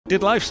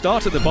Did life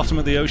start at the bottom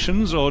of the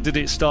oceans, or did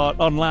it start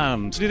on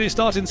land? Did it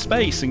start in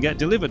space and get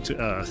delivered to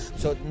Earth?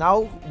 So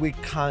now we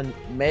can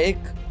make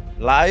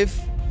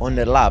life on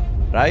a lab,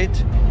 right?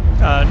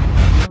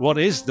 What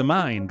is the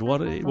mind?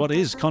 What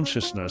is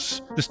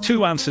consciousness? There's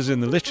two answers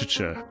in the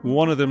literature.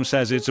 One of them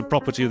says it's a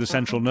property of the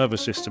central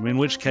nervous system, in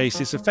which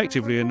case it's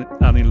effectively an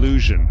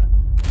illusion.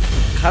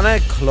 Can I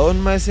clone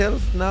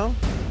myself now?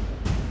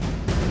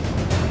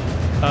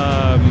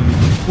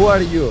 Who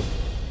are you?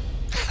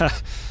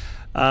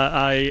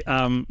 I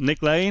am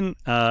Nick Lane.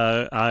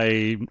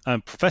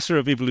 I'm Professor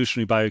of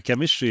Evolutionary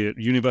Biochemistry at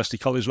University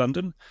College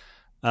London,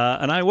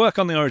 and I work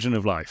on the origin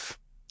of life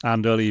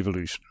and early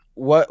evolution.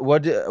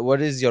 What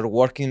is your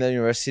work in the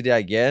university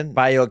again?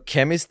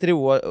 Biochemistry?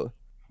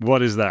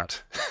 What is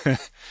that?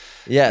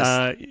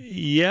 Yes.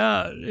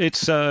 Yeah,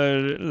 it's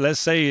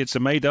let's say it's a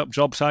made-up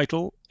job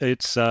title.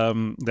 It's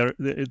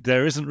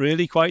there isn't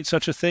really quite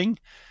such a thing.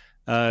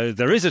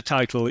 There is a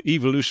title,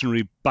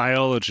 evolutionary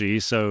biology,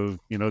 so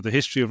the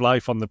history of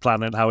life on the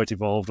planet, how it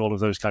evolved, all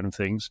of those kind of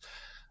things.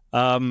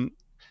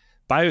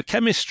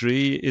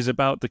 Biochemistry is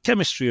about the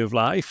chemistry of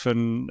life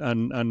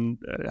and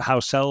how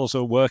cells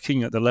are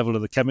working at the level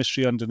of the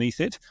chemistry underneath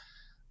it.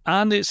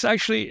 And it's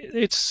actually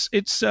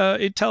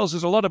it tells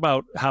us a lot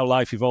about how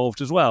life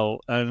evolved as well.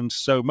 And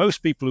so most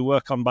people who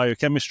work on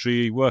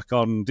biochemistry work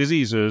on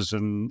diseases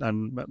and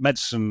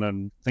medicine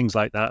and things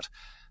like that.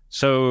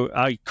 So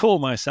I call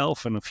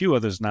myself, and a few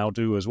others now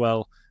do as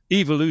well,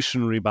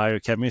 evolutionary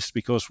biochemist,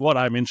 because what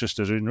I'm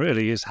interested in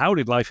really is how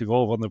did life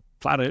evolve on the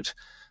planet,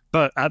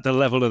 but at the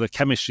level of the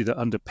chemistry that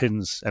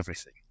underpins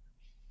everything.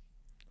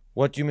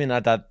 What do you mean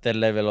at the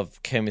level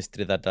of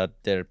chemistry that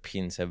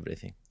underpins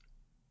everything?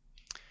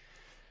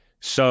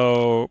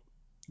 So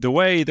the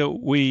way that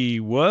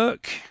we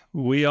work,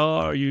 we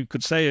are, you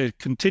could say, a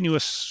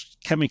continuous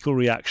chemical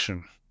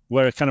reaction.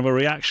 We're a kind of a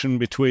reaction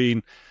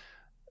between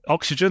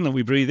oxygen that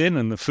we breathe in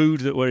and the food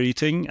that we're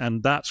eating,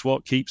 and that's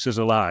what keeps us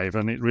alive,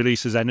 and it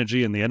releases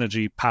energy, and the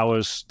energy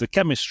powers the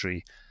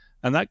chemistry.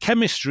 And that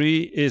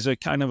chemistry is a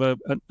kind of a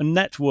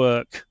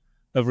network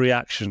of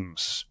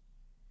reactions,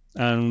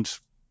 and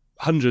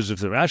hundreds of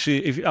them.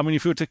 Actually, if you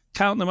were to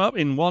count them up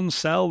in one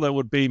cell, there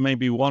would be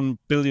maybe 1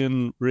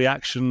 billion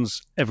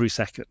reactions every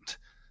second.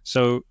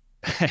 So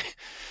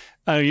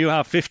you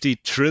have 50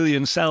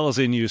 trillion cells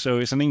in you, so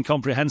it's an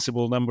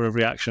incomprehensible number of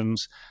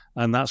reactions,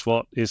 and that's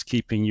what is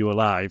keeping you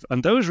alive.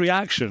 And those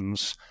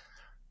reactions,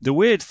 the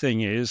weird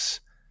thing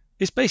is,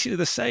 it's basically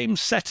the same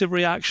set of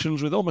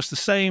reactions with almost the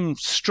same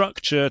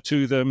structure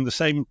to them, the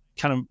same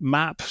kind of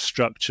map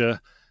structure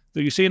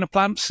that you see in a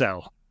plant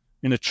cell,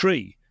 in a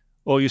tree,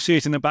 or you see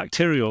it in a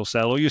bacterial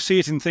cell, or you see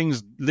it in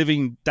things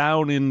living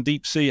down in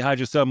deep sea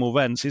hydrothermal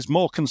vents. It's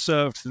more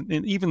conserved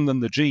even than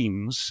the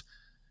genes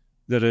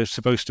that are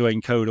supposed to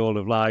encode all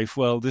of life.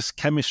 Well, this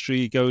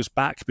chemistry goes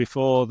back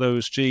before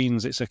those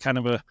genes. It's a kind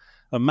of a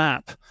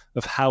map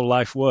of how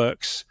life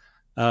works,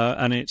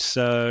 and it's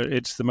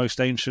the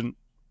most ancient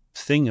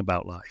thing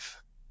about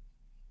life.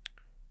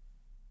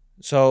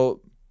 So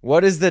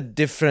what is the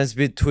difference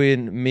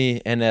between me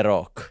and a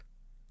rock?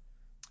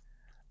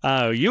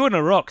 You and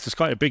a rock, there's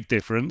quite a big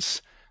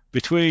difference.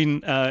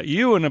 Between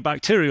you and a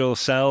bacterial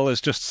cell is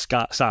just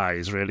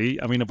size,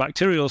 really. I mean, a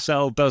bacterial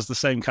cell does the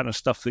same kind of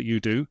stuff that you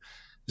do,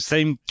 the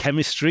same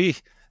chemistry,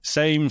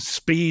 same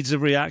speeds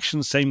of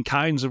reactions, same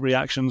kinds of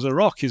reactions. A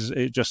rock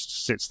it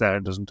just sits there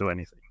and doesn't do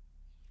anything.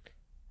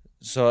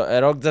 So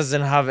a rock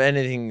doesn't have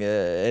anything,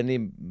 any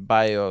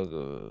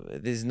bio.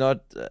 It is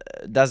not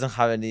doesn't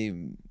have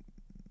any.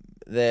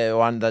 The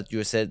one that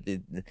you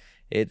said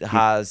it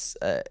has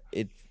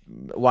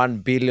 1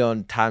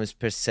 billion times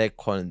per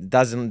second. It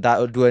doesn't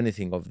do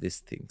anything of these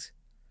things.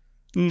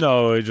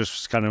 No, it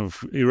just kind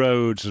of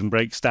erodes and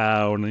breaks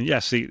down. And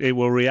yes, it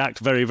will react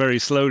very, very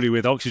slowly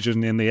with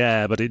oxygen in the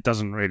air, but it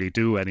doesn't really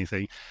do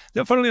anything.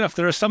 Funnily enough,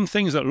 there are some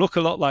things that look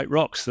a lot like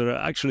rocks that are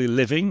actually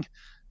living.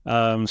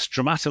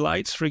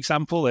 Stromatolites, for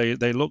example,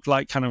 they look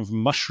like kind of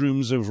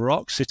mushrooms of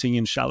rock sitting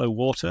in shallow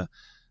water.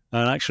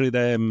 And actually,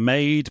 they're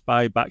made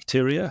by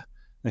bacteria.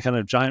 They're kind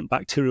of giant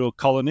bacterial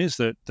colonies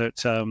that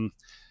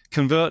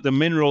convert the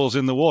minerals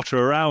in the water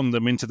around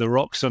them into the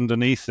rocks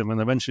underneath them,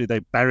 and eventually they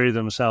bury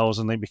themselves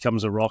and they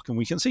becomes a rock. And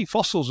we can see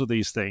fossils of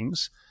these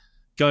things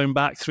going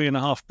back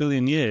 3.5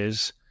 billion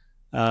years.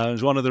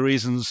 It's one of the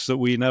reasons that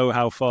we know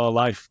how far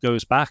life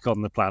goes back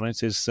on the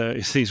planet is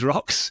these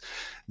rocks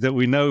that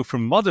we know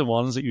from modern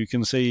ones that you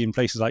can see in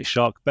places like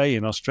Shark Bay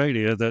in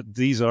Australia, that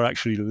these are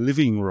actually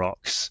living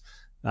rocks.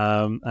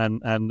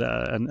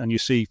 And you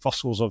see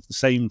fossils of the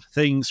same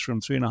things from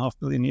 3.5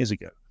 billion years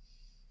ago.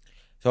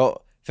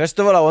 So first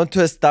of all, I want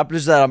to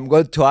establish that I'm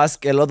going to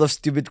ask a lot of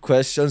stupid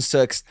questions,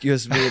 so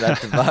excuse me in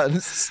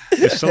advance.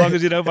 So long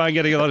as you don't mind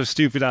getting a lot of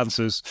stupid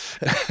answers.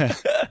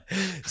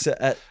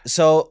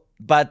 So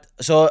at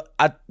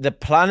the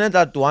planet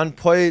at one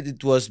point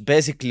it was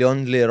basically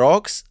only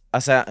rocks,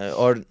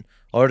 or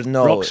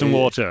no? Rocks and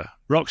water.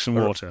 Rocks and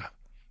water.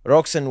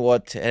 Rocks and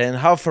water. And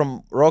how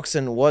from rocks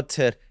and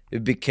water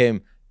it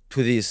became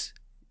to this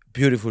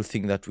beautiful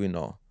thing that we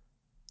know?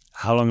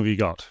 How long have you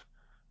got?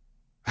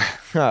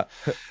 Uh,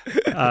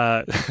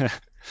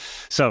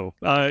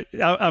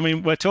 I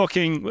mean, we're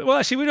talking. Well,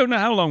 actually, we don't know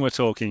how long we're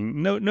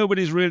talking.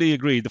 Nobody's really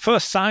agreed. The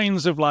first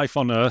signs of life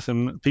on Earth,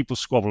 and people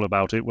squabble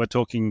about it. We're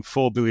talking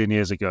 4 billion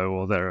years ago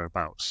or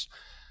thereabouts.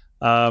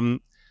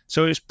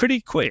 So it's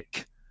pretty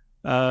quick.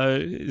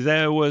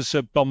 There was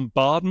a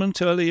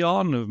bombardment early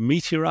on of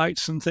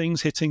meteorites and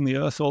things hitting the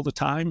Earth all the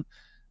time.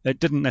 It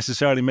didn't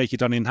necessarily make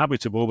it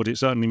uninhabitable, but it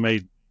certainly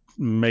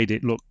made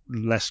it look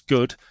less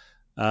good.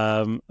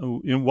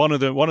 One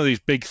of these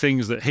big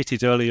things that hit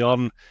it early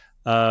on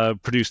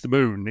produced the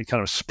moon. It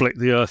kind of split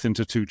the Earth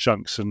into two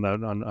chunks and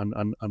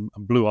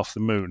blew off the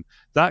moon.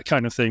 That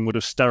kind of thing would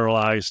have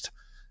sterilized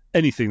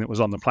anything that was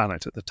on the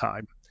planet at the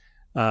time.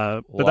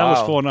 But that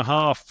was Wow.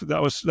 4.5.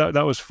 That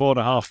was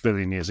 4.5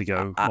 billion years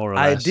ago, more or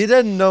I less.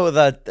 didn't know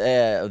that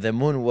the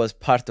moon was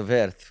part of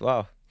Earth.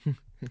 Wow.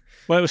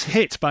 Well, it was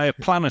hit by a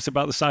planet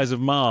about the size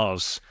of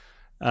Mars,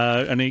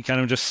 and it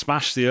kind of just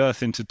smashed the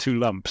Earth into two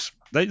lumps.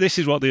 This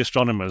is what the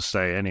astronomers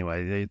say,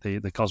 anyway.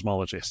 The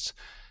cosmologists.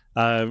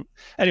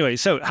 Anyway,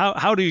 so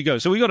how do you go?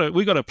 So we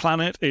got a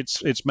planet.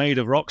 It's made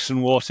of rocks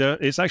and water.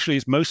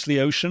 It's mostly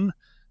ocean.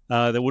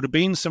 There would have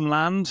been some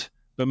land,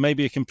 but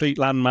maybe a complete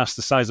landmass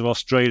the size of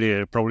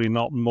Australia, probably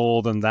not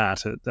more than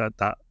that at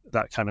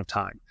that kind of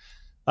time.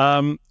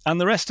 And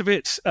the rest of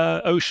it,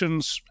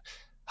 oceans,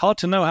 hard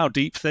to know how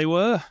deep they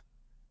were.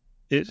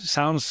 It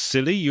sounds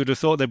silly. You'd have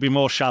thought they'd be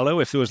more shallow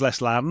if there was less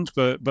land,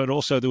 but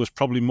also there was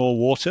probably more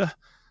water.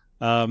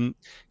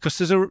 Because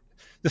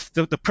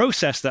the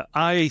process that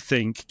I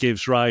think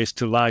gives rise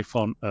to life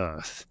on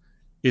Earth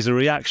is a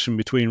reaction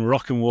between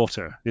rock and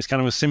water. It's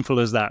kind of as simple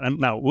as that. And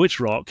now,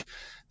 which rock?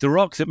 The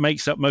rock that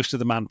makes up most of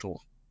the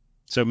mantle.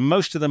 So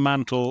most of the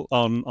mantle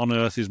on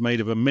Earth is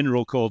made of a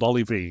mineral called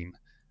olivine,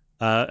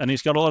 and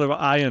it's got a lot of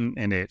iron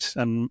in it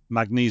and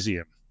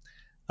magnesium.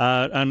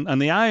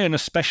 And the iron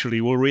especially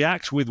will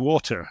react with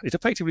water. It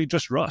effectively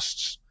just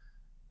rusts.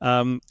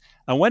 And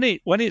when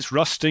it's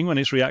rusting, when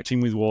it's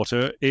reacting with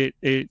water,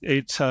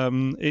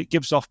 it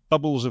gives off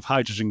bubbles of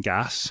hydrogen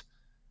gas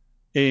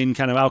in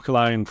kind of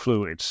alkaline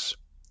fluids.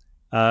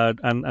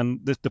 And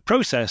the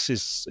process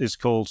is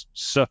called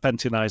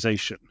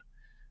serpentinization,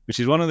 which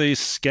is one of these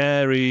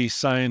scary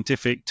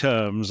scientific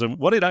terms. And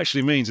what it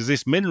actually means is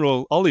this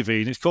mineral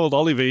olivine. It's called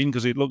olivine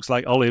because it looks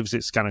like olives.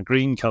 It's kind of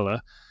green color.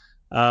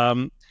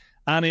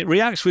 And it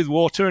reacts with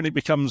water and it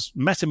becomes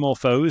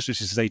metamorphosed,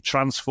 which is to say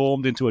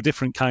transformed into a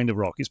different kind of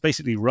rock. It's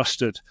basically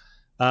rusted.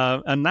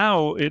 And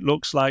now it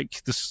looks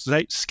like the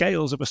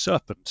scales of a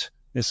serpent.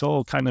 It's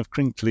all kind of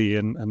crinkly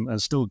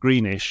and still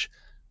greenish.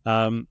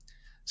 So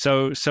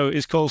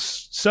it's called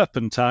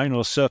serpentine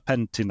or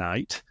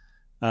serpentinite.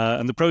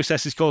 And the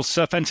process is called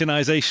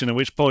serpentinization, at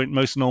which point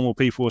most normal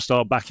people will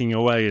start backing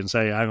away and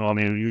say, hang on,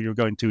 you're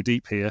going too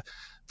deep here.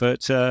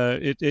 But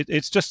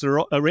it's just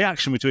a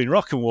reaction between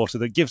rock and water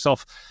that gives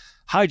off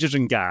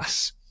hydrogen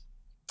gas.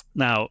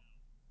 Now,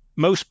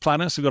 most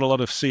planets have got a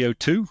lot of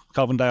CO2,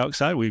 carbon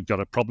dioxide. We've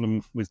got a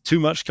problem with too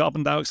much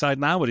carbon dioxide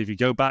now, but if you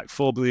go back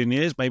 4 billion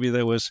years, maybe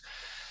there was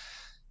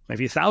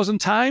 1,000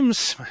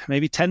 times,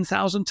 maybe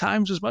 10,000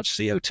 times as much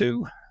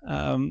CO2.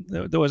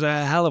 There was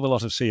a hell of a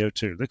lot of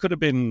CO2. There could have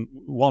been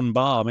 1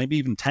 bar, maybe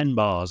even 10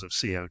 bars of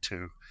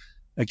CO2.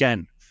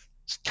 Again,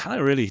 it's kind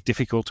of really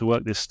difficult to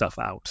work this stuff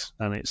out,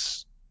 and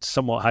it's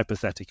somewhat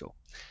hypothetical.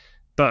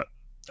 But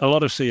a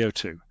lot of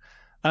CO2.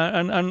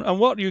 And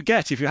what you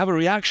get if you have a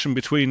reaction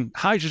between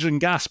hydrogen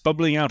gas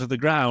bubbling out of the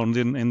ground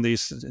in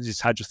these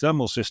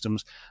hydrothermal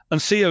systems and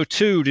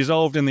CO2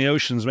 dissolved in the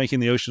oceans, making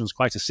the oceans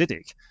quite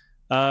acidic,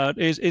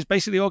 is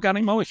basically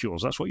organic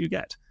molecules. That's what you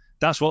get.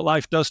 That's what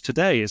life does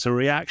today. It's a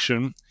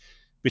reaction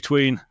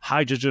between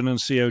hydrogen and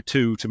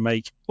CO2 to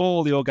make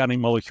all the organic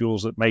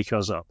molecules that make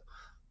us up.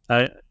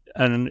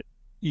 And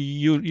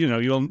you'll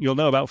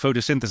know about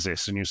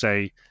photosynthesis, and you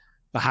say,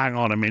 hang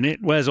on a minute,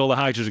 where's all the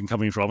hydrogen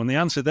coming from? And the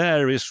answer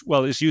there is,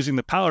 well, it's using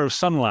the power of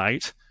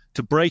sunlight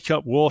to break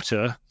up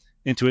water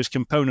into its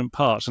component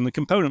parts. And the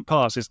component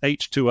parts is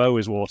H2O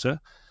is water.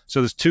 So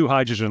there's 2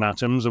 hydrogen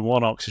atoms and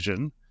 1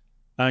 oxygen.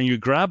 And you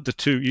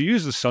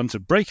use the sun to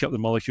break up the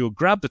molecule,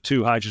 grab the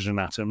 2 hydrogen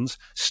atoms,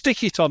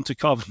 stick it onto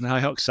carbon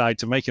dioxide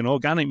to make an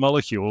organic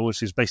molecule,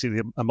 which is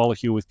basically a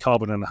molecule with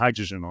carbon and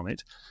hydrogen on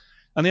it.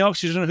 And the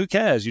oxygen, who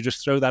cares? You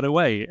just throw that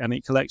away and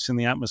it collects in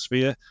the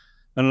atmosphere.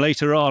 And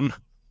later on,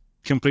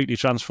 completely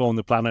transformed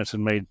the planet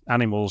and made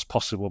animals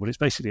possible. But it's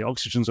basically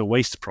oxygen's a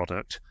waste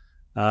product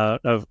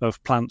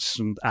of plants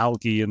and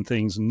algae and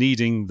things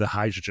needing the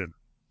hydrogen.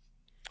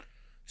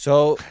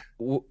 So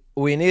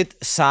we need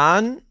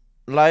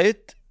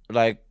sunlight,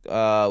 like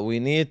we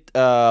need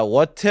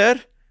water,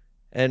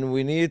 and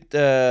we need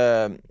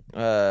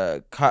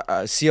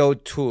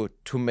CO2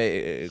 to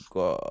make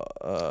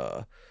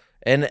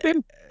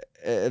and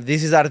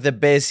these are the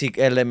basic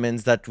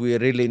elements that we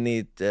really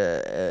need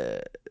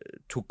to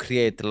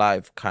create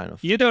life, kind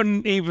of. You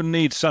don't even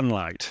need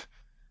sunlight.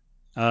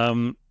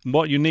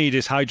 What you need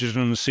is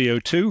hydrogen and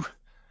CO2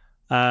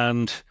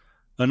 and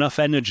enough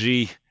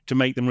energy to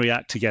make them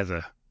react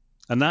together.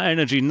 And that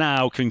energy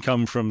now can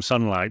come from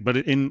sunlight. But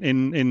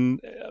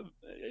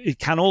it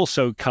can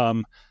also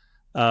come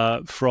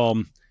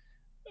from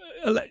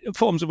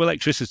forms of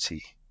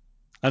electricity.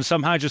 And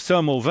some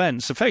hydrothermal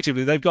vents,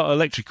 effectively, they've got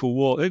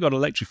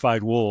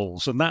electrified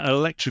walls, and that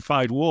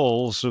electrified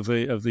walls of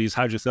these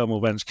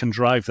hydrothermal vents can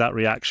drive that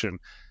reaction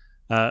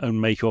and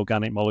make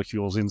organic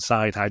molecules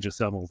inside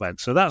hydrothermal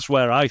vents. So that's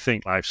where I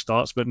think life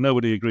starts, but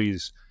nobody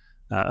agrees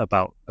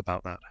about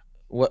that.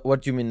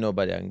 What do you mean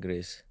nobody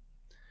agrees?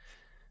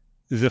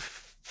 The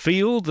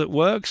field that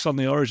works on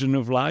the origin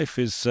of life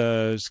is,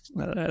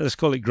 let's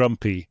call it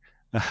grumpy.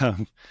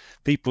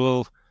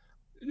 People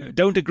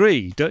don't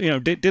agree.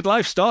 Did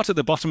life start at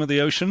the bottom of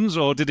the oceans,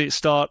 or did it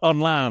start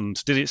on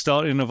land? Did it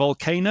start in a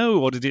volcano,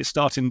 or did it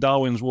start in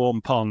Darwin's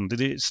warm pond?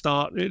 Did it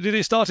start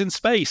in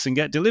space and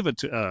get delivered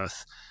to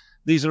Earth?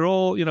 These are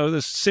all,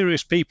 the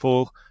serious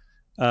people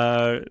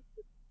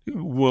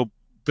will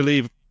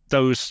believe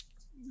those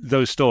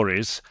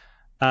stories.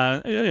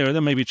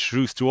 There may be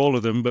truth to all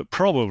of them, but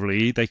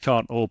probably they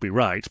can't all be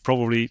right.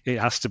 Probably it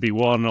has to be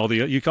one or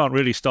the other. You can't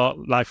really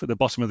start life at the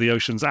bottom of the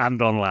oceans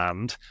and on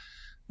land.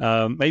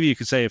 Maybe you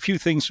could say a few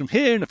things from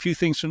here and a few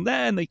things from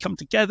there, and they come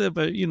together,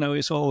 but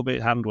it's all a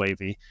bit hand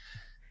wavy.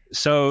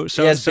 Because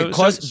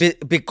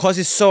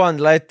it's so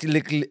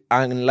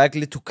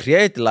unlikely to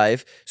create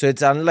life, so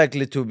it's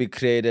unlikely to be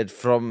created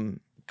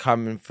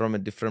coming from a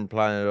different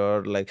planet,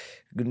 or like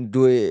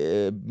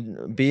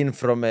being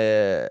from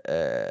a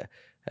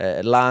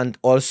land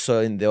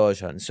also in the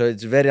ocean. So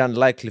it's very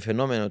unlikely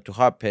phenomenon to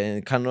happen.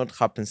 It cannot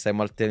happen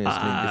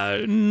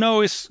simultaneously.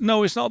 No, it's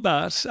not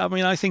that. I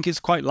mean, I think it's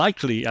quite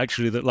likely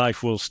actually that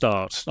life will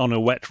start on a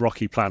wet,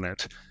 rocky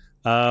planet.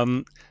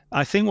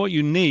 I think what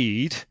you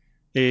need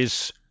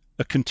is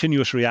a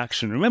continuous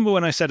reaction. Remember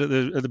when I said at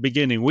the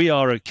beginning, we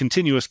are a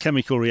continuous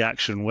chemical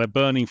reaction. We're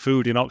burning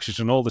food in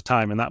oxygen all the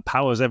time, and that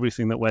powers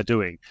everything that we're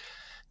doing.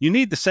 You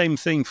need the same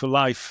thing for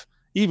life.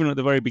 Even at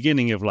the very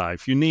beginning of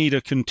life, you need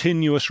a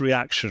continuous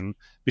reaction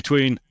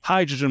between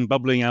hydrogen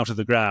bubbling out of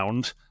the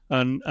ground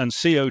and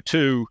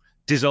CO2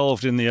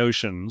 dissolved in the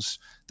oceans.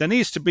 There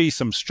needs to be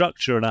some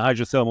structure, and a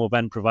hydrothermal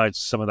vent provides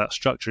some of that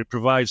structure. It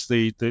provides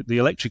the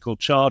electrical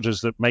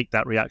charges that make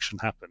that reaction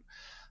happen.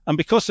 And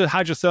because the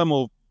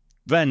hydrothermal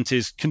vent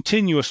is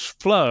continuous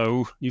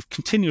flow, you're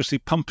continuously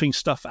pumping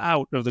stuff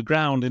out of the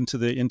ground into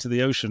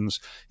the oceans.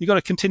 You've got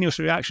a continuous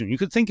reaction. You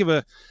could think of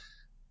a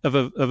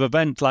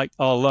vent like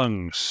our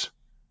lungs,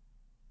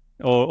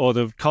 or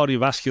the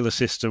cardiovascular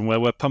system, where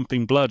we're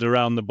pumping blood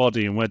around the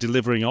body and we're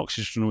delivering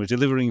oxygen, we're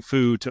delivering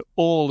food to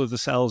all of the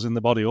cells in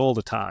the body all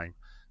the time.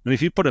 And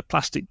if you put a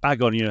plastic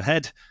bag on your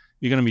head,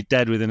 you're going to be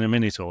dead within a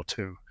minute or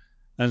two.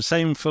 And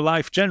same for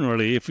life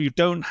generally. If you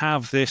don't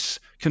have this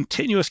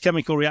continuous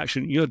chemical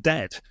reaction, you're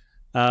dead.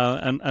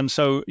 And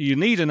so you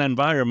need an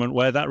environment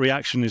where that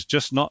reaction is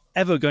just not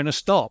ever going to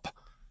stop.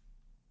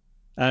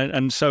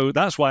 And so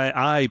that's why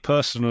I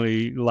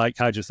personally like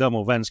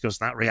hydrothermal vents, because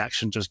that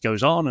reaction just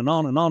goes on and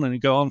on and on, and it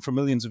go on for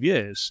millions of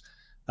years.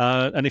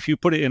 And if you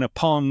put it in a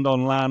pond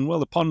on land, well,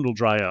 the pond will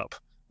dry up.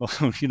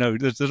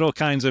 There's all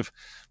kinds of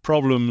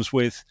problems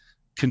with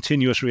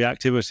continuous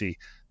reactivity.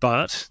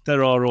 But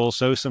there are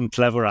also some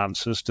clever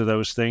answers to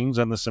those things,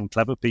 and there's some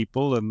clever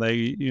people, and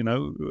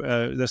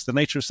that's the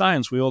nature of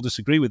science. We all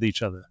disagree with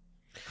each other.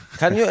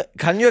 Can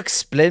you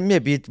explain me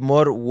a bit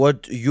more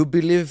what you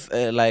believe,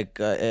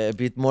 a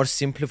bit more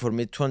simply for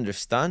me to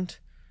understand?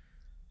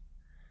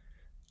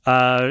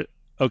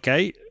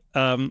 Okay.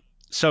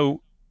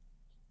 So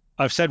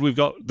I've said we've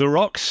got the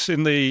rocks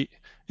in the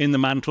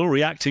mantle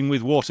reacting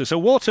with water. So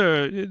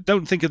water,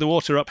 don't think of the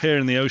water up here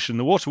in the ocean.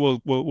 The water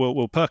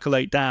will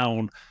percolate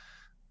down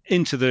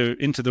into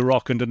the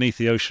rock underneath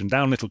the ocean,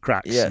 down little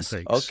cracks. Yes.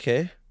 And things.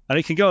 Okay. And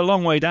it can go a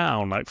long way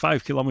down, like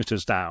 5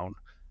 kilometers down.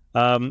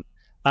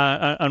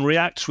 And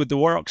reacts with the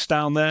rocks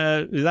down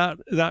there.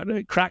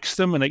 That cracks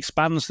them and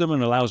expands them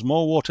and allows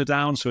more water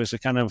down. So it's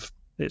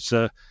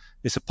a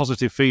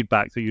positive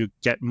feedback that you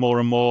get more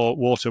and more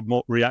water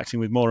reacting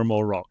with more and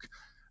more rock.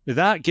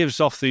 That gives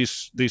off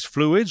these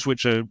fluids,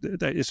 which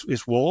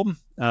it's warm.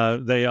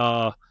 They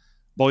are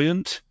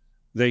buoyant.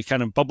 They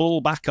kind of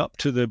bubble back up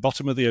to the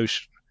bottom of the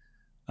ocean.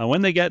 And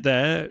when they get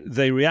there,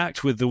 they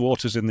react with the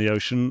waters in the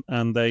ocean,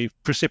 and they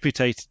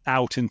precipitate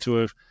out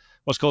into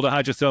what's called a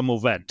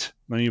hydrothermal vent.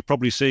 And you've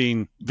probably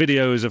seen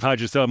videos of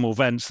hydrothermal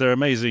vents. They're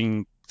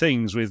amazing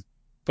things, with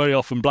very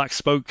often black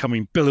smoke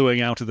billowing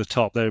out of the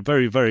top. They're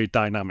very, very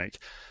dynamic.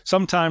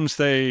 Sometimes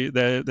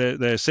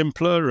they're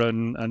simpler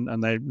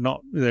and they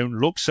don't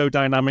look so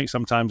dynamic.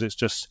 Sometimes it's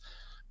just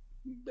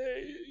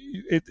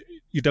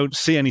you don't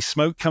see any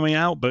smoke coming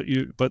out,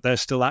 but they're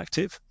still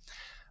active.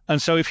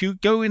 And so if you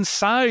go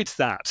inside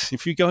the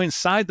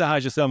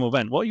hydrothermal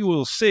vent, what you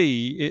will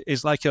see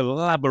is like a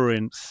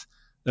labyrinth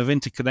of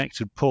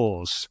interconnected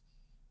pores.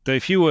 So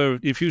if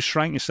you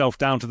shrank yourself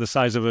down to the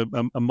size of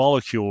a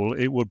molecule,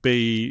 it would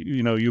be,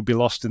 you'd be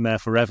lost in there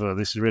forever.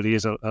 This really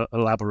is a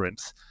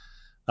labyrinth.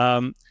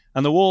 And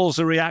the walls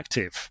are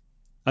reactive,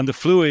 and the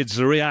fluids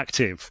are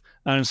reactive,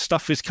 and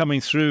stuff is coming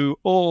through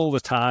all the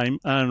time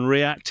and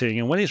reacting.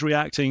 And when it's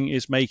reacting,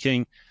 it's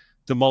making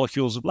the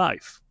molecules of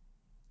life.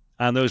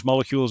 And those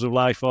molecules of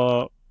life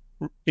are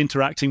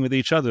interacting with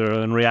each other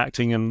and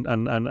reacting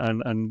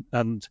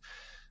and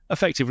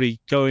effectively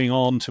going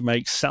on to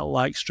make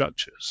cell-like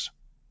structures,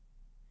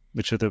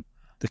 which are the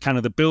kind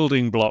of the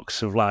building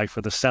blocks of life,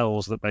 are the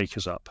cells that make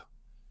us up.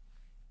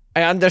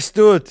 I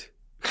understood.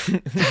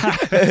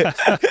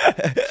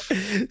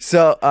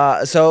 So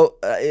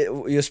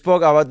you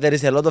spoke about there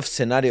is a lot of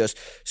scenarios.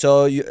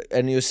 So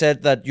you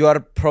said that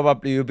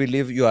you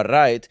believe you are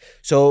right.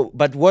 So,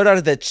 but what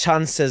are the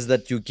chances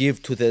that you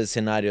give to the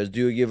scenarios?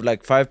 Do you give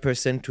like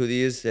 5% to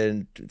this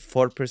and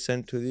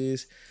 4% to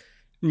this?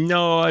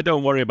 No, I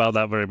don't worry about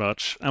that very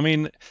much. I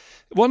mean,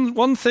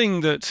 one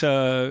thing that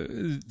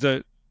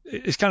that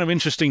is kind of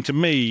interesting to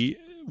me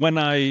when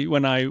I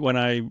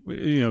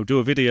do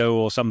a video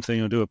or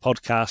something or do a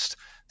podcast,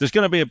 there's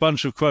going to be a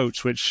bunch of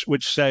quotes which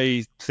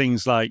say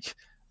things like,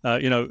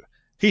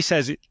 he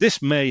says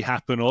this may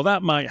happen or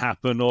that might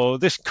happen or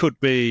this could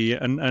be,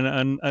 and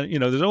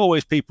there's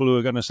always people who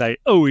are going to say,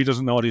 oh, he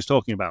doesn't know what he's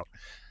talking about,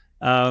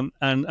 and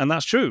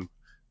that's true.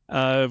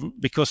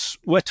 Because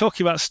we're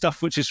talking about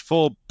stuff which is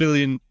 4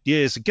 billion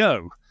years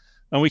ago,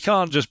 and we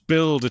can't just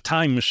build a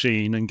time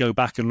machine and go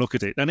back and look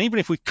at it. And even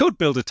if we could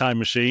build a time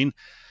machine,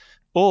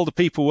 all the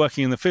people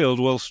working in the field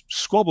will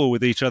squabble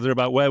with each other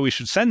about where we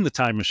should send the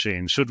time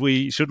machine. Should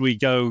we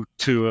go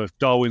to a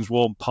Darwin's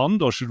warm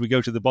pond, or should we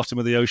go to the bottom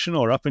of the ocean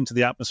or up into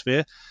the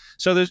atmosphere?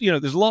 So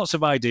there's lots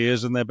of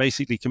ideas, and they're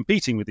basically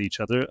competing with each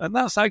other. And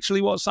that's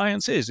actually what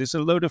science is. It's a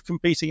load of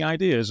competing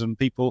ideas, and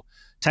people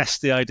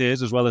test the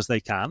ideas as well as they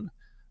can.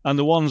 And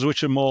the ones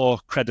which are more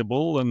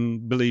credible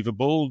and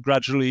believable,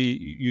 gradually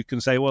you can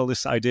say, well,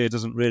 this idea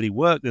doesn't really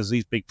work. There's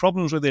these big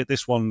problems with it.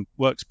 This one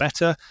works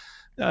better.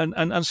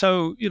 And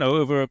so,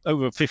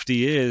 over 50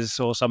 years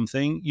or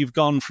something, you've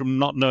gone from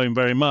not knowing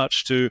very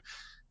much to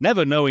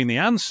never knowing the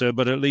answer,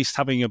 but at least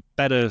having a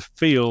better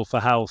feel for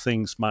how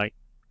things might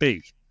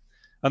be.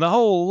 And the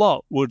whole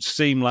lot would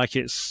seem like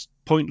it's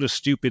pointless,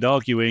 stupid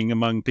arguing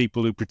among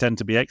people who pretend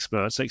to be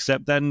experts,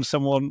 except then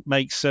someone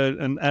makes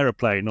an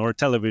aeroplane or a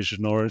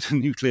television or a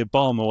nuclear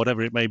bomb or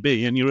whatever it may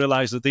be, and you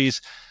realize that these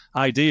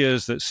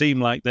ideas that seem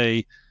like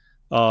they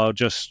are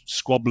just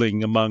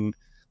squabbling among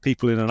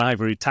people in an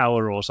ivory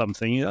tower or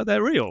something,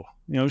 they're real.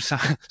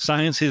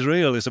 Science is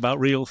real. It's about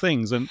real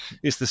things, and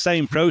it's the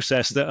same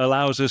process that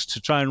allows us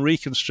to try and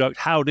reconstruct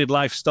how did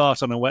life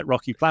start on a wet,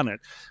 rocky planet.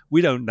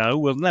 We don't know.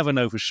 We'll never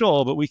know for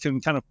sure, but we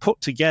can kind of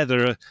put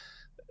together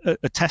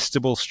a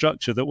testable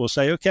structure that will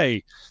say,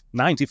 okay,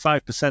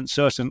 95%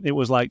 certain it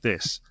was like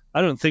this.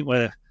 I don't think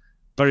we're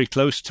very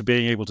close to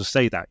being able to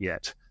say that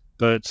yet,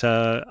 but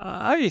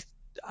I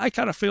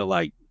kind of feel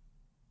like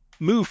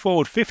move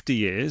forward 50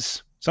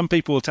 years. Some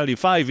people will tell you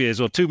 5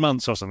 years or 2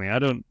 months or something. I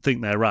don't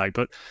think they're right,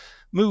 but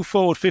move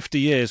forward 50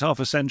 years, half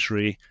a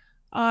century,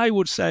 I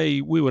would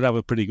say we would have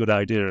a pretty good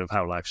idea of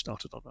how life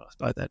started on Earth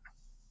by then.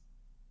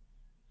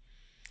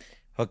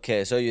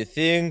 Okay, so you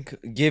think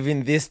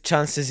giving these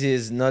chances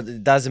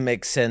it doesn't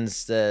make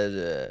sense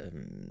to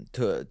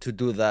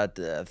do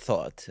that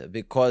thought,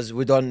 because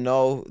we don't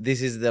know.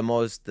 This is the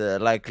most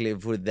likely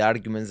with the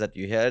arguments that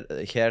you heard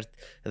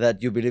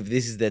that you believe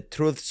this is the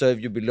truth. So if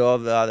you believe all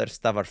the other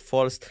stuff are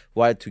false,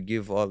 why to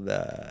give all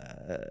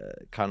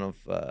the kind of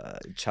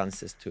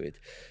chances to it?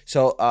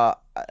 So I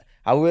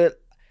will.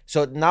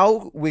 So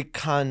now we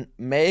can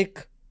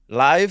make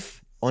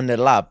life on a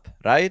lab,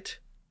 right?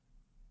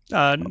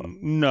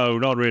 No,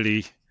 not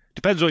really.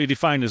 Depends what you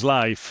define as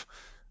life.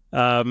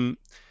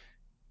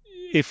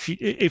 If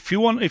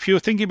you're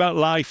thinking about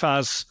life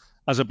as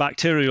a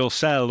bacterial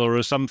cell or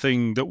as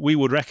something that we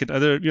would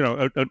recognize,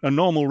 a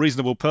normal,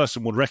 reasonable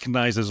person would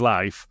recognize as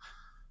life,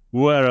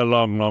 we're a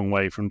long, long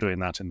way from doing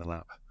that in the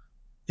lab.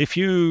 If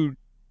you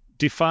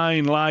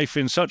define life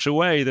in such a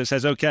way that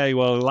says, okay,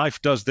 well, life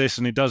does this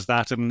and it does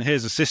that, and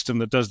here's a system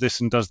that does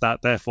this and does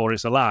that, therefore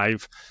it's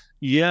alive.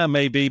 Yeah,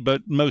 maybe,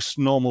 but most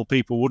normal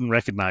people wouldn't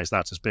recognize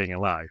that as being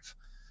alive.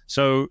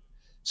 So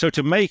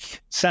to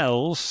make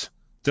cells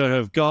that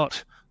have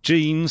got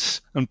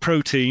genes and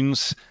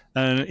proteins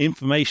and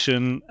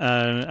information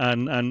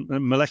and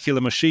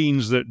molecular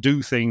machines that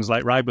do things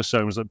like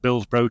ribosomes that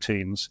build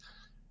proteins,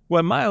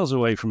 we're miles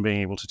away from being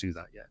able to do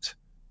that yet.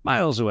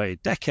 Miles away,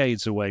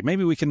 decades away.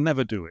 Maybe we can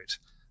never do it.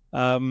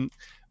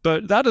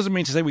 But that doesn't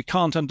mean to say we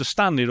can't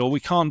understand it or we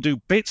can't do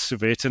bits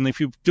of it. And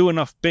if you do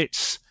enough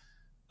bits,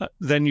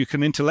 then you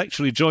can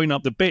intellectually join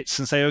up the bits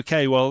and say,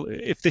 okay, well,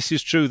 if this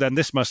is true, then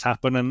this must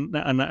happen, and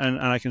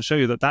I can show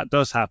you that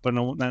does happen,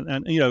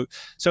 and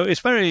so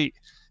it's very,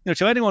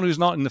 to anyone who's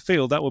not in the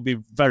field, that would be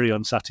very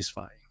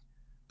unsatisfying.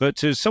 But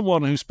to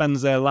someone who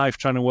spends their life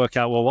trying to work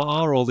out, well, what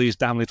are all these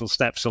damn little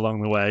steps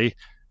along the way?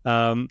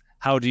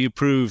 How do you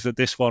prove that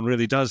this one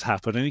really does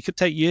happen? And it could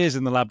take years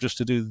in the lab just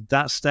to do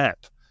that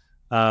step.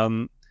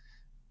 So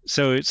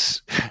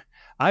it's.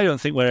 I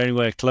don't think we're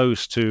anywhere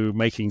close to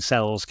making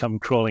cells come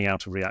crawling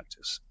out of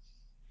reactors.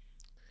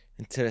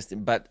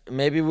 Interesting, but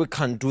maybe we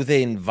can do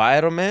the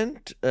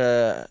environment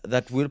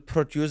that will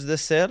produce the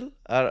cell?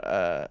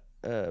 A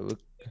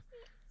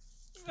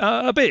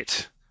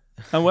bit.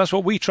 And that's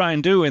what we try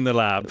and do in the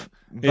lab.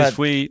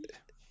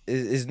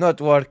 is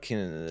not working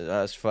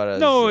as far as.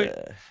 No,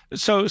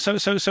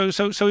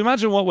 so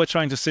imagine what we're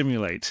trying to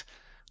simulate.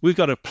 We've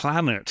got a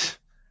planet.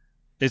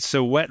 It's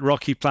a wet,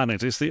 rocky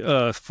planet. It's the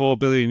Earth 4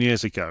 billion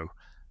years ago.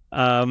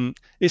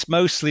 It's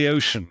mostly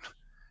ocean.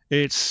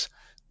 It's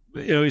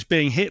it's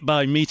being hit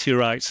by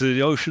meteorites.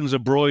 The oceans are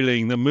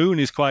broiling. The moon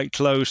is quite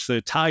close.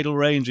 The tidal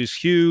range is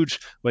huge.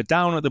 We're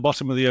down at the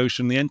bottom of the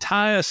ocean. The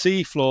entire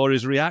sea floor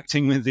is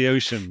reacting with the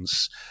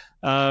oceans.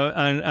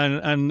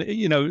 And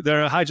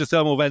there are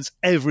hydrothermal vents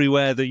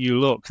everywhere that you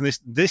look.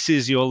 This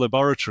is your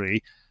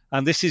laboratory,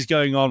 and this is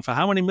going on for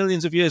how many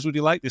millions of years would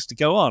you like this to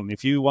go on?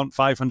 If you want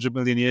 500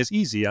 million years,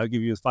 easy. I'll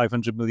give you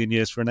 500 million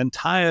years for an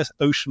entire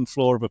ocean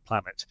floor of a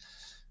planet.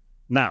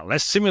 Now,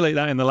 let's simulate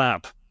that in the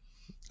lab.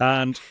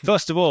 And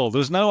first of all,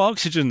 there's no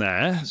oxygen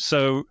there,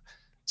 so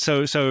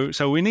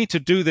we need to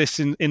do this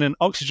in an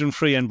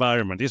oxygen-free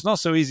environment. It's not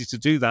so easy to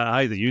do that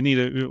either. You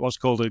need what's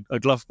called a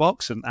glove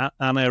box, an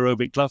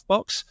anaerobic glove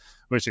box,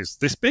 which is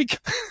this big.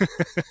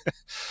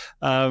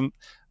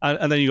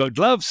 And then you've got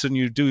gloves, and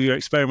you do your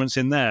experiments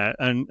in there,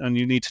 and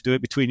you need to do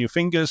it between your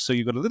fingers. So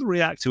you've got a little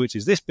reactor, which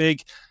is this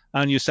big,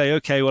 and you say,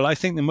 okay, well, I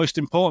think the most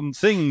important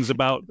things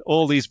about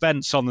all these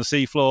vents on the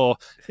seafloor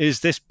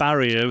is this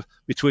barrier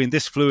between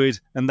this fluid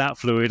and that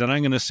fluid, and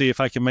I'm going to see if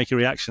I can make a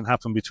reaction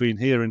happen between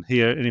here and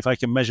here, and if I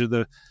can measure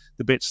the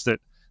bits that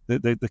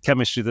the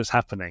chemistry that's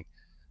happening.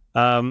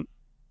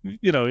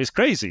 It's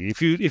crazy.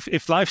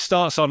 If life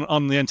starts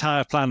on the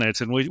entire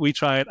planet, and we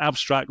try and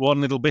abstract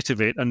one little bit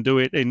of it and do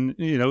it in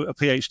a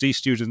PhD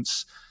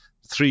student's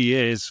 3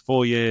 years,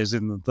 4 years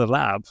in the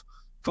lab,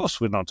 of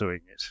course we're not doing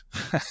it.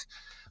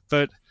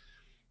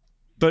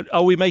 But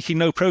are we making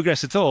no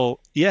progress at all?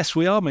 Yes,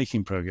 we are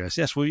making progress.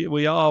 Yes,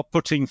 we are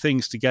putting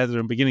things together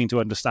and beginning to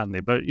understand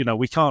it. But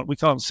we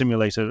can't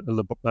simulate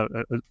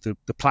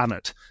the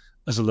planet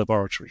as a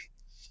laboratory.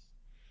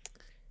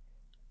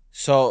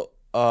 So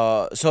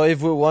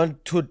if we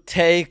want to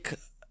take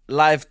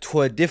life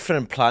to a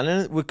different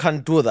planet, we can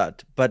do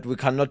that, but we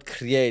cannot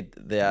create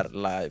their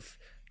life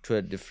to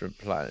a different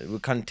planet. We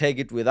can take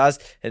it with us,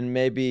 and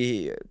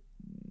maybe,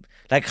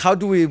 like, how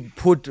do we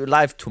put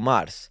life to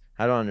Mars?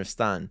 I don't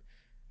understand.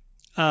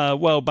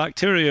 Well,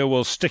 bacteria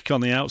will stick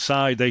on the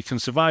outside. They can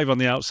survive on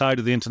the outside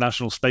of the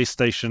International Space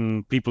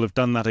Station. People have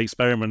done that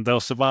experiment. They'll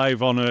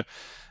survive on if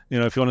you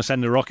want to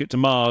send a rocket to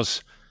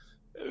Mars,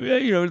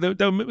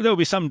 there'll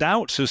be some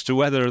doubts as to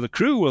whether the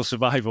crew will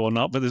survive or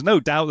not, but there's no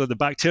doubt that the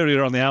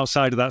bacteria on the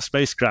outside of that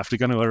spacecraft are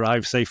going to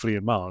arrive safely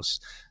in Mars.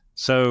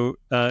 So,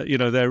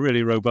 they're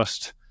really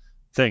robust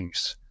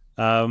things.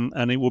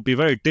 And it would be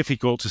very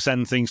difficult to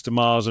send things to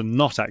Mars and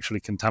not actually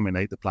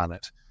contaminate the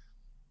planet.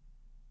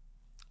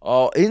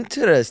 Oh,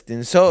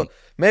 interesting. So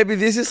maybe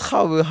this is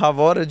how we have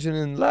origin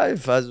in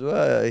life as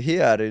well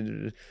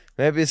here.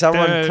 Maybe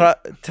someone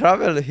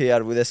traveled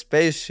here with a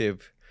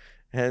spaceship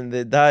and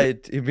they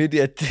died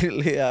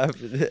immediately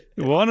after.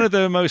 One of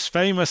the most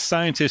famous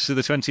scientists of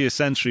the 20th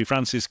century,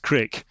 Francis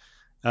Crick,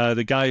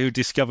 the guy who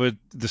discovered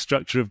the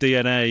structure of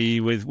DNA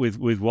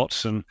with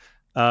Watson,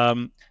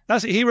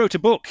 he wrote a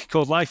book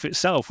called Life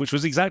Itself, which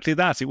was exactly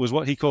that. It was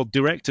what he called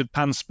directed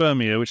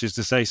panspermia, which is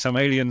to say some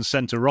aliens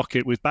sent a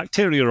rocket with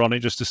bacteria on it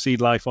just to seed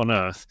life on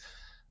Earth.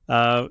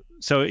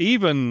 So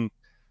even,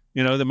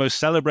 the most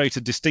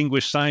celebrated,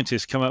 distinguished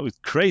scientists come up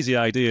with crazy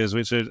ideas,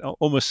 which are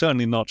almost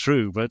certainly not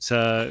true. But,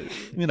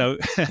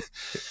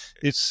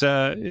 it's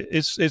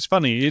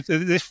funny.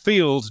 This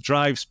field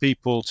drives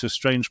people to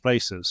strange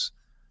places.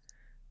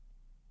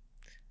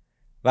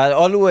 But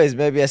always,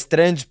 maybe a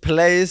strange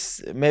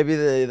place,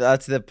 maybe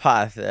that's the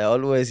path.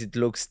 Always it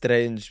looks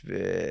strange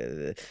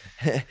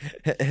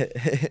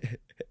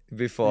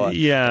before.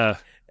 Yeah.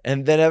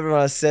 And then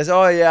everyone says,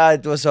 oh yeah,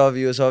 it was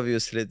obvious.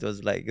 Obviously, it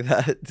was like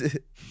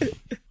that.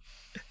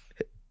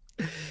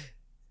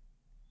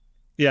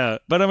 Yeah.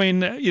 But I mean,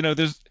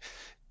 there's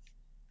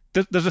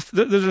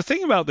a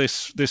thing about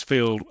this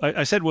field.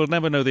 I said we'll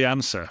never know the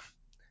answer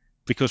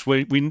because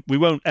we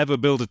won't ever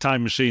build a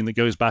time machine that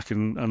goes back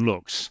and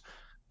looks.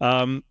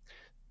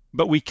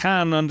 But we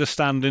can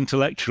understand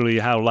intellectually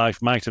how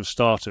life might have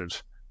started.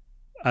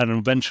 And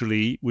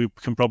eventually we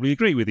can probably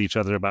agree with each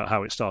other about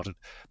how it started.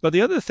 But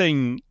the other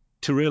thing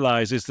to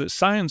realize is that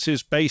science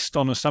is based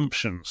on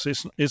assumptions.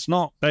 It's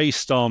not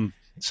based on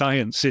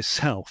science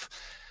itself.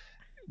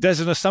 There's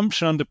an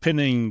assumption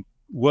underpinning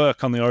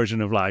work on the origin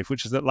of life,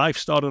 which is that life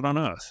started on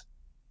Earth.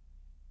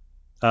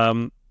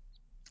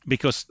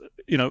 Because,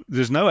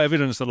 there's no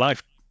evidence that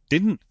life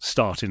didn't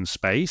start in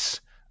space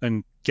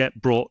and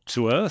get brought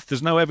to Earth.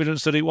 There's no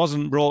evidence that it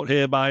wasn't brought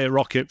here by a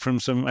rocket from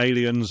some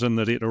aliens and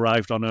that it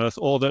arrived on Earth,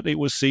 or that it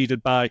was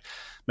seeded by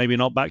maybe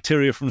not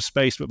bacteria from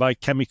space, but by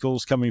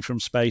chemicals coming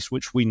from space,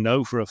 which we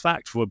know for a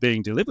fact were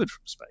being delivered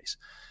from space.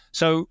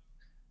 So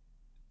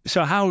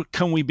how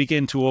can we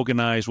begin to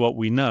organize what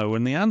we know?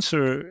 And the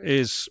answer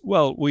is,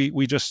 well,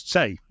 we just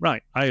say,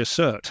 right, I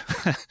assert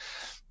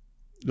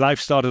life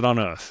started on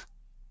Earth.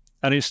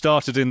 And it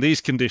started in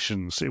these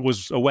conditions. It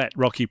was a wet,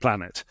 rocky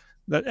planet.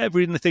 That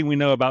everything we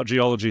know about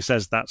geology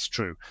says that's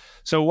true.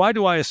 So why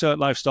do I assert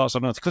life starts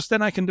on Earth? Because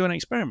then I can do an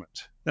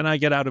experiment. Then I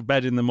get out of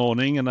bed in the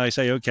morning and I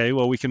say, okay,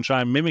 well, we can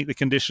try and mimic the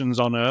conditions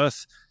on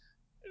Earth.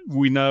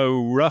 We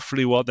know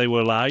roughly what they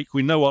were like.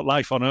 We know what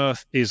life on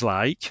Earth is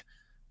like.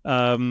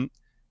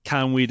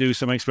 Can we do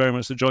some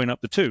experiments that join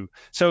up the two?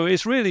 So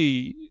it's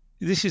really,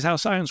 this is how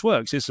science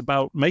works. It's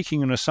about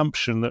making an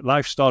assumption that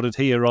life started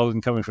here rather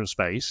than coming from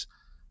space.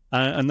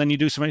 And then you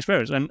do some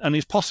experiments. And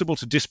it's possible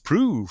to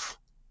disprove,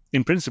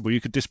 in principle,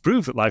 you could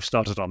disprove that life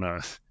started on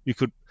Earth. You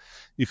could,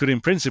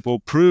 in principle,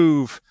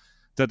 prove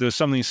that there was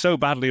something so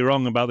badly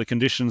wrong about the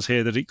conditions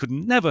here that it could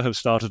never have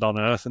started on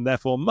Earth and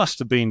therefore must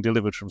have been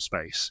delivered from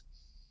space.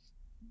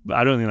 But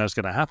I don't think that's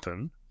going to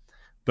happen.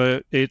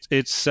 But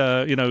it's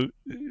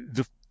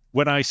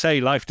when I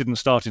say life didn't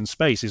start in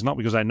space, it's not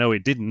because I know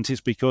it didn't.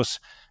 It's because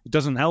it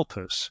doesn't help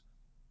us.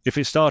 If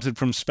it started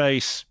from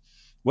space,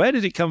 where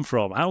did it come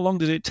from? How long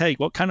did it take?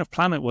 What kind of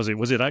planet was it?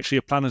 Was it actually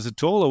a planet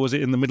at all, or was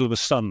it in the middle of a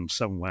sun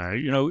somewhere?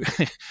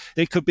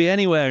 It could be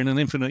anywhere in an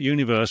infinite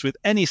universe with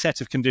any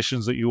set of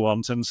conditions that you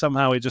want, and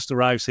somehow it just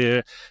arrives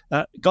here,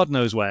 God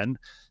knows when.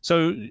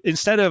 So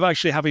instead of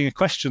actually having a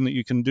question that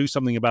you can do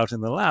something about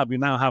in the lab, you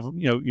now have,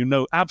 you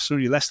know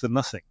absolutely less than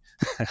nothing.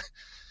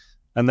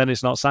 And then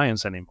it's not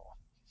science anymore.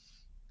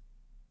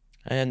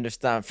 I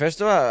understand. First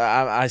of all,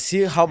 I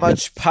see how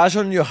much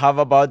passion you have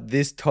about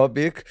this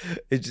topic.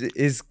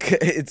 It's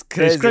crazy. It's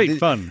great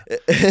fun.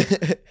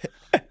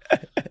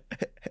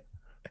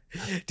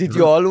 Did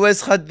you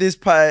always had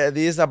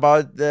this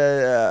about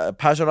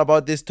passion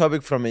about this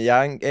topic from a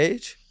young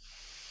age?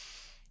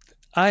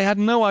 I had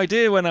no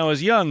idea when I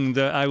was young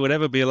that I would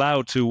ever be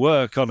allowed to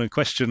work on a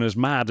question as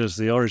mad as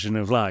the origin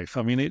of life.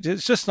 I mean,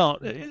 it's just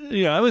not.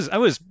 I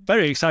was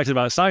very excited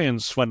about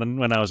science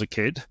when I was a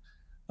kid.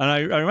 And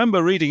I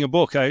remember reading a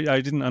book. I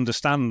didn't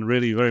understand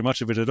really very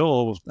much of it at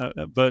all,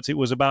 but it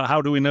was about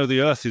how do we know the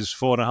Earth is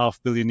 4.5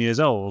 billion years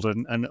old?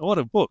 And what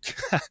a book.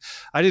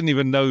 I didn't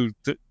even know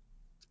that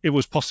it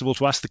was possible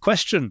to ask the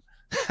question.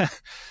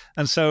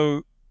 And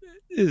so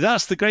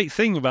that's the great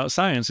thing about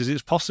science, is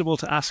it's possible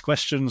to ask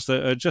questions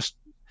that are just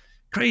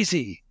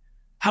crazy.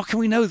 How can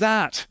we know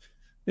that?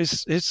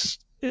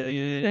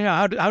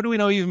 How do we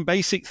know even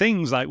basic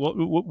things like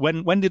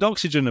when did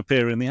oxygen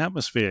appear in the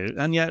atmosphere?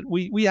 And yet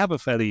we have a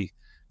fairly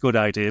good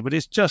idea, but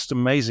it's just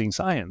amazing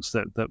science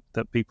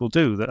that people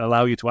do that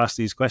allow you to ask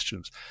these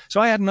questions.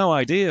 So I had no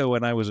idea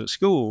when I was at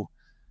school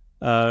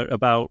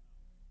about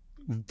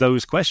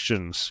those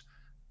questions,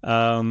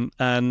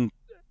 and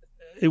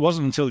it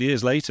wasn't until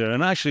years later.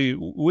 And actually,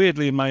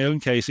 weirdly, in my own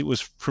case, it was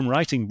from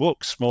writing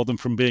books more than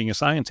from being a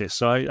scientist.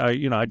 So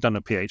I'd done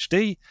a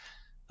PhD.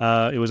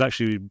 It was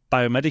actually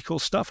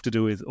biomedical stuff to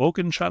do with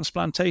organ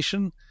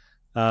transplantation.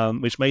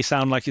 Which may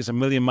sound like it's a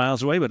million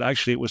miles away, but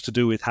actually it was to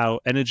do with how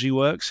energy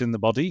works in the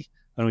body.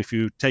 And if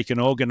you take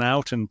an organ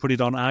out and put it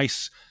on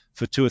ice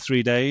for 2 or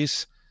 3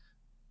 days,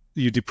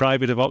 you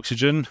deprive it of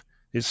oxygen,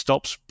 it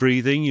stops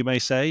breathing, you may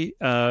say,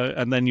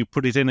 and then you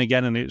put it in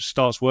again and it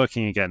starts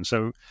working again.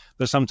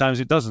 But sometimes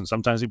it doesn't,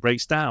 sometimes it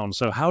breaks down.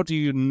 So how do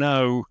you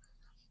know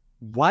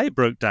why it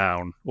broke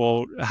down?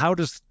 Or how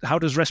does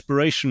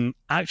respiration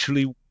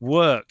actually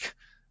work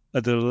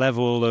at the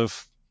level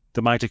of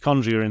the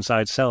mitochondria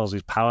inside cells,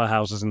 these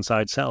powerhouses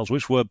inside cells,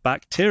 which were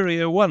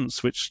bacteria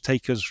once, which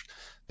take us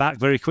back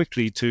very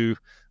quickly to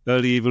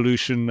early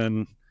evolution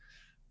and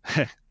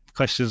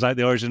questions like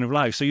the origin of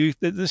life. So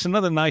there's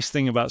another nice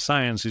thing about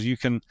science is you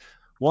can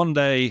one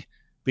day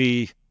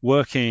be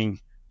working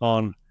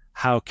on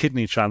how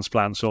kidney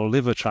transplants or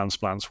liver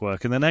transplants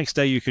work, and the next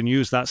day you can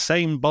use that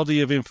same body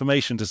of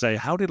information to say,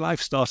 how did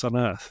life start on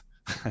Earth?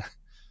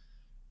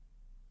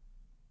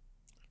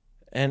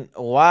 And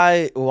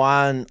why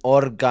one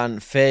organ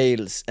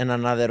fails and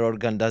another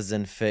organ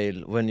doesn't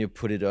fail when you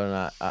put it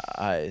on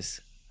ice?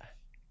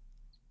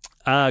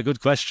 Good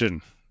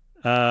question.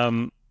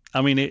 I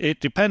mean, it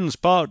depends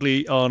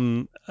partly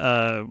on,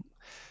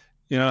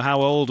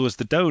 how old was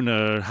the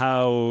donor,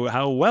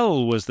 how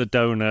well was the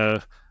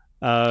donor,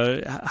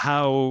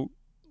 how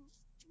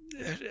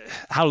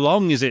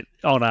long is it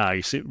on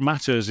ice? It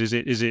matters. Is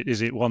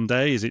it 1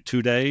 day? Is it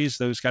 2 days?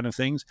 Those kind of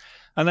things.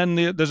 And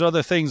then there's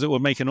other things that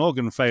would make an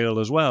organ fail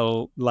as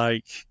well.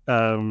 Like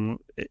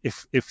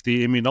if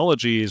the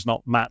immunology is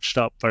not matched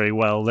up very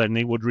well, then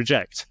it would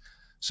reject.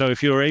 So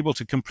if you're able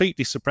to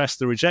completely suppress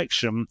the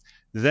rejection,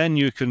 then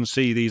you can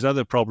see these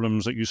other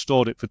problems that you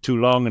stored it for too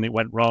long and it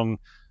went wrong.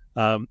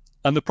 And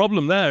the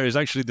problem there is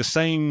actually the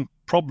same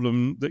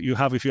problem that you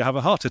have if you have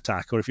a heart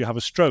attack or if you have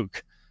a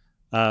stroke.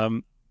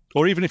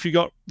 Or even if you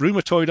got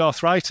rheumatoid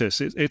arthritis,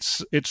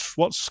 it's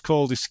what's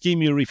called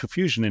ischemia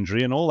reperfusion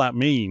injury, and all that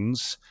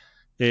means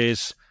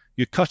is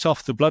you cut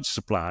off the blood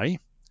supply,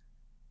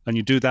 and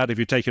you do that if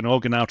you take an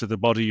organ out of the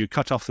body, you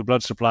cut off the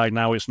blood supply.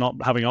 Now it's not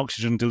having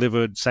oxygen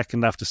delivered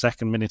second after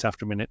second, minute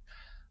after minute,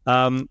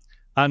 and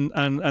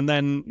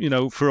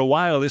then for a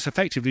while it's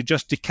effectively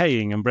just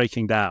decaying and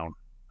breaking down.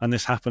 And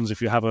this happens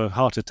if you have a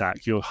heart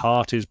attack. Your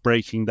heart is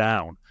breaking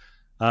down,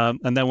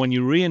 and then when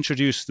you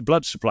reintroduce the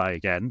blood supply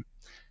again,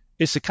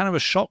 it's a kind of a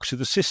shock to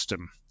the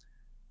system.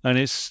 and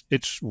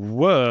it's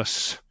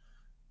worse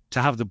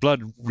to have the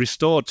blood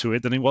restored to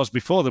it than it was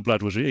before the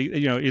blood was.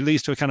 It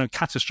leads to a kind of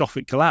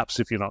catastrophic collapse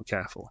if you're not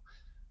careful.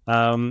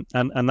 And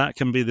that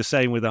can be the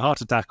same with a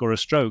heart attack or a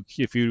stroke.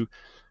 If you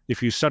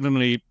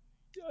suddenly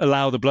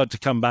allow the blood to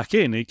come back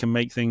in, it can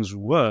make things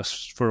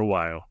worse for a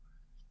while.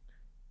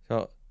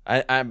 So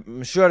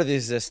I'm sure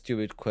this is a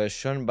stupid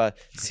question, but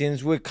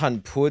since we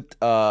can put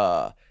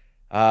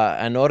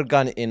an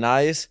organ in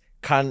ice,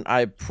 can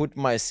I put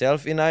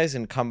myself in ice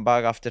and come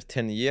back after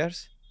 10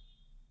 years?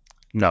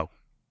 No.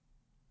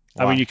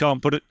 Why? I mean, you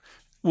can't put it.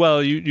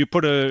 Well, you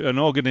put an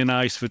organ in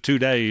ice for 2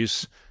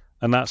 days,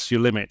 and that's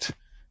your limit.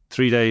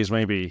 3 days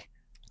maybe.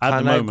 At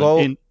Can the I moment, go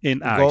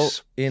in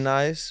ice. in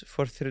ice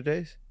for 3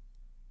 days?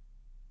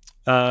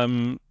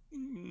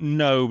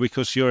 No,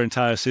 because your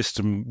entire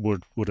system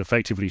would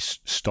effectively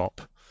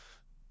stop.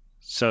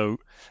 So,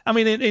 I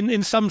mean,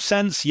 in some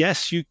sense,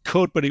 yes, you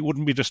could, but it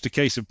wouldn't be just a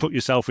case of put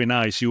yourself in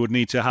ice. You would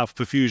need to have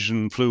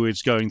perfusion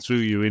fluids going through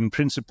you. In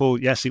principle,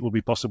 yes, it would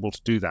be possible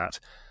to do that.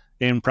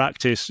 In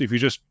practice, if you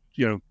just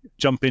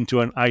jump into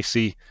an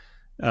icy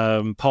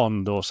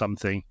pond or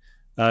something,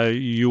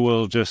 you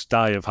will just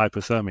die of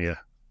hypothermia.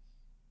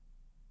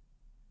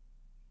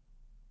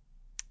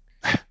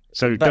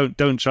 So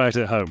don't try it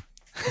at home.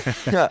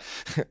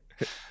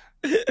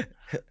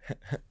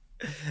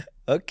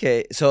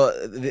 Okay, so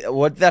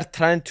what they're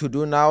trying to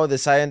do now, the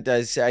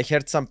scientists, I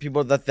heard some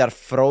people that they're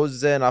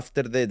frozen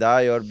after they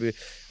die, or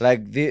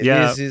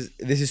this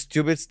is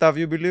stupid stuff.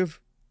 You believe?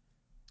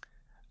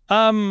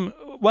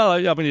 Well,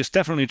 I mean, it's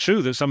definitely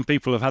true that some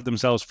people have had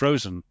themselves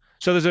frozen.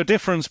 So there's a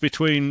difference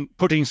between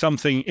putting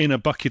something in a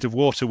bucket of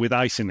water with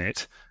ice in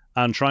it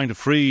and trying to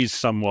freeze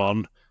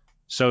someone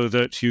so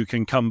that you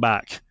can come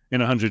back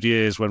in 100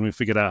 years when we've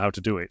figured out how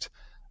to do it.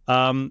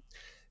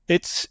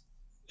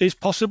 It's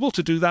possible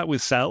to do that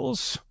with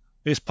cells.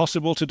 It's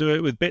possible to do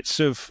it with bits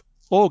of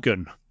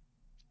organ.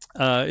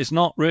 It's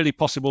not really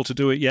possible to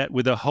do it yet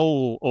with a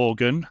whole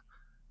organ.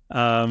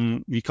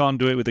 You can't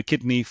do it with a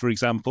kidney, for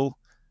example.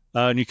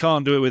 And you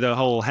can't do it with a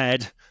whole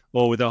head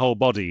or with a whole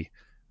body.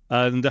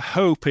 And the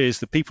hope is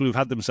the people who've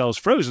had themselves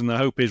frozen, the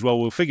hope is, well,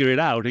 we'll figure it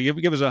out.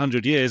 Give us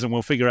 100 years and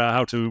we'll figure out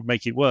how to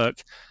make it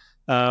work.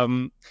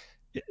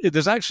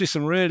 There's actually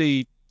some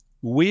really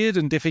weird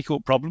and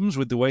difficult problems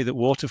with the way that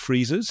water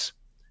freezes.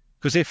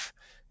 Because if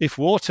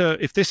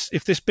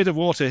this bit of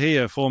water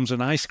here forms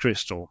an ice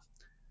crystal,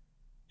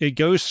 it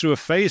goes through a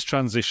phase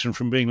transition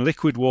from being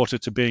liquid water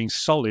to being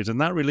solid, and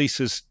that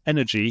releases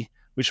energy,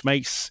 which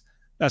makes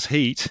as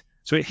heat.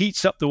 So it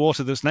heats up the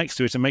water that's next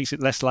to it and makes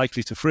it less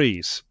likely to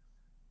freeze.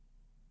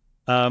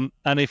 And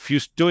if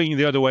you're doing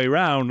the other way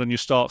around and you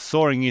start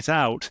thawing it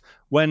out,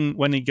 when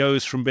it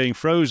goes from being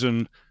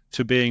frozen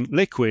to being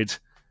liquid,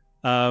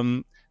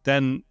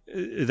 then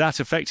that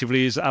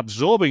effectively is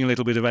absorbing a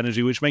little bit of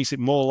energy, which makes it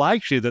more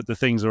likely that the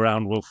things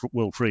around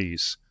will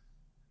freeze.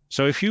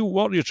 So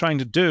what you're trying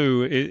to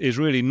do is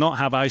really not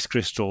have ice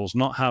crystals,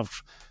 not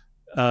have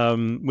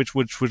which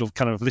would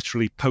kind of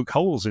literally poke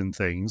holes in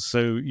things.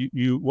 So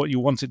what you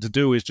want it to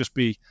do is just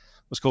be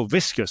what's called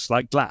viscous,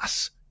 like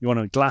glass. You want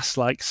a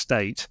glass-like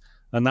state,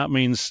 and that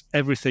means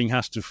everything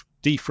has to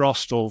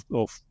defrost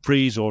or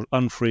freeze or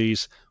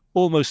unfreeze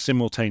almost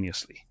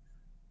simultaneously.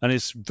 And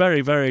it's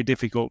very, very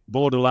difficult,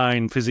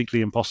 borderline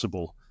physically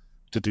impossible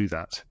to do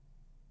that.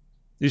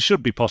 It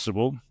should be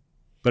possible,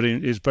 but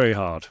it is very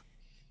hard.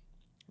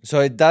 So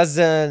it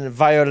doesn't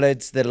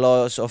violate the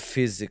laws of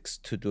physics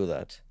to do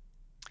that?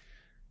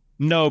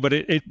 No, but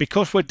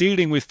because we're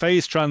dealing with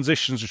phase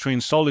transitions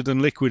between solid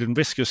and liquid and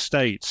viscous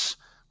states,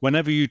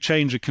 whenever you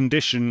change a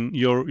condition,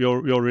 you're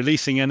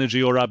releasing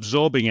energy or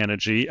absorbing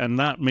energy, and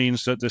that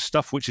means that the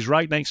stuff which is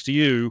right next to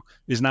you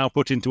is now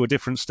put into a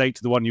different state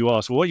to the one you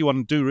are. So what you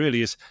want to do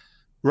really is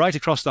right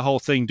across the whole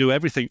thing, do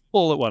everything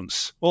all at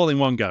once, all in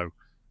one go.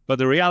 But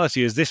the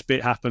reality is this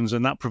bit happens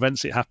and that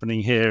prevents it happening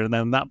here, and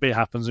then that bit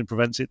happens and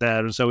prevents it there.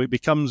 And so it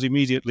becomes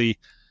immediately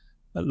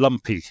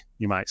lumpy,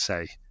 you might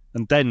say.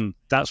 And then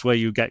that's where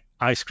you get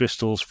ice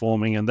crystals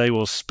forming, and they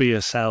will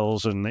spear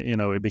cells, and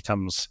it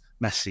becomes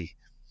messy.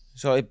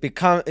 So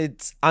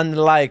it's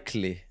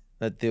unlikely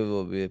that it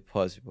will be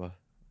possible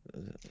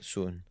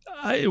soon.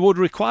 It would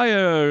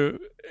require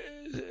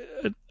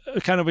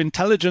a kind of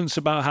intelligence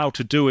about how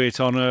to do it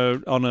on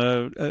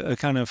a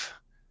kind of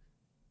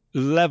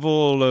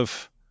level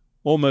of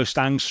almost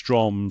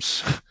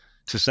angstroms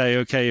to say,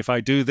 okay, if I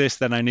do this,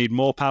 then I need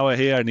more power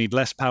here, I need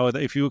less power.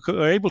 If you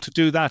were able to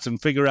do that and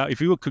figure out,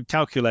 if you could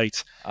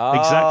calculate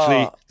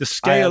exactly the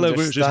scale over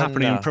which is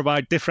happening and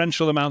provide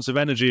differential amounts of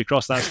energy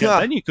across that scale,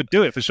 then you could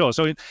do it for sure.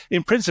 So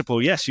in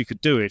principle, yes, you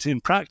could do it. In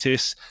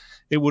practice,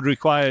 it would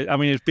require, I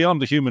mean, it's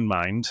beyond the human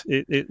mind.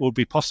 It would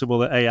be possible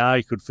that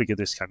AI could figure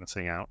this kind of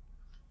thing out.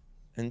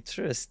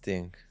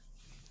 Interesting.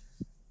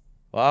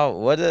 Wow,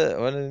 what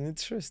an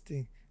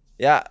interesting.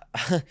 Yeah,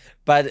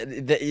 but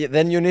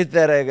then you need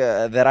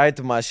the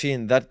right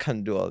machine that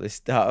can do all this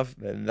stuff,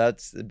 and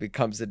that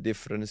becomes a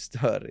different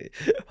story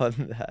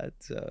on that.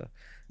 So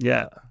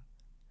yeah.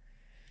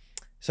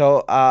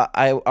 So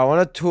I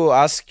wanted to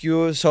ask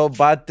you so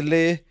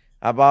badly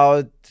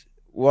about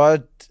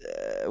what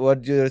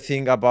do you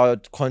think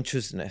about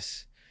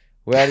consciousness?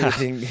 Where you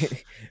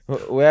think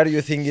where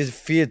you think it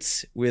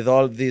fits with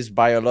all this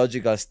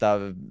biological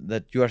stuff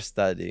that you are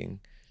studying?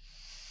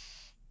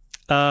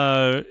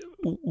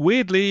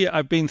 Weirdly,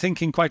 I've been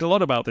thinking quite a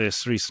lot about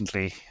this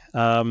recently.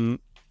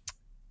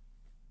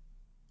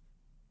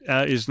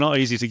 It's not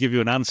easy to give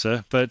you an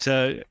answer, but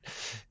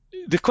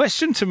the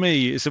question to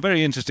me is a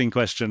very interesting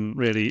question,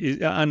 really,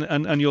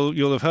 and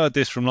you'll have heard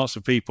this from lots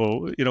of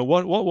people. You know,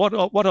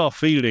 what are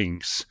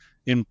feelings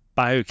in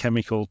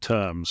biochemical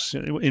terms,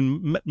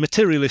 in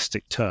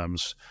materialistic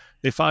terms?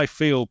 If I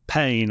feel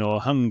pain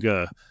or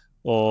hunger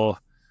or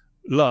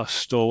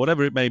lust or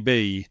whatever it may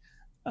be,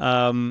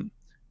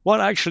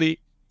 what actually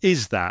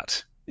is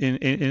that in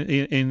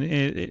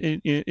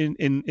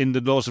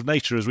the laws of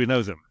nature as we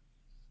know them?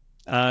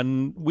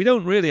 And we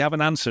don't really have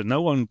an answer.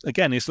 No one,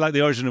 again, it's like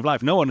the origin of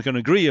life. No one can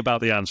agree about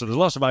the answer. There's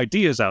lots of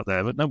ideas out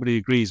there, but nobody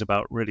agrees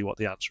about really what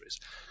the answer is.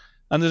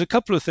 And there's a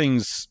couple of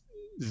things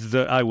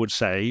that I would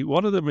say.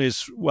 One of them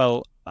is,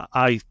 well,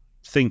 I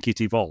think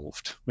it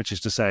evolved, which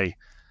is to say,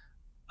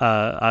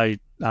 I'm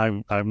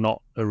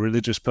not a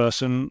religious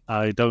person.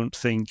 I don't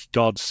think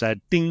God said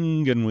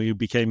ding and we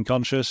became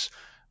conscious.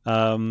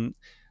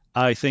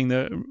 I think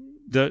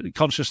that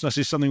consciousness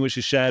is something which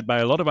is shared by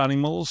a lot of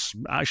animals,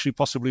 actually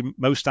possibly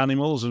most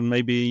animals, and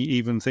maybe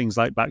even things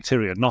like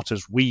bacteria, not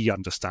as we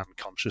understand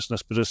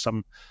consciousness, but as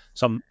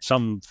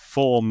some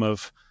form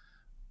of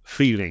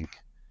feeling.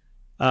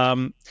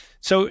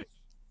 So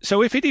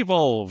if it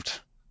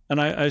evolved,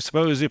 and I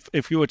suppose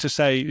if you were to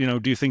say, you know,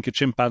 do you think a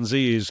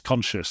chimpanzee is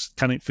conscious?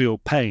 Can it feel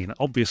pain?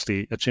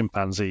 Obviously, a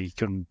chimpanzee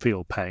can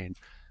feel pain.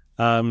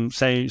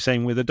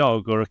 Same with a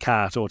dog or a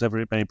cat or whatever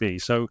it may be.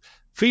 So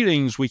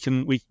feelings, we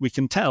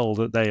can tell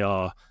that they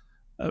are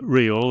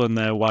real and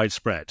they're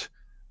widespread,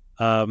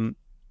 and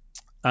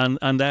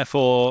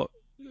therefore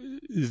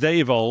they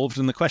evolved.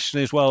 And the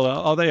question is, well,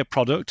 are they a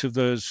product of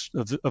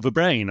of a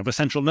brain, of a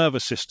central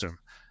nervous system?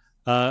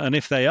 And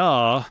if they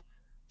are,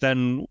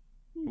 then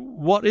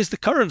what is the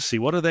currency?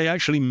 What are they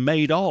actually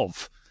made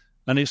of?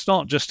 And it's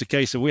not just a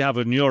case of we have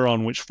a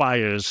neuron which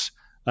fires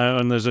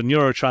and there's a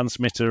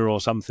neurotransmitter or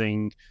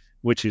something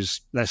which is,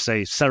 let's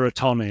say,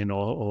 serotonin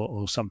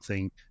or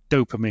something,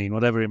 dopamine,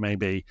 whatever it may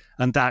be,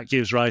 and that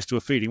gives rise to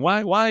a feeling.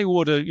 Why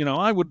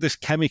would this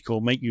chemical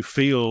make you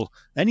feel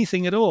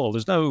anything at all?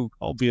 There's no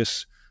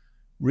obvious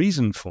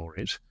reason for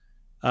it.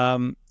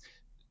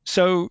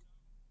 So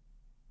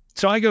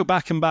I go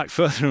back and back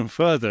further and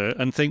further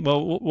and think,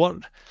 well, what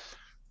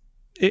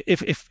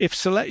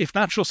if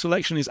natural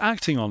selection is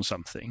acting on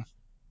something?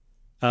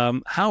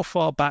 How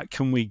far back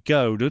can we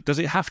go? Does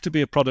it have to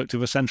be a product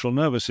of a central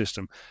nervous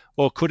system,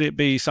 or could it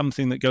be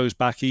something that goes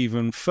back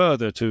even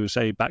further to,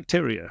 say,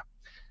 bacteria?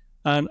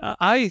 And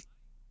I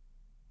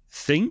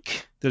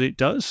think that it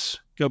does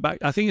go back.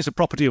 I think it's a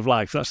property of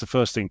life. That's the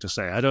first thing to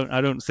say. I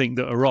don't think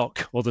that a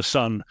rock or the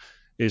sun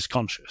is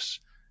conscious.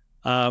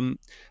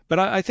 But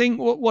I think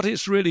what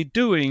it's really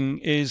doing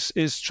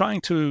is trying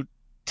to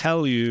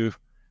tell you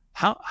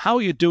how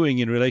you're doing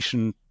in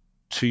relation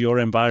to your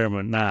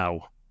environment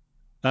now.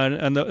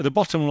 And the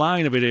bottom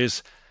line of it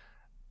is,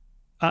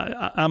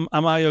 am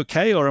I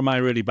okay or am I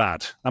really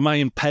bad? Am I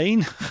in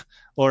pain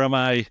or am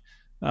I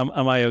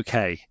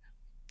okay?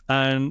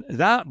 And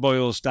that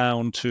boils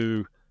down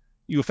to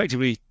you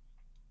effectively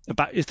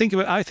I think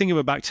of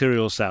a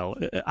bacterial cell.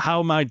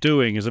 How am I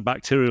doing as a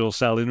bacterial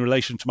cell in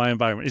relation to my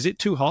environment? Is it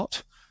too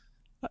hot?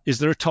 Is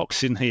there a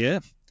toxin here?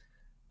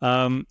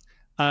 And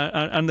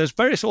there's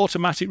various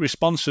automatic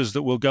responses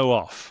that will go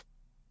off.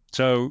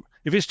 So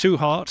if it's too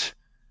hot,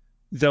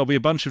 there'll be a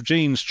bunch of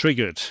genes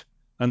triggered,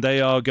 and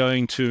they are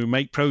going to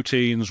make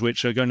proteins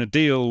which are going to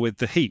deal with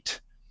the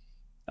heat.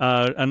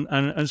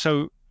 And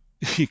so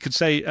you could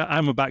say,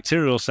 I'm a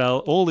bacterial cell.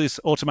 All these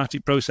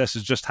automatic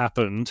processes just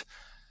happened.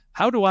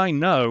 How do I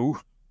know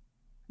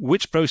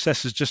which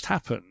process has just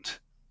happened?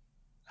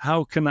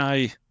 How do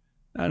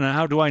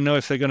I know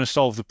if they're going to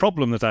solve the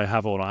problem that I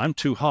have or not? I'm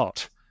too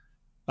hot.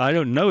 I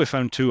don't know if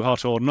I'm too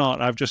hot or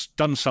not. I've just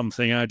done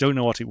something and I don't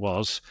know what it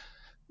was.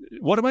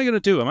 What am I going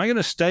to do? Am I going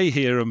to stay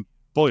here and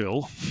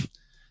boil,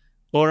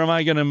 or am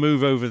I going to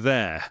move over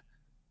there?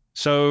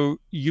 So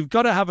you've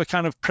got to have a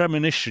kind of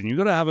premonition. You've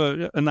got to have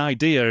an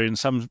idea in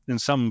some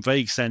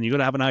vague sense. You've got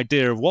to have an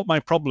idea of what my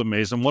problem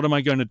is and what am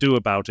I going to do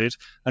about it.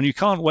 And you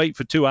can't wait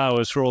for 2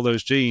 hours for all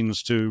those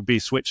genes to be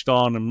switched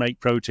on and make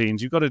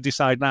proteins. You've got to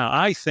decide now.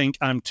 I think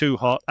I'm too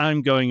hot.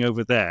 I'm going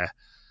over there.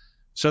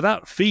 So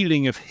that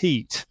feeling of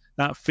heat,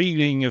 that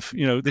feeling of,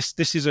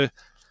 this is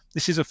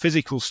a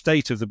physical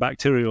state of the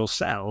bacterial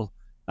cell.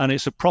 And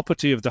it's a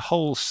property of the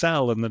whole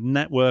cell and the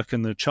network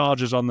and the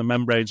charges on the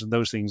membranes and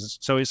those things.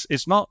 So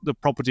it's not the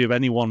property of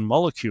any one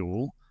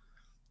molecule.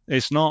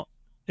 It's not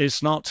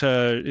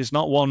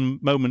one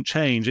moment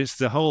change. It's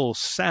the whole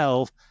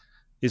cell,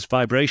 its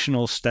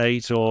vibrational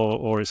state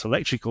or its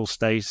electrical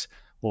state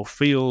or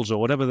fields or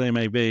whatever they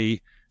may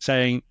be,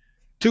 saying,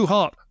 too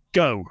hot,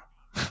 go.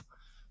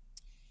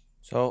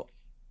 So,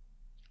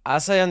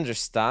 as I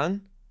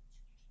understand,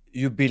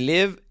 you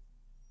believe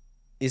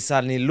it's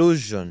an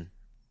illusion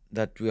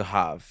that we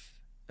have.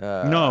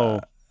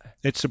 No,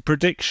 it's a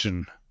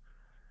prediction.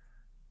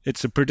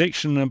 It's a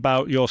prediction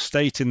about your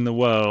state in the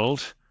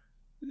world,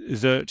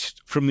 that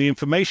from the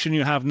information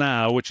you have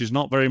now, which is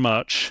not very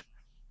much,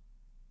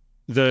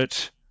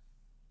 that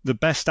the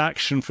best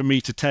action for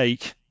me to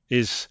take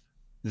is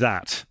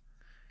that.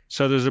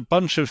 So there's a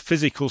bunch of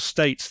physical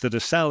states that a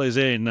cell is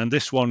in, and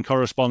this one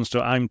corresponds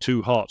to I'm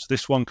too hot.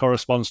 This one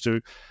corresponds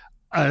to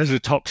there's a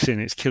toxin,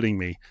 it's killing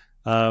me.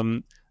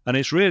 And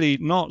it's really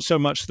not so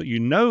much that you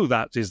know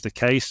that is the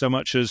case, so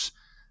much as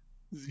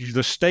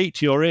the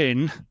state you're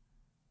in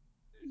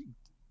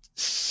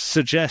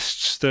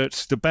suggests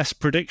that the best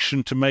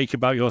prediction to make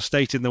about your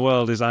state in the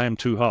world is I am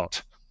too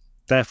hot.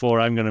 Therefore,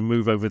 I'm going to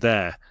move over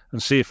there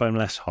and see if I'm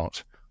less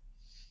hot.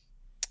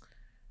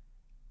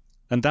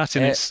 And that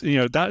in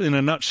that in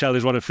a nutshell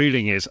is what a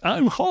feeling is.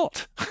 I'm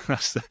hot.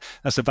 That's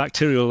the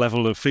bacterial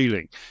level of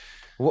feeling.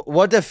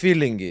 What a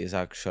feeling is,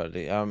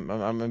 actually. I'm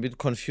a bit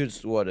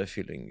confused what a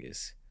feeling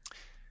is.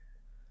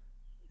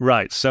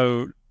 Right.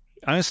 So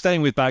I'm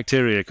staying with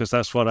bacteria because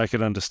that's what I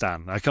can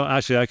understand. I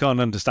can't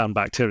understand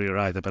bacteria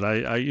either. But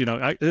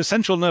the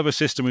central nervous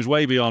system is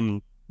way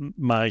beyond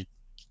my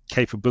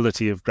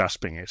capability of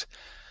grasping it.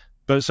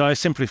 But so I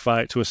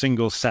simplify it to a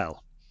single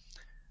cell.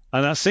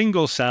 And that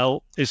single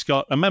cell, it's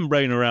got a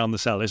membrane around the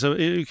cell.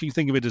 You can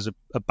think of it as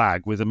a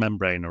bag with a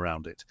membrane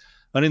around it.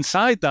 And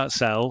inside that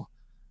cell,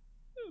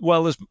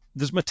 well,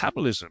 there's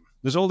metabolism.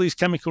 There's all these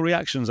chemical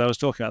reactions I was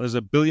talking about. There's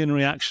 1 billion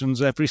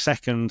reactions every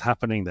second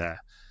happening there.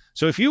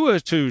 So if you were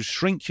to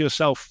shrink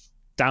yourself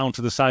down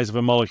to the size of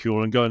a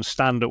molecule and go and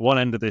stand at one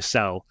end of this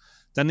cell,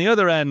 then the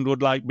other end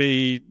would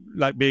be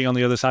like being on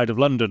the other side of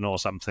London or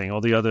something,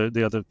 or the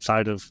other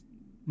side of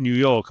New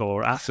York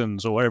or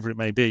Athens or wherever it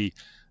may be.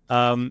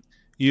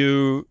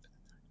 You're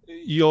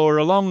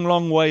a long,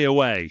 long way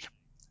away,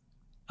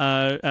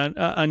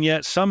 and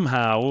yet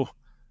somehow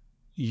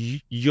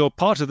you're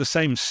part of the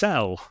same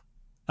cell,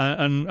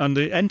 and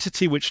the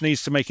entity which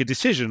needs to make a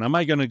decision: am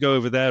I going to go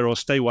over there or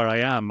stay where I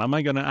am? Am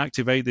I going to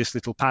activate this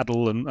little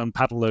paddle and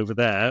paddle over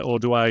there, or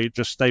do I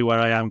just stay where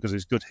I am because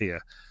it's good here?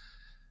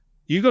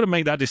 You've got to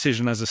make that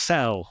decision as a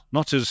cell,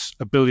 not as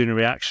 1 billion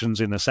reactions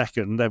in a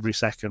second, every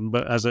second,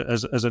 but as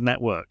a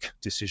network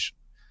decision.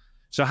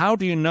 So how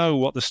do you know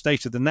what the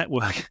state of the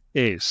network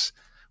is?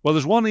 Well,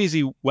 there's one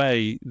easy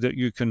way that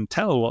you can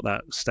tell what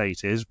that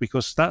state is,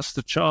 because that's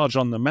the charge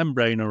on the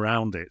membrane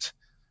around it.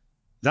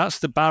 That's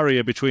the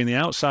barrier between the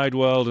outside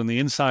world and the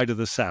inside of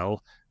the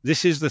cell.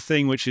 This is the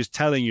thing which is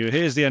telling you,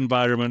 here's the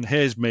environment,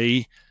 here's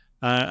me,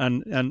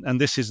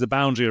 and this is the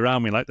boundary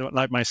around me,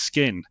 like my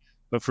skin.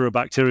 But for a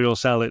bacterial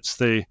cell, it's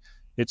the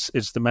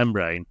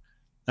membrane,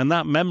 and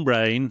that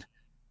membrane,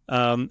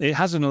 it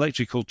has an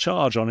electrical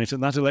charge on it,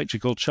 and that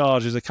electrical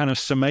charge is a kind of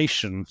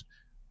summation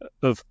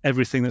of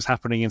everything that's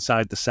happening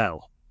inside the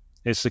cell.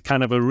 It's a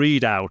kind of a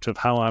readout of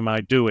how am I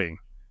doing,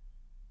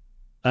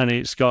 and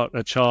it's got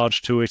a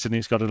charge to it, and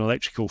it's got an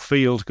electrical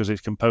field because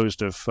it's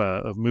composed of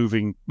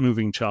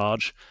moving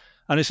charge,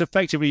 and it's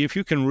effectively, if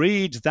you can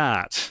read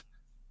that,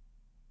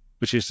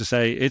 which is to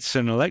say, it's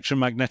an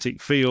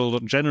electromagnetic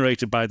field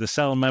generated by the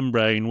cell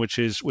membrane, which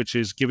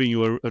is giving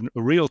you a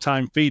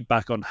real-time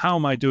feedback on how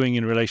am I doing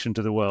in relation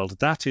to the world.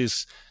 That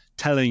is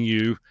telling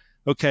you,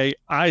 okay,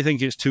 I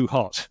think it's too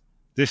hot.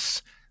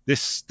 This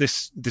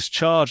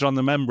charge on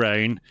the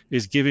membrane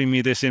is giving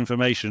me this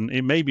information.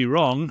 It may be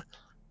wrong,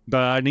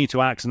 but I need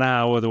to act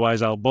now,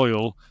 otherwise I'll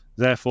boil.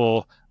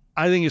 Therefore,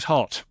 I think it's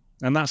hot.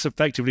 And that's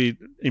effectively,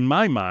 in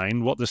my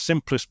mind, what the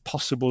simplest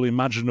possible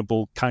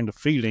imaginable kind of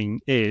feeling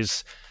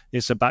is.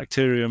 It's a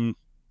bacterium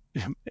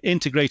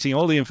integrating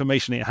all the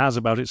information it has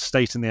about its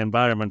state in the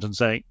environment and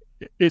saying,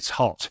 it's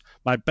hot.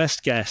 My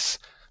best guess,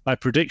 my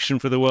prediction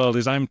for the world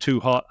is I'm too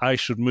hot, I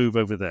should move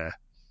over there.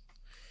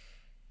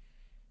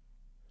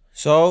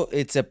 So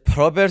it's a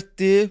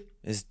property,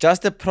 it's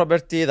just a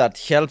property that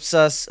helps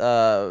us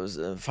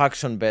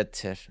function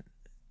better.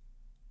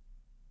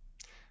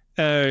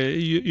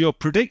 You're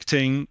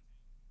predicting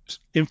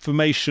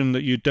information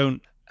that you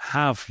don't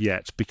have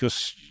yet,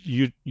 because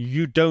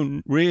you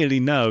don't really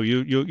know.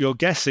 You're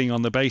guessing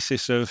on the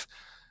basis of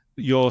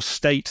your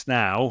state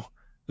now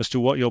as to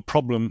what your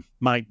problem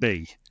might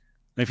be.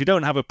 And if you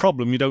don't have a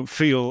problem, you don't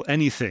feel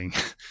anything.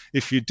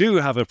 If you do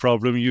have a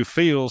problem, you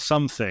feel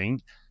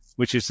something,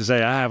 which is to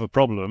say, I have a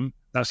problem.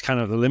 That's kind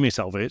of the limit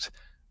of it.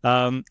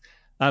 And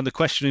the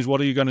question is,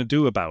 what are you going to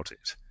do about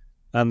it?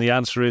 And the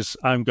answer is,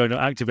 I'm going to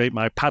activate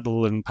my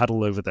paddle and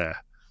paddle over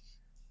there.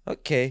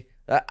 Okay.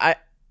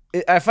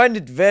 I find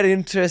it very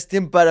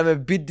interesting, but I'm a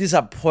bit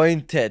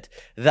disappointed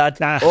that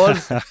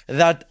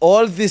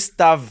all this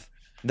stuff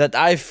that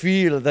I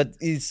feel, that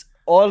is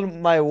all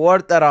my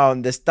world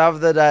around, the stuff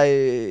that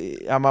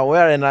I am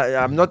aware, and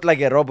I'm not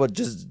like a robot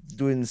just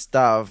doing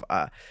stuff.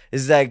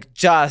 It's like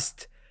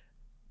just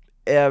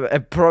a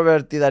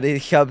property that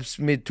it helps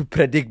me to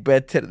predict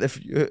better the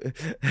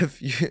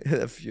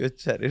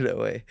future in a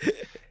way.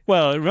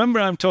 Well, remember,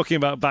 I'm talking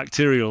about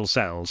bacterial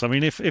cells. I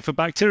mean, if a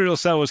bacterial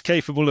cell was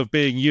capable of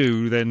being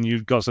you, then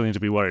you've got something to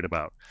be worried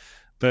about.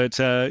 But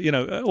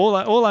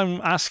all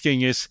I'm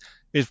asking is,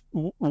 is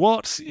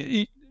what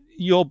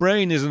your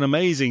brain is an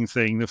amazing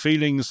thing. The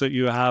feelings that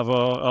you have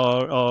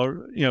are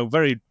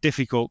very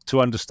difficult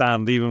to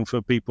understand, even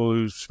for people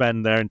who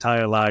spend their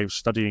entire lives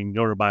studying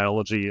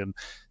neurobiology and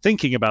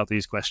thinking about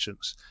these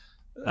questions.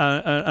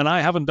 And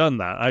I haven't done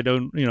that. I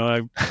don't,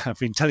 I've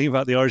been telling you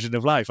about the origin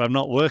of life. I'm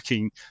not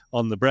working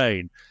on the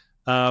brain,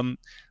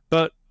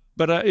 but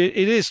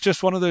it is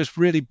just one of those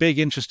really big,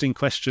 interesting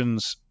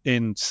questions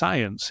in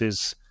science.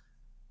 Is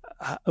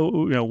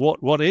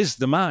what is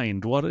the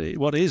mind? What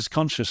is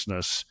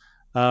consciousness?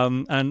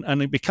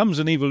 And it becomes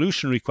an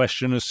evolutionary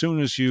question as soon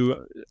as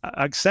you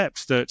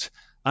accept that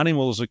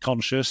animals are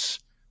conscious,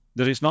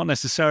 that it's not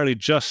necessarily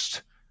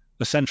just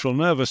the central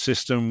nervous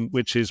system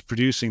which is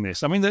producing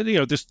this. I mean, there's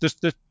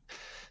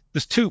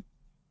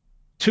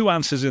two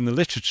answers in the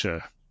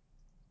literature.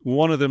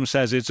 One of them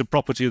says it's a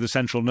property of the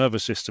central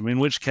nervous system, in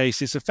which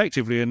case it's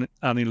effectively an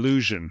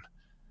illusion,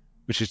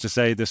 which is to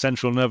say the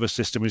central nervous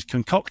system is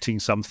concocting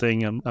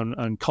something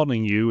and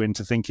conning you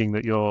into thinking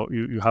that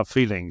you have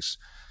feelings.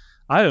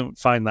 I don't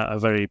find that a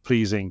very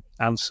pleasing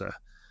answer.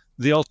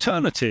 The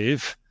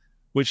alternative,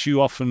 which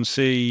you often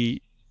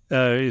see,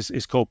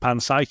 is called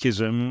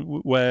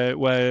panpsychism,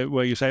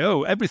 where you say,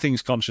 oh,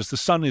 everything's conscious, the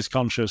sun is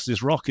conscious,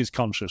 this rock is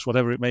conscious,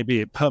 whatever it may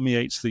be, it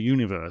permeates the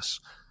universe.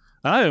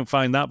 And I don't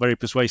find that very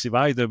persuasive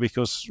either,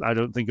 because I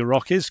don't think a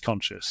rock is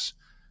conscious.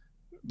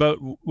 But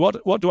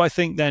what do I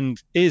think then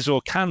is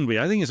or can be?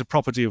 I think it's a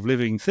property of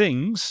living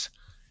things,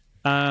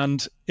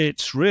 and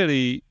it's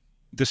really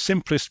the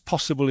simplest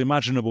possible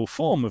imaginable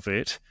form of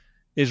it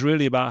is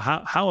really about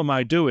how am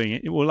I doing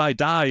it? Will I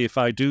die if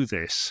I do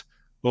this?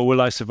 Or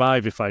will I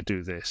survive if I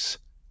do this?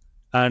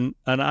 And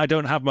I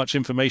don't have much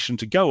information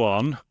to go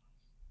on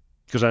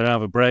because I don't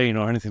have a brain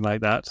or anything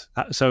like that.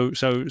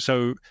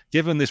 So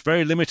given this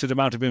very limited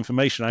amount of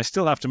information, I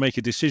still have to make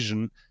a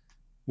decision.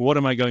 What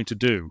am I going to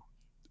do?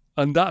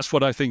 And that's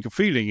what I think a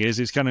feeling is.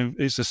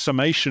 It's a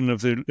summation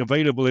of the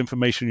available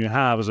information you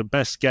have as a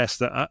best guess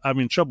that I'm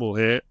in trouble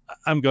here.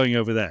 I'm going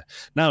over there.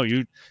 Now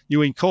you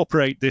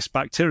incorporate this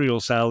bacterial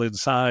cell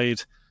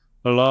inside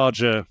a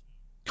larger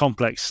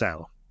complex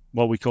cell,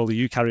 what we call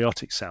the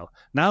eukaryotic cell.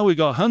 Now we've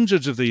got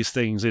hundreds of these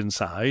things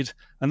inside,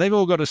 and they've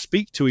all got to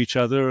speak to each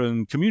other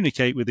and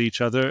communicate with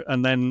each other.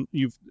 And then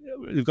you've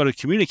got to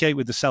communicate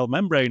with the cell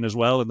membrane as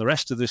well and the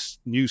rest of this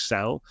new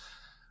cell.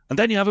 And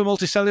then you have a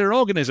multicellular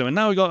organism. And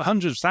now we've got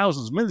hundreds,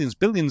 thousands, millions,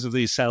 billions of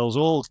these cells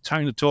all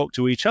trying to talk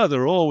to each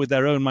other, all with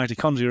their own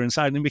mitochondria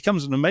inside. And it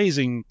becomes an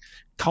amazing,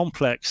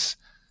 complex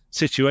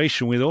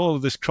situation with all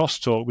of this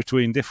crosstalk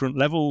between different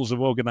levels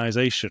of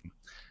organization.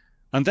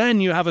 And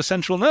then you have a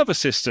central nervous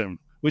system,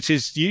 which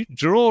is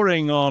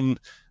drawing on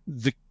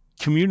the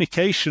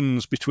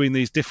communications between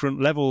these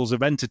different levels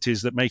of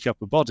entities that make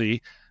up a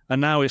body, and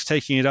now it's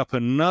taking it up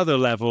another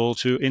level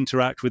to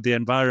interact with the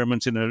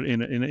environment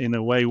in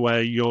a way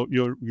where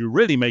you're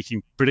really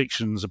making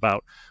predictions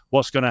about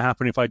what's going to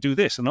happen if I do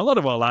this. And a lot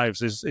of our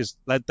lives is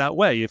led that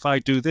way. If I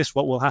do this,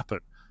 what will happen?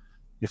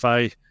 If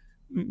I,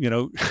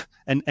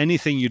 and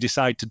anything you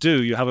decide to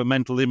do, you have a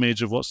mental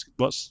image of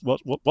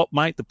what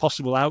might the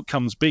possible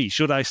outcomes be.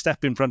 Should I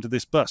step in front of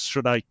this bus?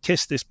 Should I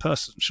kiss this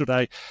person? Should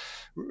I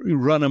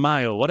run a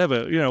mile?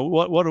 Whatever,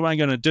 what am I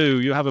going to do?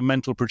 You have a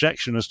mental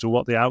projection as to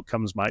what the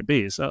outcomes might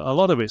be. So a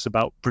lot of it's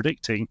about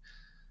predicting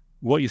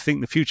what you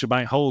think the future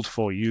might hold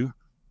for you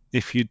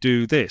if you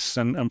do this.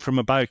 And from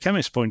a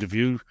biochemist point of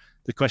view,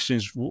 the question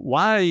is,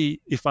 why,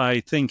 if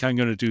I think I'm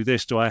going to do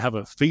this, do I have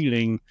a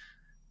feeling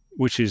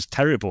which is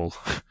terrible?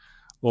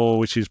 Or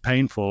which is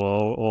painful,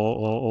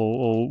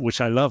 or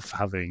which I love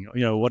having.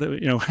 What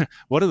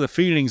are the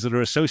feelings that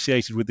are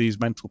associated with these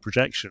mental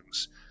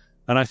projections?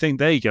 And I think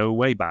they go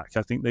way back.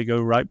 I think they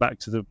go right back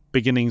to the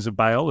beginnings of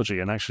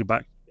biology, and actually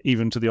back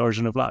even to the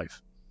origin of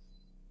life.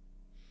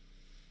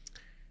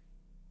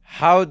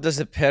 How does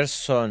a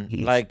person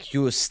like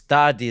you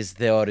studies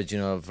the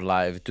origin of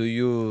life? Do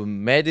you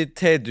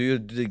meditate? Do you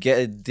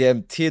get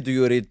DMT? Do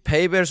you read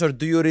papers, or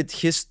do you read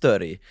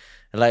history?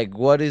 Like,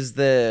 what is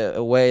the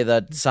way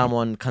that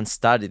someone can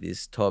study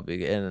this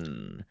topic?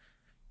 And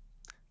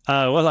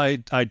well,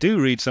 I do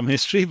read some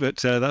history, but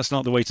that's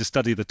not the way to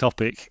study the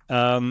topic.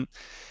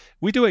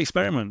 We do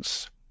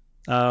experiments,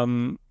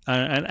 and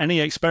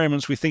any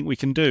experiments we think we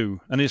can do.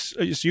 And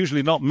it's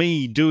usually not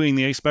me doing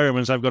the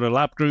experiments. I've got a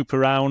lab group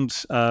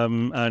around,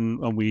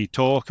 and we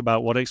talk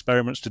about what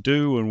experiments to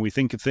do, and we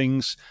think of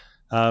things.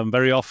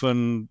 Very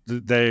often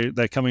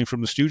they're coming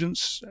from the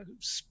students,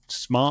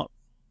 smart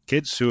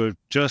kids who are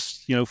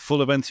just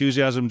full of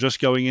enthusiasm, just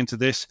going into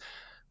this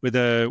with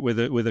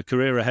a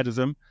career ahead of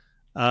them.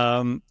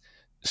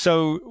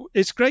 So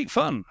it's great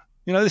fun.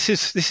 This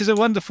is a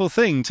wonderful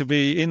thing to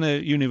be in a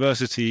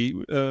university,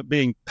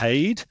 being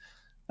paid.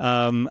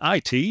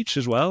 I teach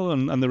as well,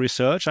 and the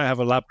research. I have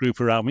a lab group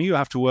around me. You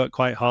have to work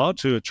quite hard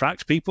to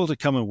attract people to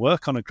come and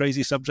work on a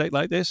crazy subject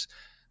like this.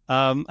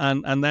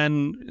 And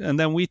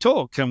then we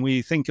talk and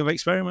we think of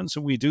experiments,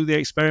 and we do the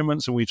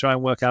experiments, and we try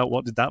and work out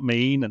what did that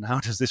mean, and how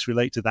does this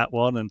relate to that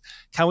one, and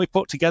can we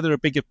put together a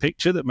bigger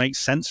picture that makes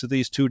sense of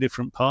these two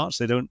different parts?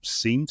 They don't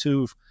seem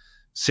to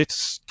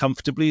sits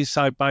comfortably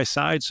side by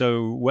side.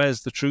 So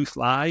where's the truth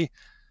lie?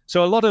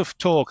 So a lot of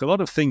talk, a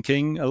lot of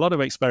thinking, a lot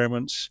of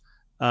experiments,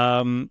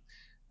 a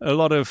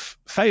lot of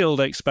failed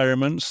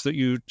experiments that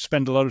you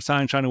spend a lot of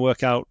time trying to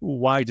work out,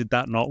 why did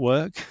that not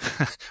work?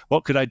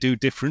 What could I do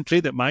differently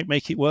that might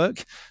make it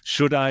work?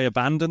 Should I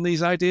abandon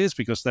these ideas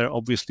because they're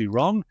obviously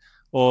wrong?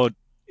 Or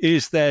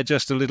is there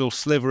just a little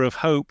sliver of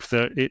hope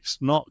that it's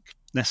not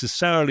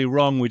necessarily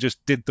wrong, we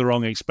just did the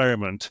wrong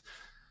experiment?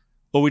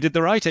 Or we did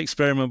the right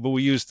experiment, but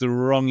we used the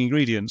wrong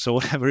ingredients, or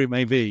whatever it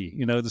may be.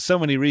 There's so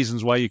many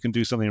reasons why you can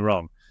do something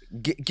wrong.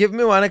 Give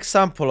me one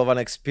example of an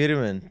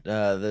experiment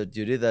that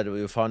you did that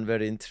you found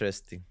very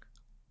interesting.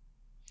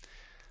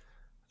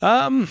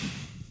 Well,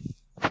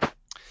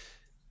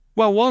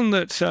 one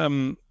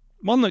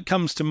that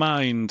comes to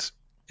mind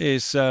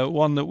is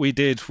one that we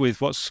did with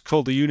what's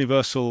called the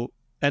universal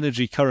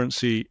energy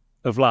currency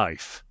of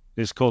life.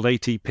 It's called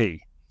ATP.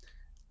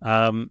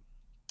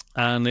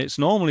 And it's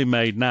normally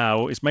made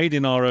now, it's made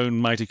in our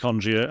own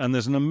mitochondria, and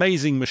there's an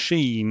amazing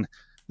machine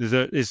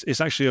that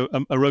is actually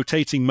a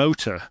rotating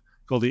motor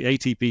called the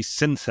ATP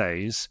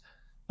synthase,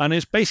 and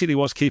it's basically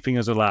what's keeping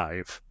us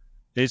alive.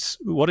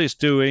 What it's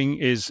doing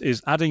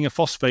is adding a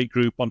phosphate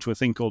group onto a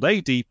thing called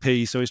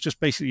ADP, so it's just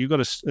basically you've got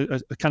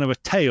a kind of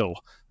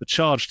a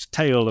charged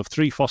tail of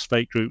 3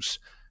 phosphate groups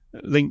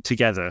linked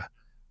together,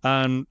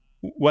 and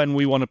when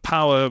we want to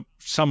power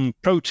some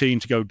protein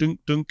to go dunk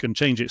dunk and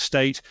change its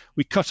state,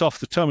 we cut off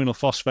the terminal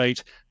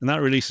phosphate, and that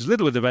releases a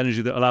little bit of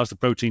energy that allows the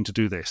protein to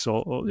do this,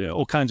 or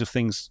all kinds of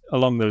things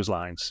along those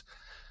lines.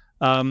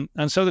 And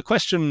so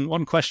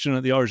one question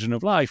at the origin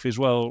of life is,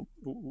 well,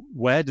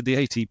 where did the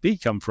ATP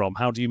come from?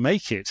 How do you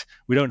make it?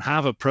 We don't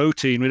have a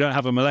protein, we don't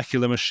have a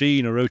molecular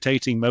machine, a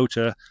rotating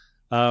motor.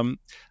 And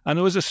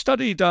there was a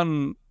study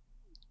done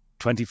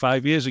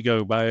 25 years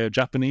ago by a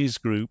Japanese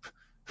group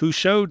who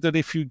showed that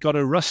if you'd got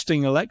a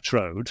rusting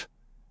electrode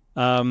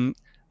and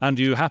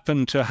you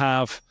happen to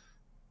have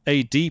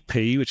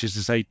ADP, which is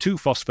to say 2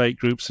 phosphate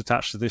groups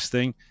attached to this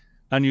thing,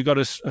 and you got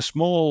a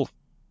small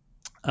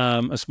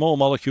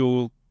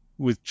molecule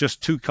with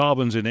just 2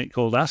 carbons in it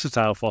called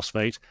acetyl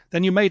phosphate,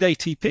 then you made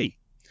ATP.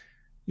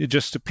 It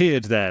just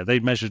appeared there. They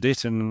measured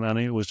it and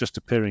it was just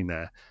appearing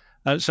there.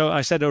 So I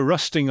said a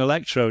rusting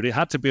electrode. It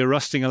had to be a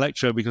rusting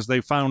electrode because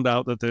they found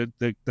out that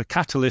the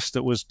catalyst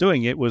that was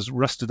doing it was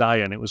rusted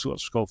iron. It was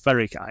what's called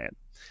ferric iron.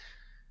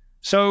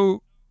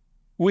 So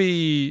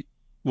we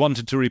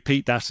wanted to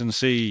repeat that and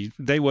see.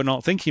 They were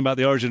not thinking about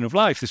the origin of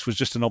life. This was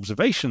just an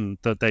observation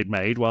that they'd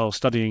made while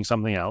studying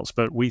something else,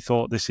 but we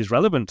thought this is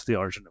relevant to the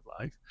origin of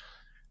life.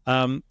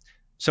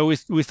 So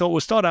we thought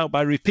we'll start out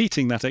by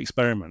repeating that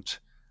experiment.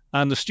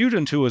 And the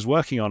student who was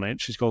working on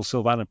it, she's called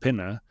Silvana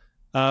Pinner,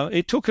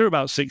 it took her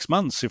about 6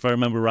 months, if I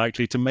remember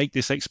rightly, to make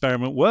this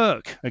experiment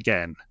work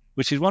again,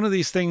 which is one of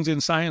these things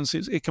in science.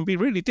 It can be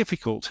really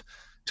difficult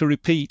to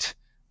repeat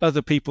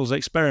other people's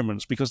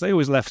experiments because they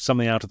always left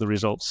something out of the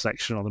results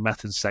section or the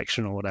methods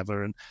section or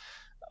whatever. And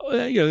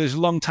there's a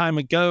long time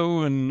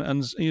ago,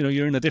 and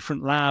you're in a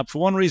different lab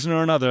for one reason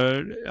or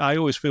another. I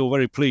always feel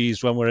very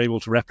pleased when we're able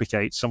to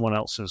replicate someone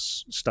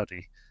else's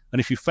study.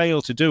 And if you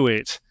fail to do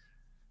it,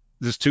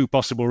 there's 2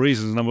 possible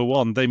reasons. Number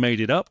 1, they made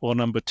it up, or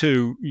number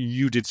 2,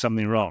 you did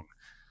something wrong.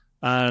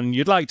 And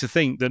you'd like to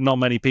think that not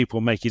many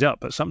people make it up,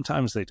 but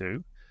sometimes they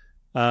do.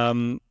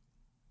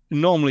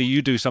 Normally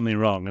you do something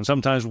wrong, and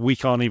sometimes we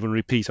can't even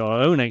repeat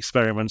our own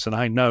experiments, and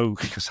I know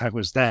because I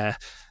was there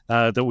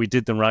that we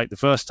did them right the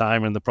first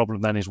time, and the problem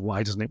then is,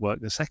 why doesn't it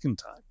work the second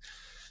time?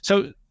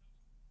 So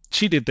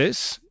she did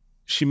this.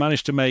 She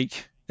managed to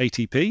make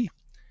ATP,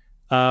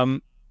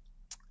 and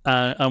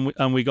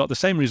we got the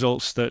same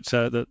results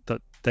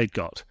that they'd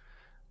got.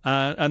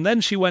 And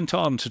then she went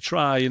on to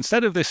try,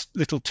 instead of this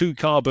little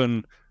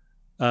 2-carbon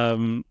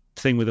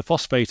thing with a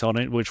phosphate on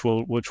it, which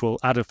will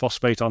add a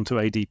phosphate onto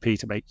ADP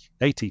to make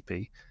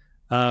ATP,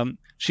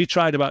 she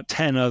tried about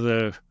 10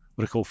 other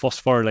what are called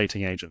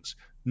phosphorylating agents.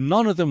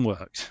 None of them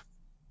worked.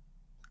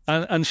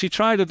 And she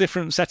tried a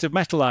different set of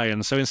metal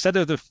ions. So instead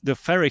of the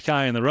ferric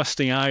iron, the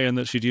rusting iron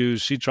that she'd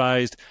used, she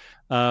tried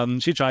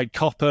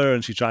copper,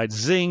 and she tried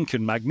zinc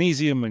and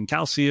magnesium and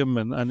calcium,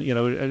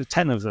 and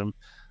 10 of them,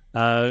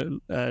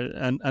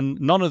 and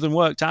none of them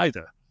worked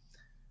either.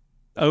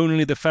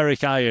 Only the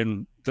ferric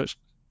iron that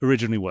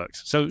originally worked.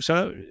 So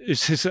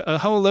it's a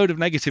whole load of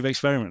negative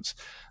experiments.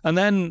 And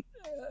then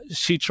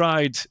she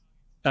tried.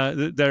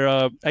 There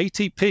are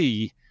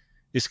ATP.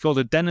 It's called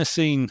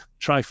adenosine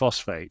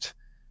triphosphate,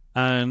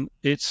 and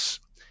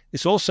it's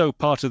also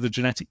part of the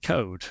genetic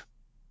code.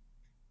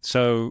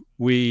 So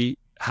we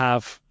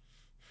have.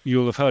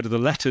 You'll have heard of the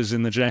letters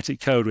in the genetic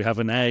code. We have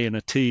an A and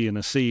a T and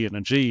a C and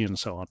a G and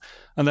so on.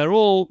 And they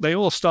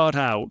all start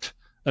out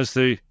as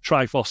the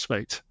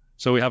triphosphate.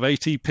 So we have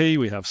ATP,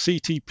 we have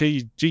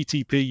CTP,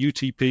 GTP,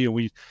 UTP, and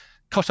we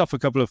cut off a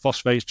couple of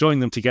phosphates,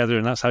 join them together,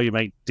 and that's how you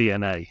make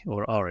DNA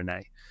or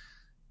RNA.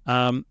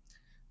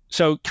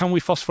 So can we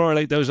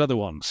phosphorylate those other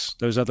ones,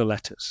 those other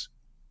letters?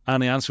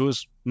 And the answer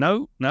was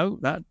no,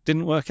 that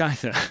didn't work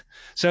either.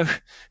 So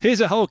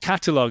here's a whole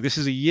catalogue. This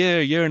is a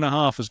year and a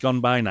half has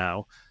gone by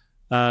now.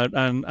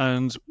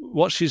 And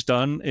what she's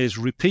done is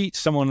repeat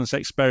someone's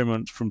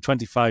experiment from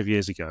 25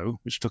 years ago,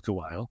 which took a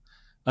while,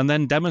 and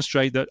then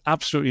demonstrate that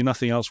absolutely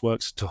nothing else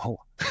works at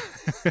all.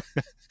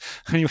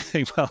 And you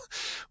think, well,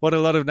 what a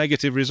lot of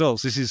negative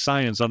results. This is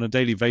science on a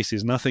daily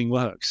basis. Nothing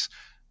works.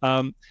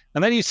 And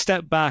then you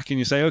step back and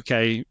you say,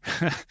 okay,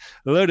 a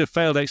load of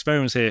failed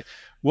experiments here.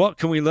 What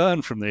can we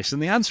learn from this?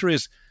 And the answer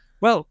is,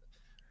 well,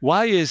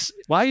 why is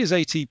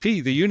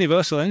ATP, the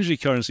universal energy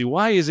currency,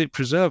 why is it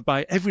preserved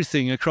by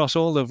everything across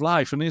all of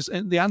life? And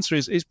the answer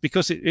is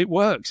because it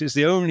works. It's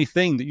the only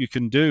thing that you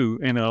can do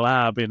in a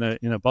lab, in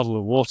a bottle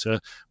of water,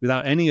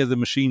 without any of the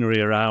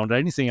machinery around,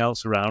 anything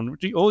else around.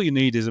 All you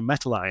need is a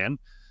metal ion,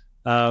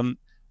 and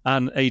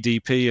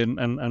ADP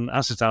and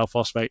acetyl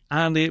phosphate,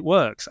 and it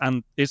works.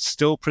 And it's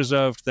still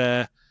preserved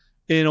there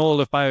in all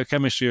of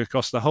biochemistry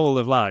across the whole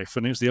of life,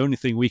 and it was the only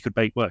thing we could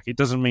make work. It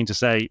doesn't mean to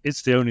say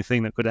it's the only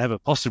thing that could ever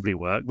possibly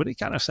work, but it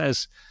kind of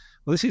says,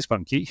 well, this is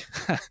funky.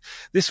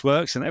 This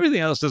works, and everything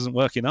else doesn't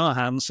work in our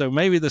hands, so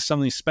maybe there's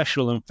something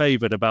special and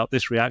favored about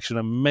this reaction,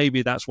 and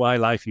maybe that's why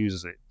life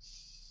uses it.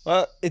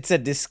 Well, it's a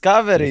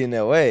discovery in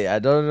a way. I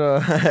don't know.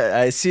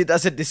 I see it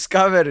as a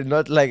discovery,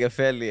 not like a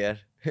failure.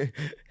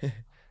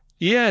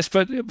 Yes,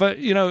 but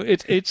you know,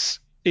 it's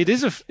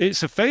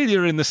a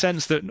failure in the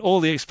sense that all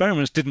the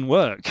experiments didn't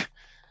work.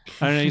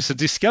 And it's a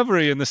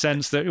discovery in the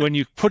sense that when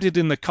you put it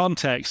in the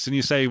context and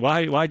you say,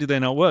 why did they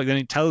not work? Then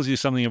it tells you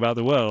something about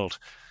the world.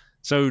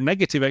 So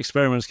negative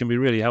experiments can be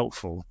really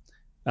helpful.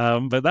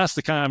 But that's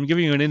I'm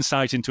giving you an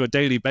insight into a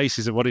daily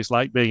basis of what it's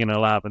like being in a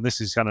lab. And this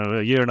is kind of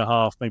a year and a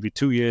half, maybe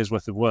 2 years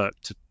worth of work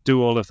to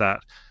do all of that.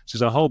 So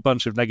there's a whole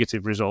bunch of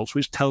negative results,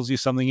 which tells you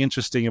something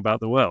interesting about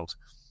the world.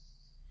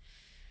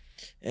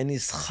 And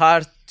it's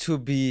hard to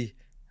be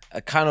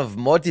kind of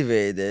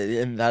motivated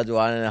in that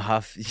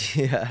 1.5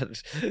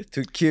 years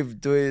to keep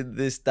doing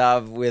this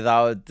stuff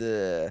without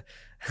yeah,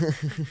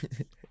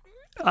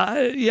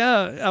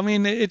 I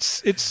mean,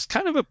 it's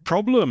kind of a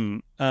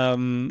problem.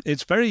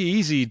 It's very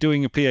easy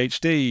doing a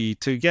PhD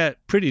to get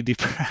pretty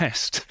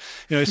depressed.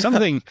 You know,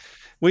 something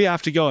we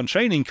have to go on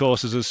training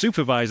courses as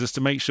supervisors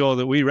to make sure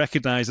that we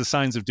recognize the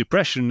signs of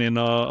depression in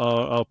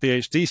our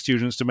PhD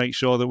students, to make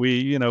sure that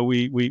we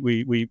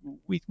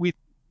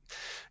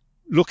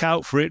look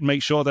out for it and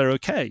make sure they're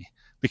okay.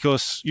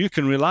 Because you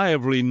can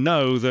reliably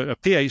know that a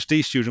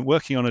PhD student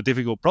working on a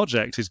difficult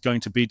project is going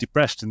to be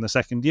depressed in the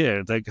second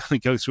year. They're going to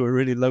go through a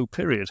really low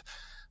period.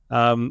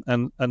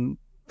 And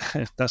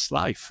that's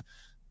life.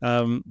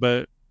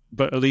 But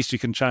at least you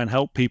can try and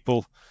help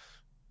people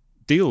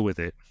deal with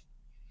it.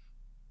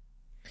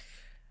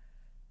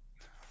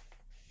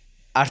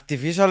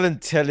 Artificial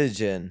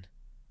intelligence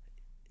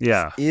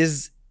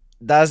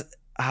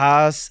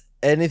has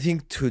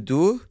anything to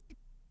do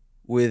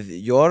with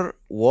your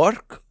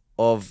work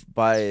of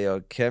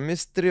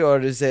biochemistry, or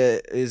is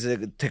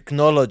a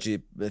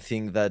technology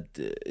thing that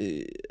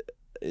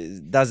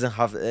doesn't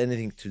have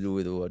anything to do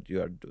with what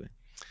you are doing?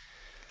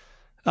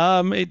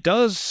 It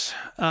does.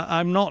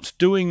 I'm not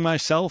doing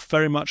myself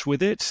very much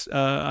with it.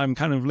 I'm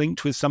kind of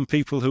linked with some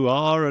people who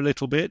are a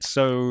little bit.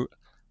 So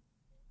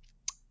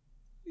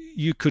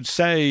you could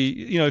say,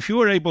 you know, if you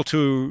were able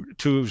to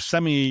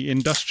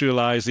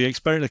semi-industrialize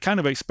the kind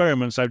of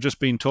experiments I've just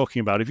been talking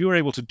about, if you were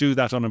able to do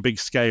that on a big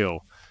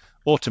scale,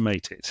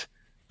 automate it,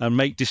 and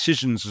make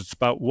decisions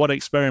about what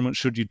experiment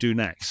should you do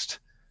next,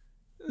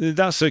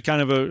 that's a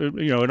kind of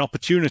an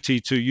opportunity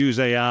to use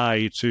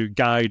AI to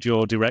guide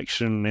your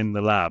direction in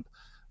the lab.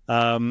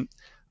 I'm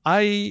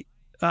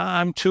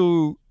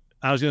too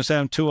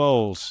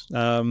old.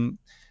 I'm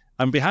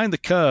behind the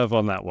curve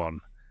on that one.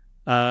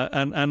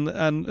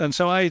 And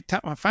so I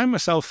find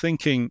myself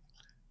thinking,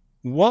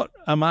 what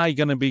am I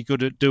going to be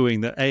good at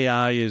doing that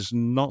AI is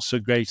not so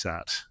great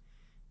at?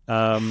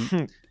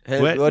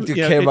 What you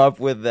came up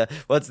with?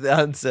 What's the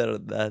answer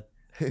on that?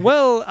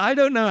 Well, I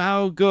don't know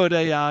how good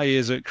AI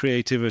is at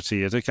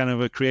creativity, as a kind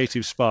of a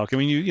creative spark. I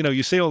mean,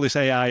 you see all this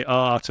AI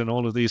art and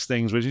all of these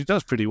things, which it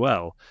does pretty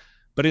well.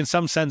 But in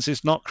some sense,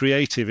 it's not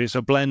creative. It's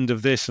a blend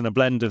of this and a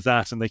blend of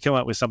that, and they come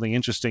up with something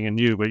interesting and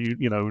new. But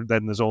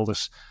then there's all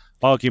this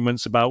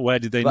arguments about where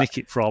did they nick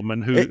it from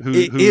and who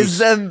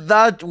isn't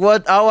that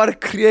what our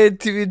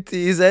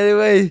creativity is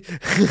anyway?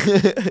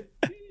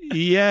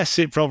 Yes,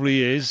 it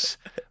probably is,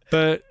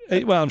 but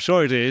I'm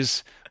sure it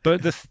is.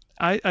 But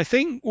I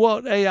think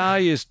what AI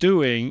is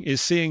doing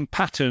is seeing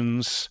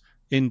patterns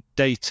in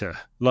data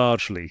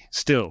largely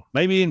still.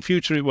 Maybe in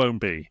future it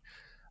won't be.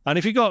 And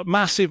if you've got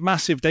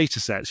massive data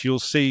sets, you'll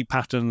see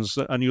patterns,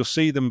 and you'll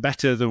see them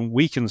better than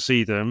we can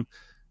see them.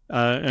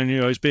 And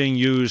it's being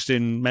used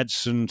in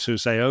medicine to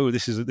say, oh,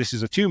 this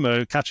is a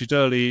tumor, catch it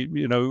early.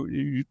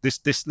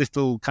 This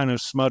little kind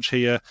of smudge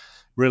here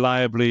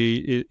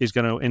reliably is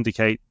going to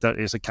indicate that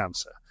it's a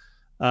cancer.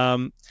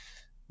 But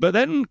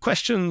then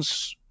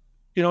questions,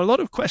 a lot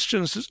of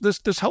questions.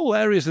 There's whole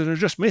areas that are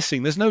just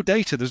missing. There's no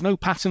data. There's no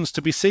patterns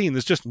to be seen.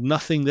 There's just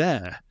nothing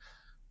there.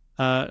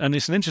 And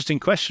it's an interesting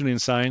question in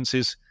science: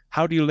 is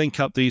how do you link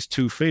up these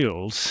two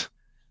fields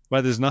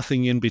where there's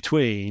nothing in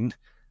between?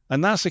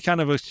 And that's a kind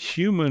of a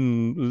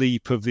human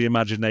leap of the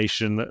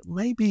imagination that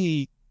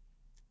maybe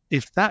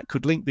if that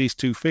could link these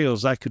two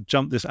fields, I could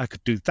jump this, I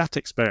could do that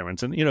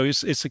experiment. And,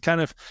 it's a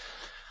kind of,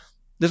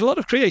 there's a lot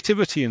of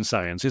creativity in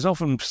science. It's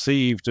often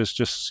perceived as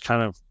just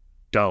kind of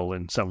dull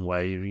in some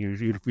way.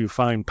 You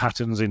find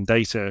patterns in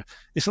data.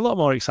 It's a lot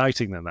more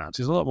exciting than that.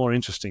 It's a lot more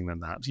interesting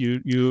than that.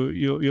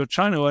 You're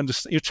trying to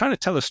understand. You're trying to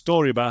tell a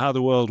story about how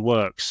the world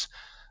works,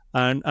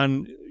 and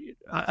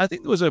I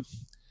think there was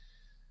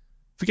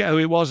forget who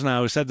it was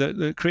now, who said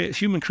that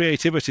human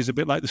creativity is a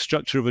bit like the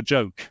structure of a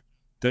joke.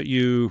 That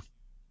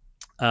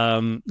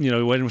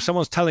when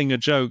someone's telling a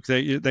joke,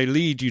 they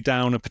lead you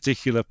down a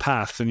particular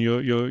path, and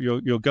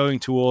you're going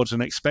towards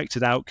an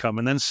expected outcome,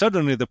 and then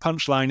suddenly the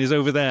punchline is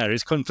over there.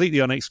 It's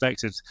completely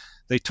unexpected.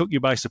 They took you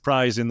by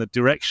surprise in the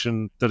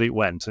direction that it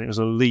went, and it was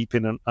a leap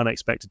in an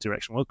unexpected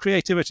direction. Well,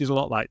 creativity is a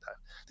lot like that.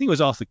 I think it was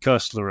Arthur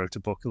Koestler wrote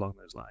a book along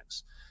those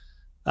lines.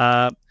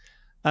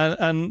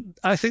 And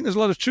I think there's a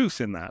lot of truth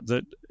in that.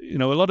 That a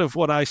lot of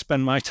what I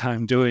spend my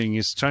time doing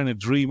is trying to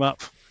dream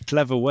up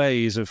clever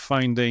ways of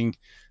finding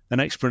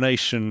an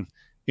explanation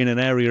in an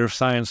area of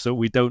science that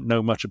we don't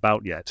know much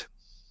about yet.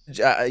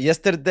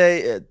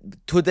 Yesterday,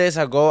 2 days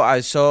ago, I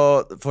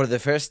saw for the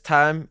first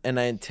time, and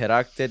I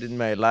interacted in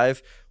my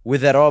life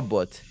with a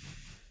robot.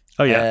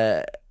 Oh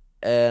yeah.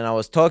 And I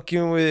was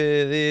talking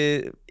with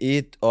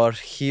it or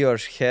he or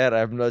her,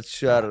 I'm not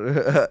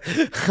sure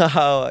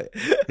how.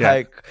 Yeah.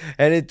 Like,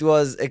 and it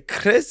was a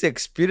crazy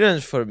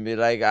experience for me.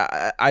 Like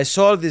I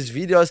saw these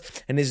videos,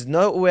 and it's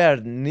nowhere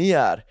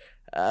near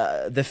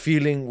the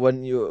feeling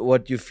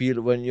what you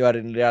feel when you are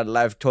in real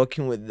life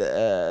talking with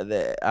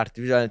the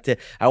artificial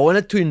intelligence. I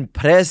wanted to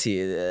impress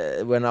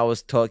it when I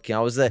was talking. I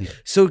was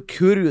so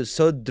curious,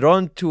 so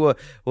drawn to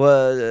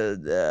what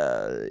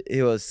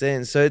he was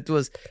saying. So it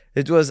was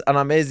an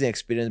amazing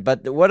experience.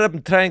 But what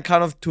I'm trying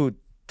kind of to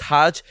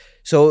touch,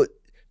 so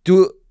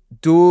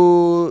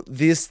do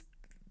these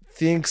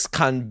things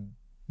can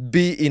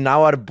be in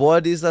our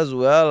bodies as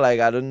well? Like,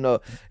 I don't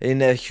know,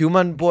 in a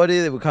human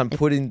body we can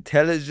put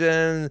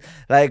intelligence,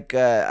 like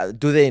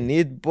do they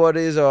need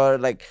bodies? Or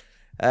like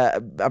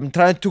I'm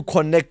trying to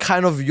connect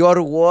kind of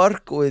your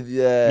work with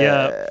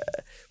the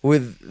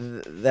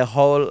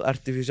whole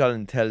artificial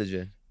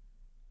intelligence.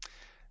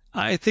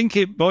 I think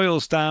it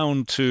boils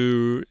down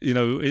to,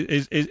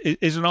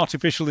 is an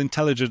artificial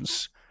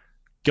intelligence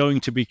going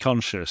to be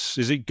conscious?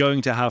 Is it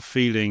going to have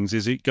feelings?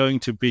 Is it going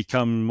to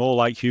become more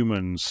like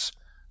humans?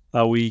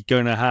 Are we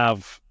going to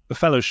have a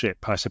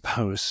fellowship, I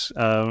suppose,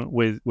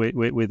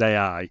 with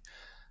AI?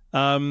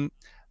 And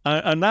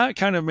that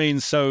kind of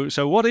means, so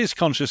what is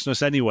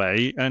consciousness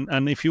anyway?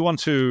 And if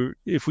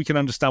we can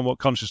understand what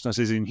consciousness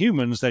is in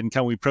humans, then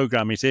can we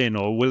program it in,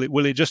 or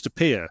will it just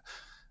appear?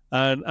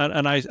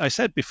 And I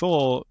said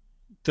before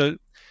that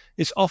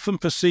it's often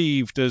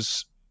perceived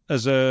as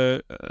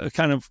a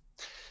kind of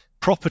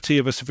property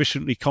of a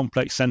sufficiently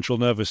complex central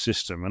nervous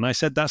system. And I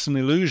said that's an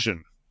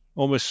illusion.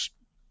 Almost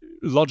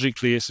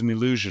logically, it's an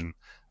illusion.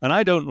 And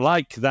I don't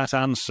like that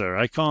answer.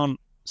 I can't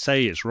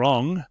say it's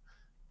wrong.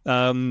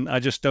 I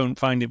just don't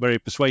find it very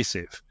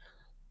persuasive.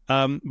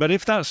 But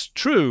if that's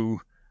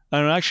true,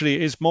 and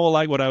actually it's more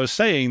like what I was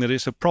saying, that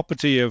it's a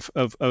property of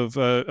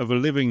a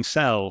living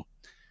cell,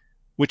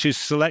 which is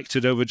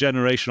selected over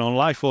generation on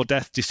life or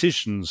death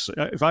decisions.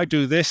 If I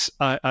do this,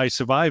 I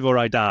survive or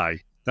I die.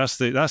 That's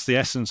the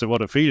essence of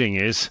what a feeling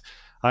is.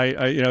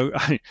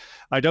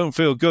 I don't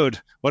feel good.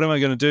 What am I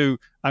going to do?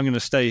 I'm going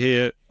to stay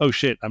here. Oh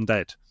shit, I'm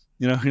dead.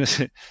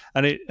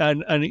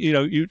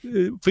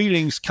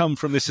 Feelings come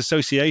from this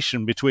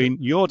association between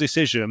your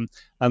decision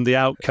and the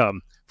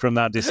outcome from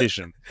that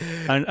decision.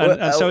 And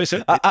so it's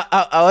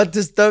I want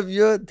to stop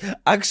you.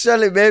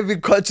 Actually, maybe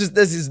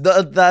consciousness is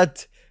not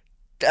that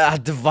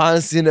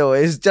advanced in a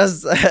way. It's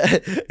just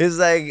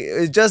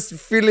it's just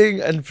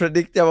feeling and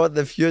predicting about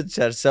the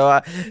future.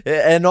 So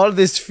and all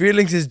these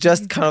feelings is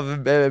just kind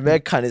of a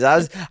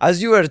mechanism.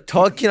 As you were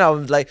talking, I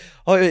was like,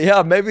 oh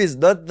yeah, maybe it's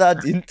not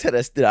that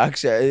interesting.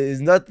 Actually,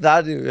 it's not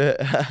that.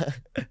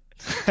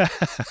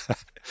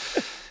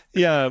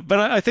 Yeah, but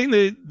I think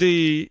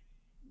the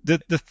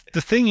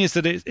thing is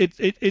that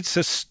it's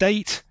a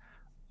state.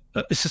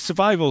 It's a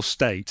survival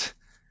state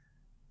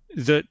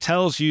that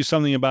tells you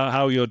something about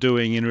how you're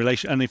doing in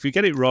relation. And if you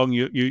get it wrong,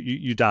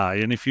 you die.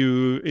 And if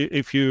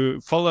you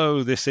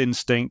follow this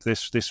instinct,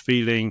 this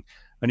feeling,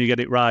 and you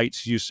get it right,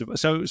 you survive.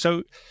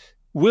 So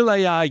will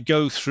AI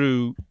go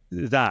through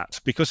that?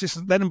 Because it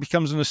then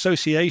becomes an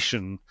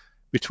association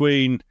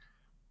between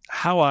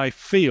how I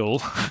feel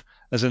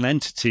as an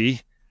entity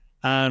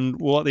and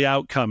what the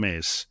outcome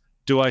is.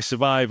 Do I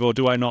survive or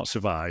do I not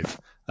survive?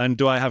 And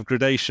do I have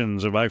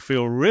gradations of I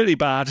feel really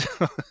bad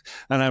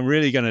and I'm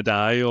really going to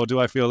die, or do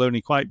I feel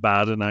only quite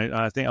bad and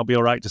I think I'll be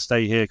all right to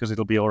stay here because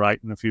it'll be all right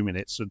in a few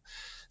minutes? And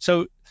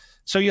so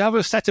you have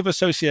a set of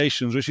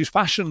associations which is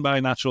fashioned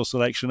by natural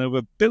selection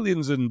over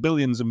billions and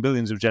billions and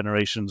billions of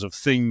generations of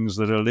things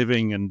that are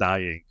living and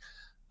dying.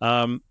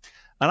 And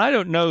I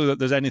don't know that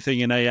there's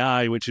anything in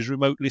AI which is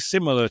remotely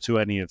similar to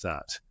any of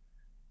that.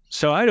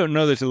 So I don't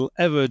know that it'll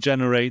ever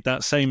generate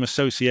that same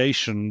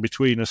association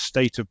between a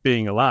state of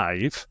being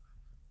alive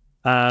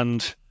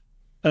and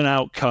an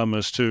outcome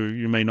as to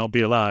you may not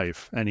be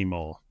alive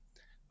anymore.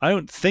 I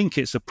don't think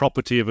it's a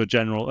property of a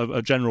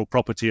general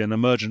property, an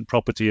emergent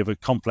property of a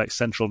complex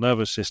central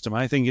nervous system.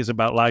 I think it's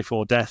about life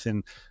or death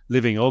in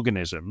living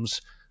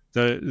organisms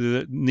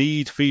that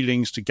need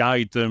feelings to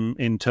guide them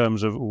in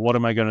terms of what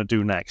am I going to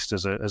do next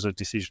as a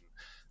decision.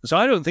 So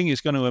I don't think it's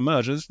going to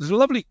emerge. There's a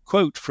lovely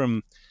quote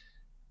from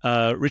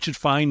Richard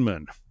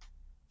Feynman,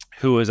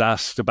 who was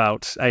asked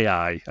about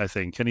AI, I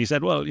think, and he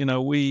said, well,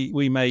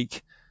 we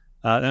make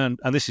and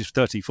this is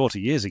 30,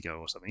 40 years ago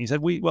or something. He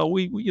said, we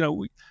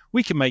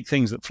can make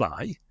things that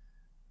fly,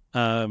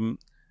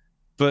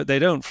 but they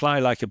don't fly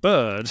like a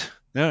bird.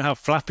 They don't have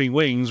flapping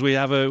wings. We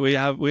have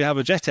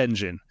a jet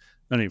engine,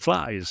 and it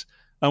flies.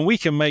 And we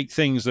can make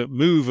things that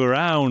move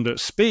around at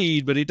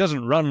speed, but it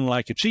doesn't run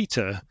like a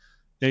cheetah.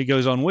 It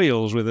goes on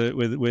wheels with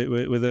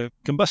a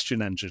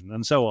combustion engine,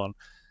 and so on.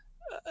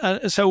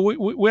 So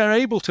we're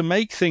able to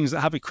make things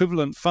that have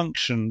equivalent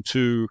function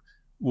to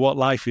what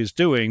life is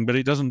doing, but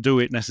it doesn't do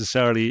it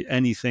necessarily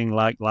anything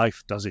like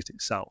life does it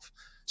itself.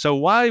 So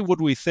why would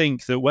we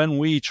think that when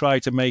we try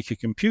to make a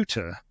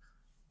computer,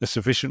 a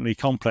sufficiently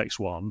complex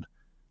one,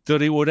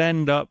 that it would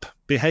end up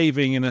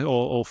behaving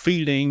or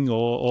feeling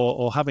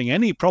or having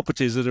any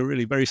properties that are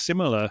really very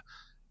similar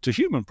to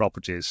human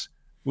properties?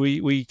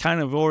 We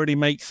kind of already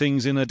make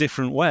things in a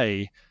different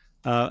way.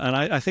 And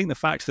I think the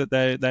fact that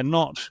they're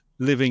not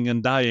living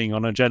and dying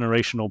on a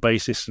generational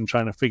basis and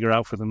trying to figure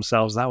out for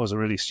themselves, that was a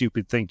really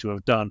stupid thing to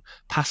have done.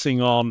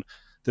 Passing on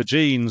the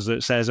genes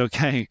that says,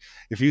 okay,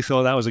 if you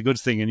thought that was a good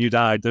thing and you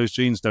died, those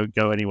genes don't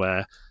go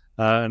anywhere,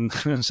 and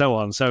so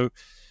on. So,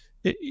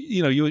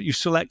 you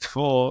select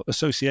for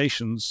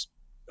associations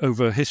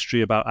over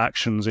history about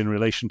actions in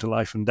relation to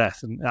life and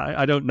death. And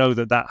I don't know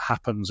that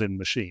happens in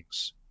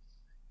machines.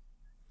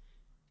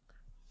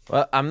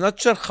 Well, I'm not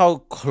sure how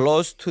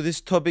close to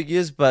this topic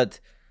is, but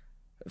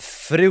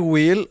free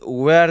will,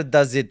 where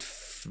does it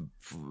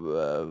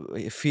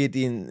fit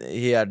in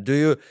here?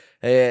 Do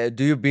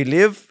you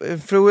believe in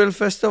free will,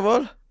 first of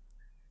all?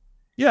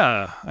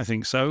 Yeah, I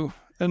think so.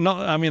 I'm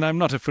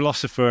not a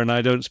philosopher, and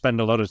I don't spend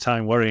a lot of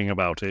time worrying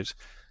about it.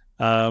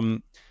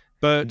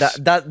 But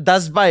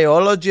does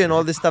biology and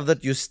all the stuff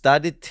that you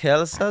study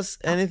tells us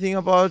anything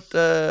about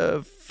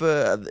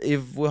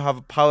if we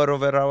have power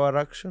over our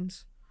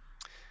actions?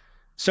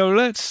 So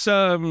let's.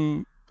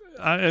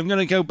 I'm going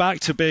to go back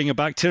to being a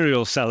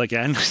bacterial cell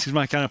again. This is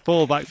my kind of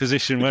fallback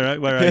position where I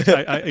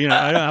don't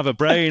have a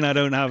brain, I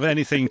don't have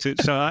anything to.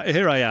 So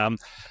here I am,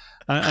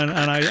 and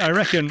I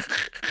reckon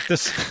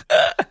this.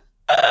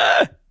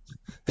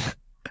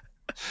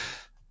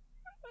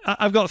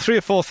 I've got 3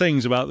 or 4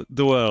 things about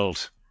the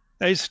world.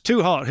 It's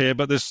too hot here,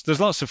 but there's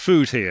lots of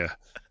food here.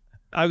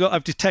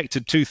 I've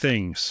detected 2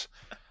 things.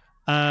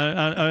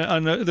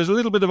 And there's a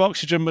little bit of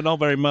oxygen, but not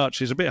very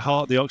much. It's a bit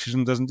hot. The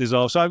oxygen doesn't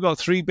dissolve. So I've got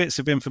 3 bits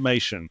of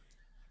information.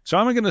 So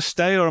am I going to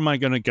stay or am I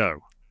going to go?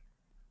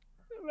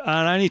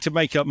 And I need to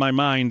make up my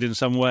mind in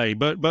some way.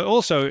 But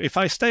also, if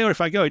I stay or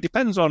if I go, it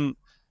depends on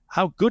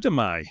how good am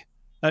I.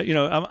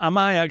 Am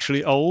I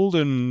actually old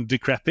and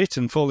decrepit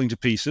and falling to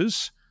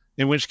pieces?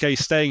 In which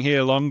case, staying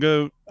here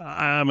longer,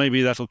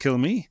 maybe that'll kill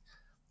me.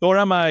 Or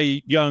am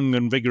I young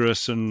and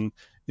vigorous and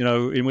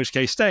in which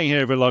case staying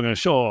here a bit longer,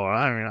 sure,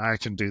 I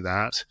can do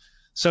that.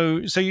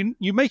 So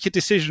you make a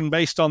decision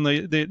based on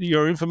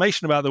your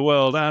information about the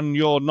world and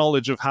your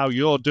knowledge of how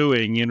you're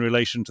doing in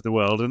relation to the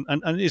world.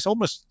 And it's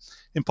almost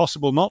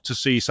impossible not to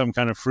see some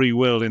kind of free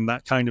will in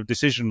that kind of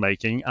decision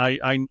making.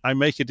 I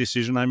make a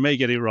decision, I may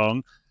get it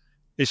wrong.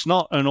 It's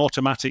not an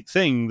automatic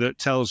thing that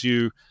tells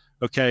you,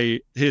 okay,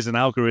 here's an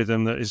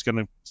algorithm that is going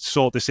to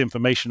sort this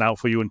information out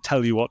for you and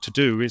tell you what to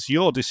do. It's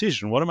your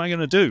decision. What am I going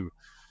to do?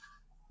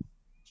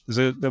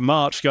 There's a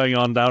march going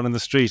on down in the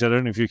street. I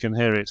don't know if you can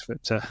hear it,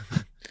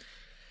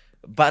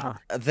 but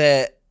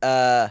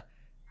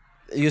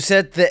you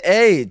said the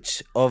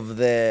age of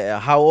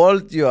how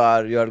old you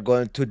are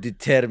going to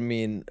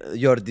determine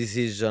your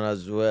decision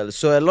as well.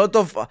 So a lot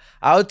of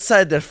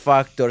outsider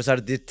factors are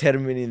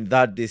determining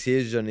that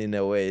decision in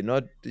a way,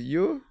 not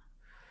you.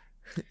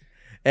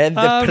 And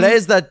the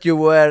place that you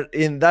were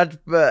in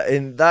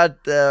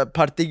that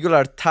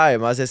particular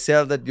time as a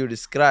cell that you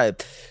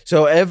described.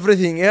 So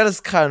everything else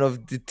kind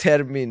of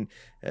determine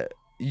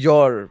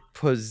your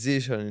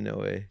position in a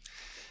way.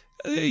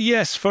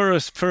 Yes, for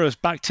a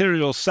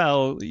bacterial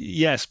cell,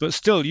 yes, but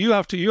still, you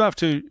have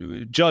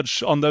to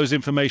judge on those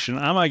information.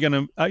 Am I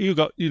going to? You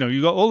got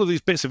all of these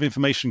bits of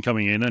information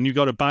coming in, and you've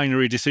got a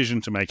binary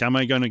decision to make. Am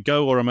I going to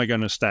go or am I going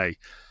to stay?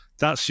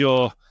 That's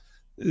your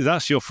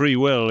free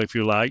will, if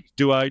you like.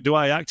 Do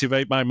I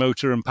activate my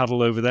motor and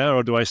paddle over there,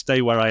 or do I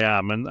stay where I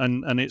am?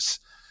 And it's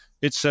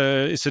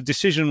a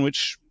decision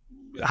which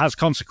has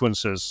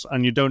consequences,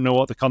 and you don't know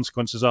what the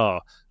consequences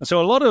are. And so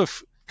a lot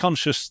of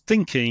conscious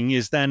thinking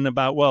is then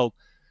about, well,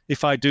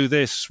 if I do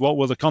this, what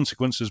will the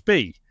consequences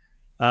be?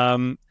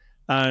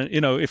 And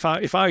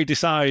if I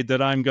decide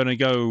that I'm going to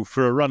go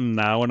for a run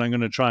now and I'm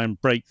going to try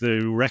and break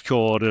the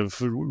record of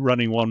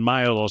running 1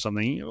 mile or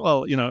something,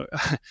 well,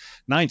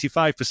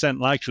 95%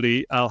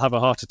 likely I'll have a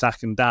heart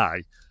attack and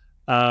die.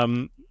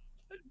 And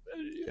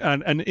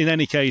in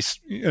any case,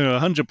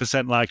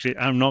 100% likely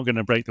I'm not going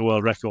to break the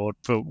world record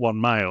for 1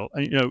 mile.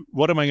 And,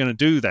 what am I going to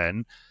do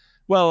then?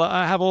 Well,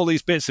 I have all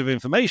these bits of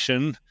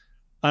information,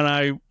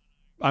 and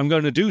I'm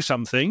going to do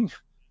something.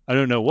 I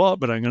don't know what,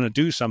 but I'm going to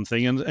do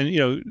something. And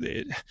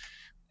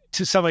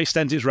to some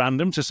extent, it's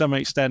random. To some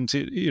extent,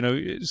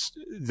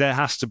 there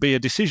has to be a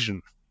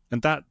decision,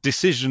 and that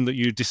decision that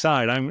you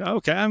decide,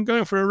 I'm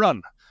going for a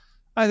run.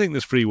 I think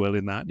there's free will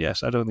in that.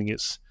 Yes, I don't think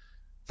it's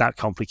that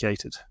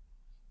complicated.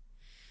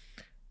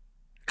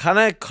 Can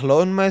I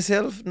clone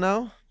myself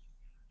now?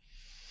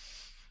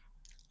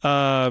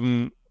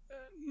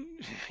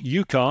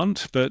 You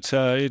can't, but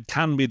it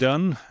can be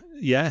done.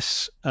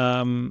 Yes.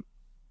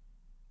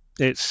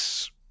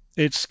 It's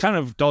kind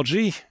of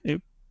dodgy.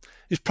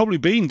 It's probably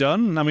been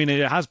done. I mean,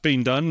 it has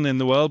been done in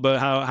the world, but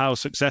how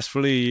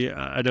successfully,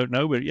 I don't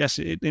know. But yes,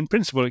 in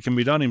principle, it can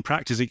be done. In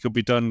practice, it could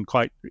be done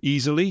quite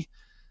easily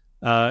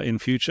in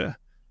future.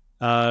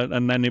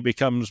 And then it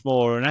becomes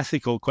more an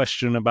ethical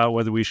question about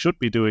whether we should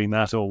be doing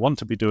that or want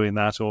to be doing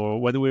that,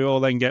 or whether we all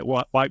then get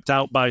wiped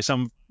out by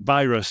some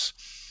virus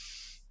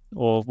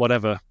or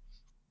whatever.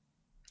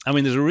 I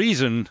mean, there's a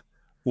reason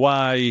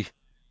why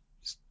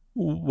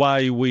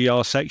we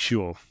are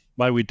sexual,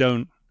 why we're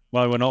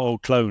not all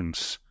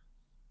clones.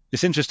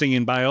 It's interesting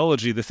in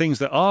biology, the things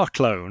that are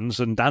clones,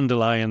 and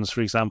dandelions,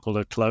 for example,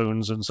 are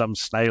clones, and some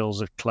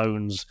snails are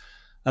clones,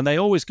 and they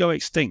always go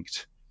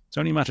extinct. It's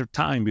only a matter of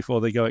time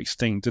before they go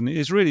extinct. And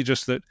it's really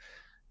just that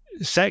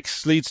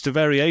sex leads to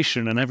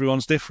variation and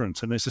everyone's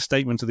different. And it's a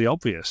statement of the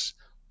obvious.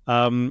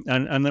 And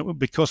that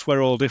because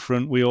we're all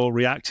different, we all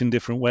react in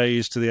different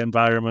ways to the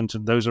environment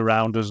and those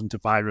around us and to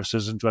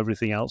viruses and to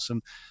everything else.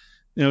 And,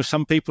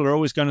 some people are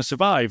always going to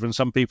survive and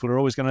some people are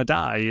always going to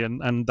die.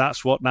 And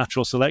that's what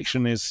natural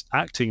selection is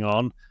acting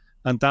on.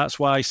 And that's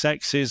why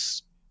sex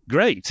is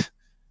great.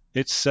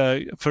 It's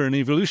for an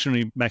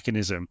evolutionary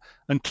mechanism.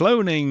 And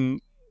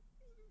cloning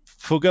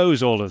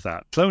forgoes all of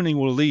that. Cloning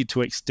will lead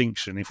to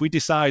extinction. If we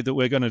decide that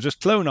we're going to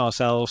just clone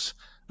ourselves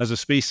as a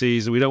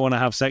species, we don't want to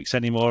have sex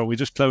anymore, we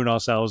just clone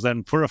ourselves,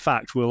 then for a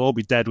fact we'll all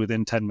be dead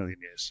within 10 million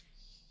years.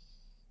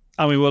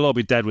 I mean, we'll all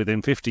be dead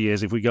within 50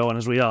 years if we go on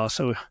as we are,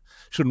 so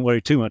shouldn't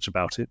worry too much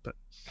about it. But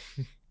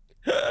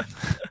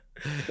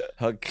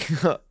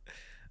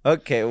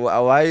Okay,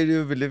 why do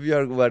you believe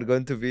we're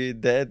going to be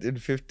dead in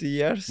 50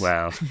 years?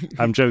 Well,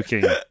 I'm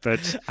joking,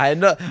 but I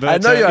know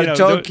you're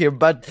joking,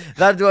 but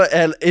that was,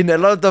 in a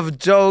lot of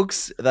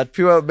jokes that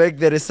people make,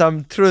 there is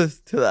some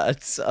truth to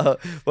that. So,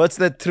 what's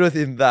the truth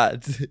in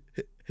that?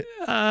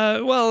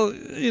 Well,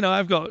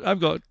 I've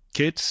got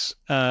kids,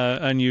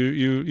 and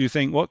you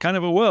think, what kind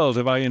of a world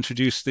have I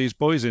introduced these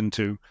boys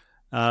into?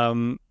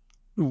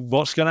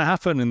 What's going to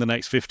happen in the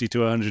next 50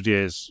 to 100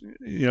 years?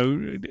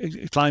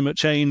 Climate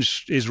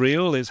change is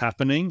real, it's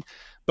happening,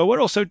 but we're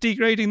also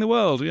degrading the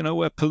world.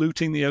 We're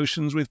polluting the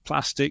oceans with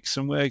plastics,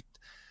 and we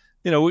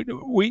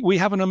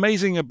have an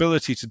amazing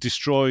ability to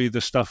destroy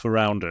the stuff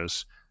around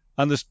us.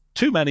 And there's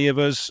too many of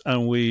us,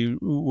 and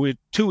we're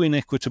too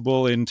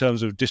inequitable in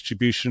terms of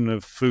distribution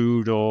of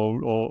food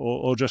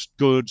or just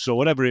goods or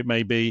whatever it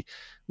may be.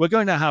 We're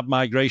going to have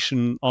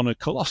migration on a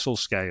colossal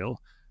scale.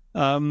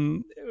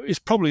 It's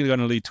probably going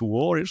to lead to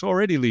war. It's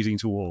already leading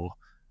to war.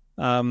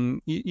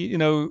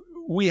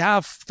 We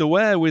have the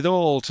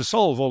wherewithal to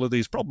solve all of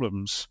these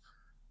problems.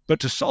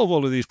 But to solve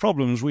all of these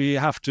problems, we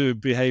have to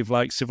behave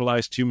like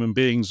civilized human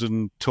beings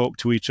and talk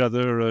to each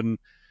other and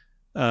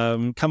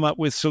come up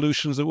with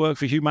solutions that work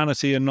for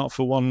humanity and not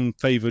for one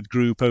favored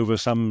group over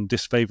some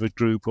disfavored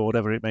group or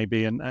whatever it may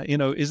be. And,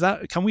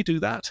 can we do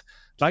that?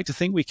 I'd like to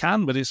think we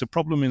can, but it's a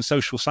problem in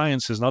social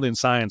sciences, not in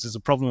science. It's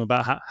a problem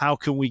about how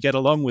can we get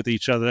along with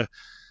each other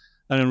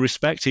and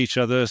respect each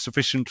other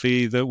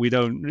sufficiently that we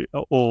don't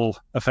all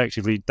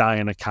effectively die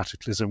in a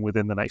cataclysm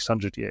within the next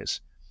 100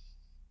 years.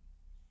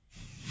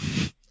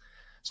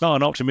 It's not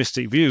an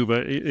optimistic view,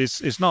 but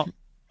it's not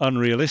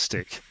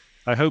unrealistic.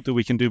 I hope that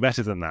we can do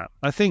better than that.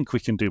 I think we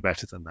can do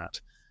better than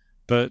that.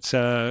 But,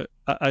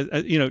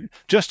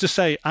 just to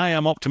say I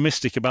am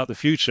optimistic about the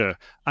future,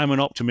 I'm an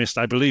optimist,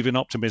 I believe in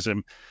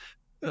optimism,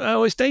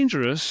 it's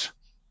dangerous.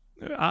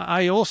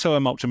 I also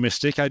am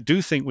optimistic. I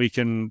do think we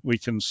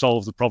can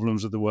solve the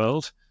problems of the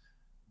world,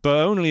 but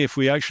only if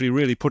we actually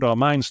really put our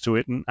minds to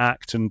it and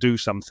act and do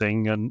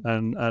something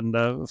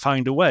and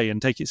find a way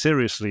and take it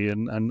seriously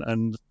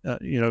and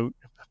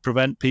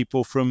prevent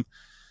people from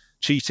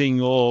cheating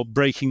or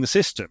breaking the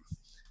system.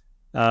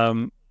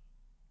 And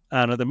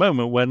at the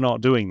moment, we're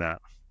not doing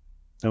that.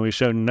 And we've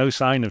shown no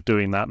sign of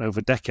doing that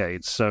over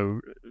decades.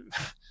 So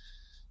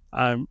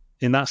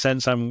in that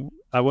sense,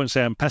 I won't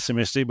say I'm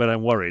pessimistic, but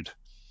I'm worried.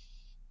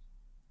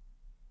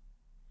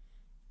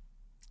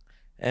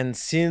 And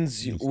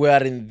since we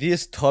are in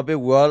this topic,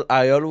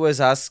 I always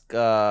ask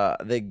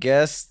the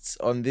guests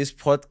on this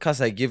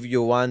podcast, I give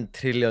you $1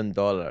 trillion.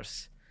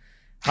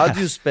 How do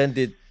you spend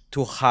it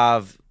to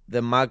have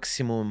the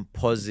maximum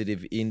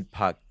positive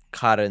impact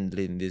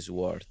currently in this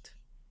world?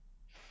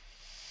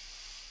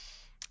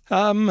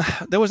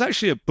 There was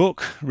actually a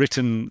book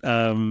written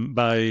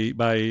by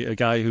a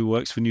guy who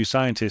works for New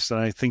Scientist, and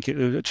I think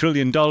 $1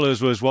 trillion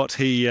was what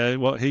he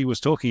was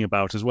talking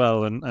about as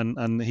well.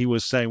 And he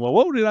was saying, well,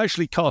 what would it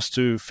actually cost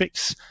to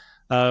fix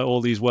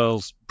all these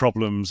world's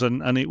problems?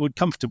 And it would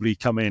comfortably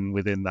come in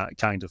within that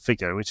kind of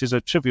figure, which is a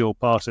trivial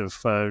part of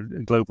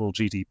global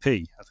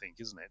GDP, I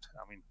think, isn't it?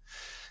 I mean,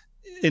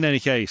 in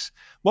any case,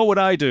 what would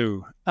I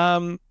do?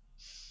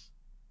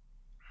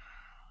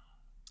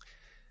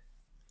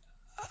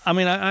 I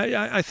mean,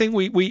 I think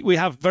we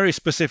have very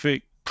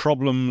specific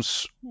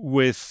problems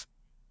with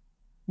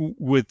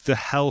the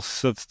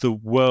health of the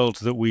world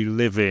that we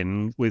live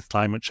in, with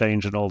climate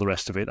change and all the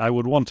rest of it. I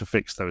would want to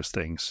fix those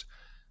things.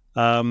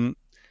 But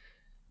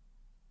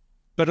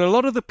a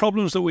lot of the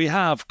problems that we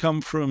have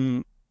come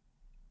from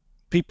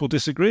people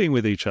disagreeing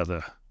with each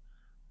other.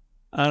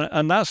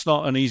 And that's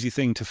not an easy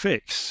thing to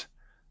fix.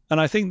 And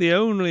I think the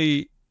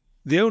only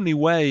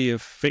way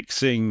of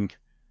fixing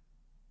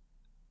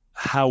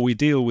how we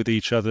deal with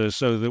each other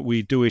so that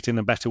we do it in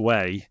a better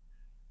way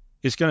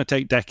is going to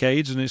take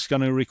decades, and it's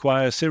going to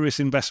require serious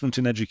investment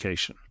in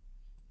education.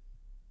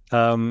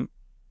 So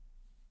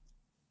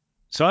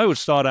I would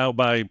start out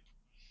by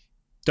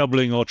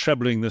doubling or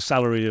trebling the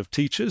salary of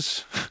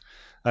teachers.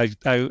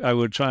 I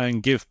would try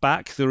and give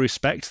back the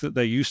respect that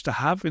they used to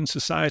have in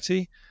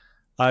society.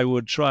 I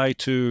would try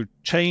to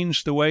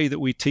change the way that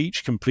we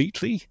teach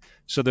completely,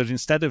 so that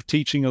instead of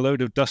teaching a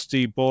load of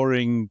dusty,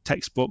 boring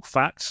textbook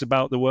facts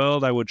about the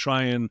world, I would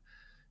try and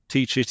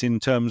teach it in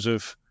terms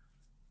of,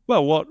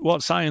 well,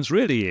 what science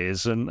really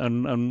is, and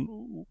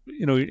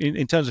you know,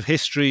 in terms of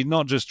history,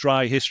 not just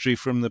dry history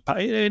from the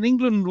past. In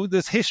England,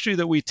 the history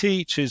that we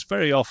teach is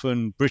very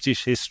often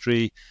British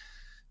history,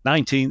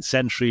 19th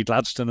century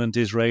Gladstone and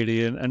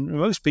Disraeli, and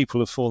most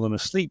people have fallen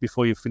asleep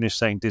before you finish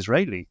saying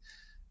Disraeli.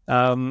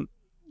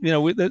 You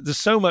know, there's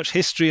so much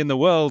history in the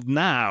world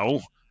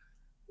now.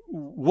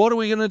 What are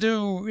we going to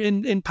do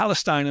in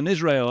Palestine and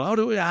Israel?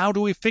 How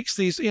do we fix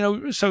these? You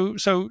know, so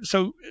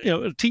you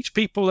know, teach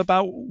people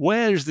about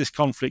where is this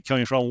conflict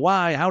coming from?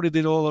 Why? How did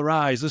it all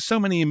arise? There's so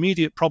many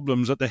immediate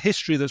problems, that the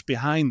history that's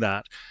behind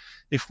that.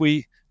 If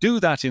we do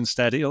that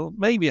instead, it'll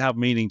maybe have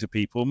meaning to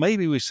people.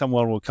 Maybe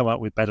someone will come up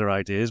with better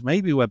ideas.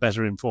 Maybe we're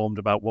better informed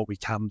about what we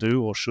can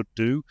do or should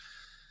do.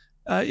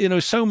 You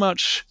know, so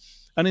much.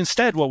 And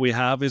instead, what we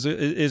have is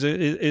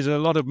a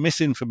lot of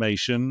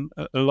misinformation,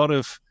 a lot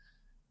of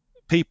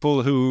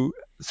people who,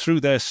 through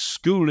their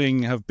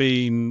schooling, have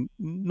been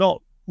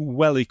not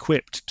well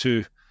equipped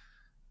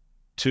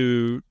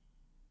to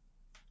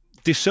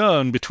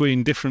discern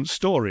between different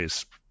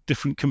stories,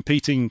 different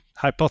competing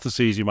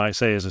hypotheses, you might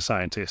say, as a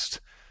scientist.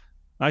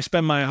 I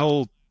spend my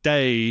whole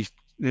day,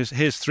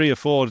 here's 3 or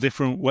 4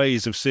 different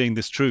ways of seeing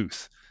this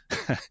truth.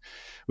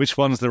 Which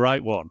one's the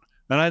right one?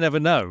 And I never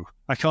know.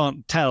 I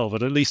can't tell,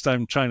 but at least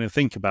I'm trying to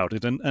think about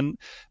it.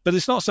 But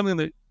it's not something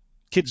that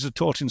kids are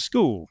taught in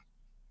school.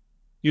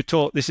 You're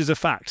taught this is a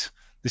fact.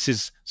 This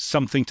is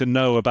something to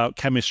know about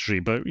chemistry.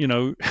 But, you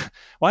know,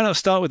 why not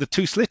start with a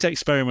 2-slit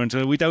experiment?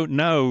 We don't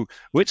know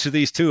which of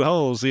these 2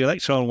 holes the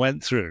electron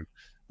went through,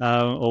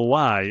 or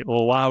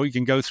why we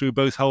can go through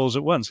both holes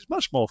at once. It's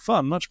much more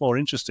fun, much more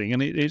interesting.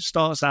 And it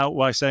starts out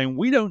by saying,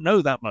 we don't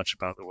know that much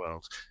about the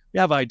world. We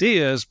have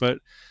ideas, but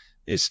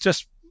it's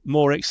just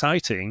more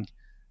exciting.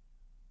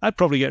 I'd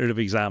probably get rid of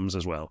exams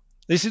as well.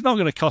 This is not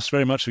going to cost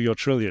very much of your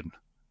trillion.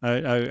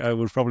 I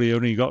would probably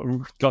only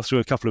got through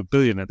a couple of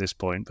billion at this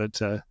point, but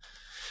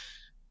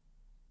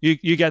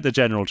you get the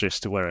general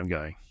gist of where I'm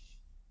going.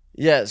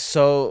 Yeah,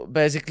 so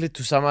basically,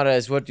 to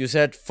summarize what you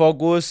said,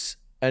 focus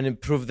and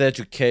improve the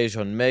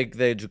education, make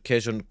the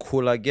education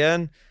cool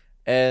again,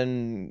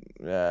 and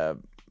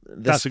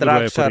That's structure. A good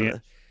way of putting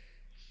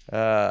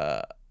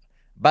it.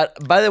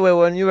 But by the way,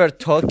 when you were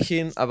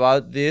talking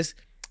about this,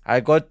 I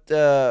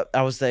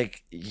was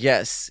like,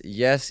 yes,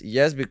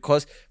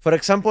 because, for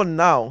example,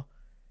 now,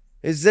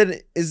 this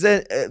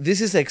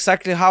is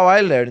exactly how I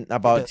learned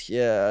about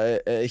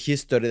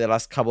history the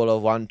last couple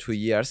of 1-2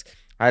 years.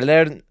 I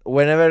learned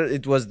whenever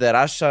it was the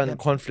Russian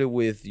conflict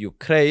with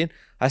Ukraine,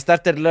 I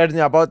started learning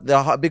about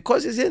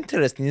because it's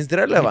interesting, it's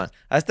relevant.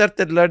 I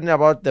started learning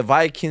about the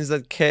Vikings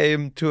that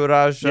came to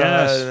Russia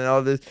and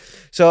all this.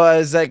 So I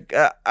was like,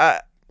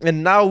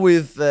 and now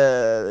with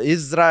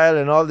Israel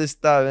and all this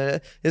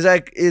stuff, it's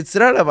like, it's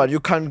relevant.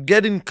 You can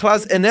get in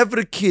class and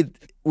every kid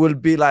will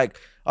be like,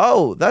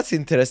 oh, that's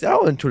interesting. I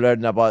want to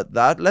learn about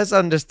that. Let's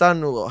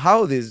understand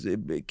how this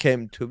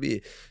came to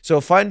be. So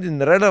finding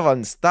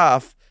relevant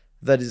stuff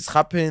that is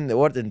happening in the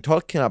world and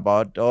talking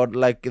about, or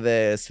like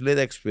the slit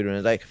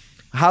experience, like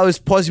how is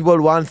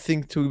possible one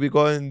thing to be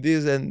going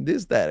this and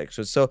this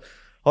direction. So,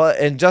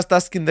 and just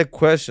asking the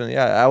question,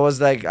 I was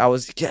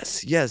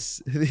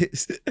yes.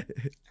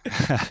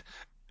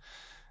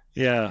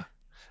 Yeah.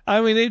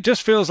 I mean, it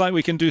just feels like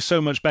we can do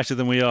so much better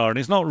than we are, and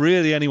it's not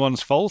really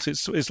anyone's fault.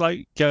 It's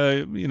like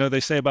they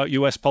say about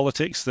U.S.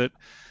 politics that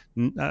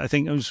I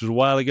think it was a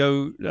while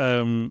ago.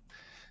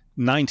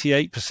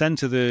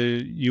 98% of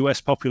the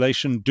US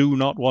population do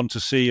not want to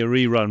see a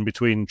rerun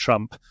between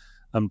Trump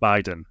and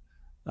Biden.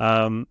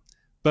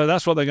 But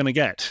that's what they're going to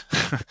get.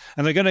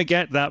 And they're going to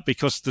get that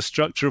because the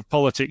structure of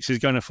politics is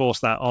going to force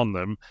that on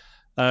them.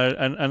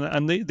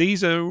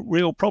 These are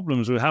real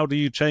problems with how do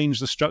you change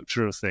the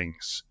structure of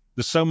things.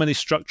 There's so many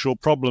structural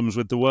problems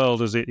with the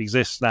world as it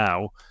exists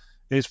now.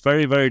 It's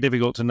very, very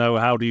difficult to know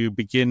how do you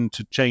begin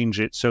to change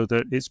it so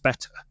that it's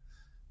better.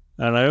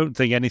 And I don't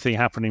think anything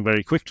happening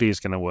very quickly is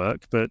going to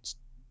work. But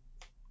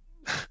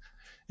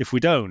if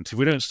we don't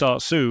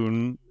start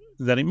soon,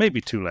 then it may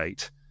be too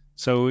late.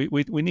 So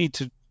we need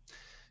to,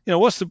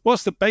 what's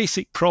the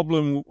basic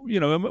problem?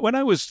 When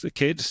I was a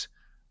kid,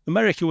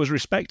 America was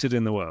respected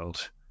in the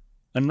world,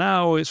 and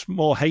now it's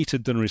more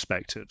hated than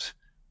respected.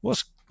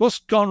 What's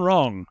gone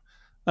wrong?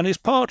 And it's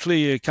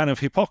partly a kind of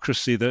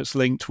hypocrisy that's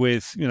linked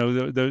with,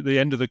 the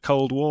end of the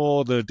Cold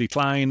War, the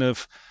decline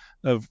of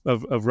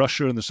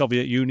Russia and the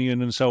Soviet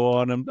Union and so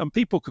on. And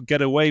people could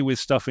get away with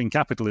stuff in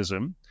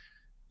capitalism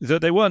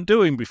that they weren't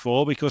doing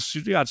before because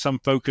you had some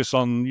focus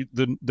on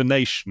the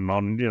nation,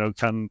 on,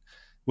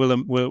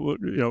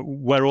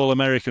 we're all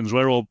Americans,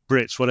 we're all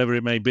Brits, whatever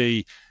it may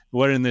be,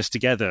 we're in this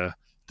together.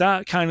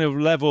 That kind of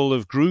level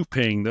of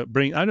grouping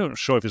I'm not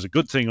sure if it's a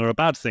good thing or a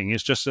bad thing.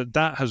 It's just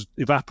that has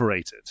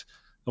evaporated.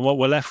 And what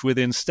we're left with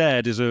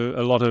instead is a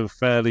lot of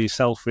fairly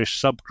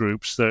selfish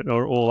subgroups that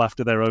are all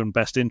after their own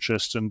best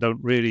interests and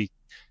don't really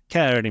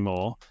care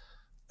anymore.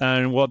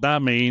 And what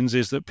that means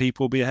is that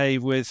people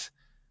behave with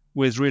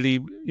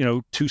really,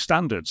 two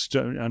standards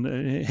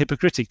and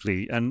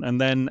hypocritically. And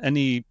then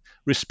any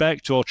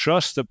respect or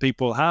trust that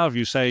people have,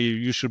 you say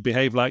you should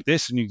behave like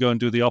this and you go and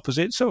do the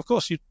opposite. So, of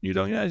course, you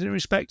don't get any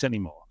respect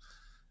anymore.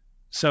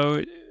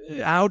 So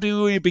how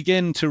do we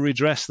begin to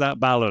redress that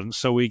balance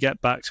so we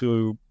get back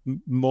to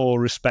more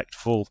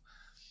respectful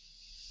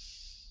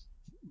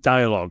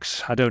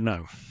dialogues? I don't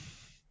know.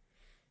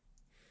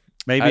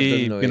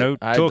 Maybe,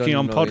 talking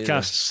on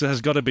podcasts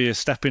has got to be a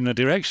step in a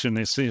direction.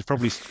 It's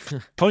probably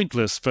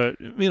pointless, but,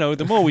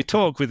 the more we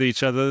talk with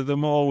each other, the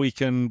more we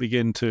can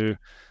begin to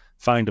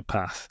find a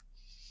path.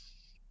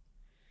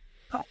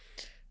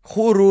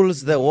 Who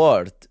rules the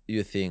world,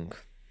 you think?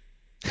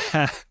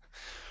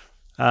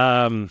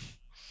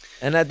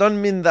 And I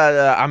don't mean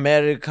that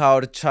America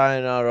or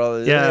China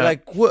or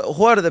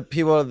who are the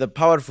people, the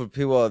powerful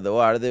people of the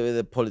world? Are they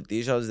the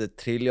politicians, the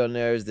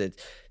trillionaires,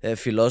 the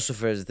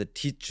philosophers, the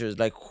teachers?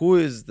 Like, who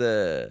is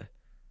the?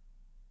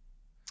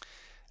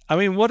 I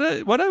mean, what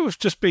I was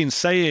just been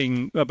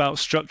saying about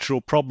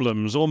structural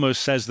problems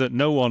almost says that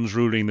no one's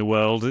ruling the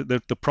world.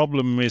 The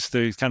problem is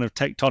the kind of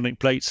tectonic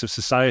plates of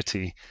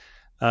society,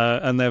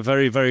 and they're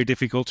very, very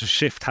difficult to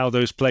shift how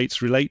those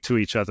plates relate to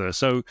each other.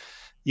 So,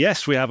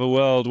 yes, we have a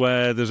world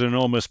where there's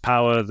enormous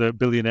power that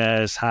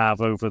billionaires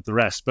have over the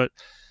rest, but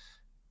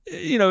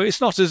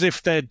it's not as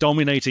if they're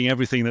dominating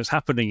everything that's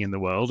happening in the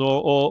world,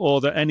 or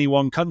that any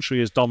one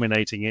country is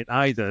dominating it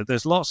either.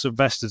 There's lots of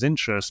vested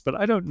interests, but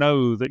I don't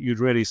know that you'd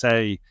really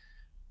say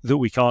that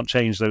we can't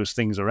change those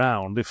things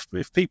around. If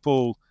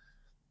people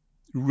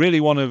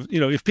really want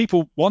to, if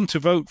people want to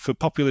vote for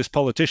populist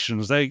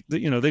politicians,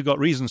 they've got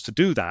reasons to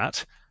do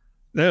that.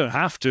 They don't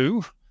have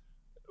to.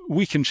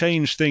 We can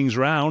change things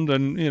around,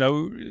 and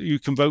you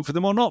can vote for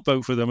them or not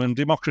vote for them, and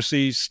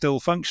democracy is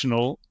still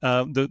functional.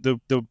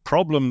 The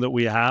problem that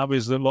we have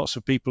is that lots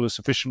of people are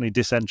sufficiently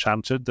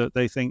disenchanted that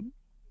they think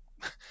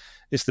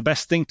it's the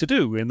best thing to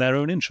do in their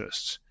own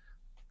interests.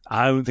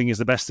 I don't think it's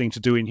the best thing to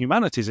do in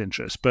humanity's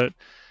interests, but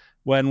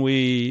when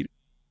we've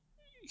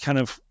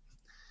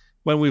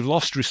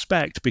lost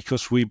respect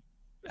because we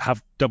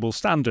have double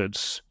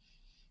standards,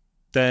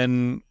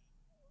 then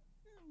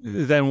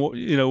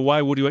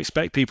why would you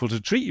expect people to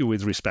treat you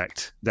with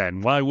respect then?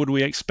 Why would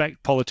we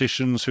expect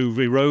politicians who've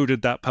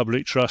eroded that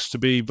public trust to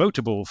be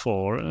votable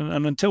for?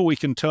 And until we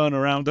can turn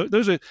around,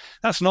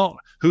 that's not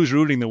who's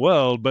ruling the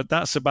world, but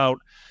that's about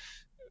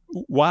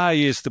why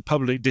is the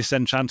public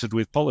disenchanted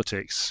with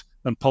politics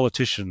and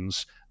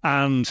politicians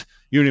and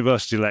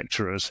university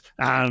lecturers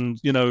and,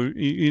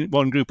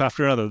 one group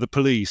after another, the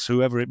police,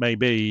 whoever it may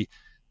be.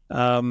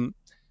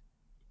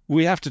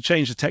 We have to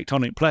change the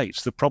tectonic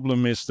plates. The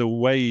problem is the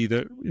way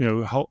that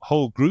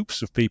whole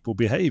groups of people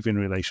behave in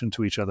relation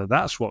to each other.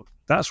 That's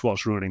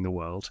what's ruining the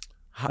world.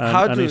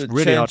 How do you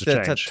really change the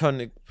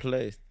tectonic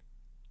plate?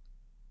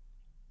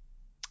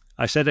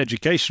 I said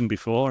education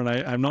before, and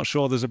I'm not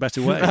sure there's a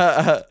better way.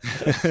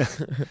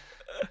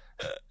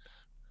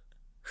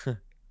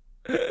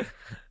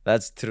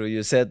 That's true.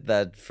 You said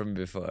that from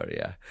before,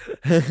 yeah.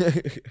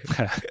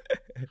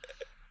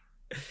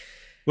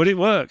 Would it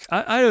work?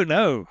 I don't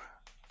know.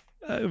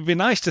 It'd be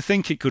nice to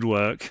think it could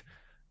work,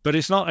 but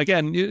it's not.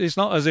 Again, it's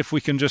not as if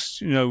we can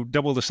just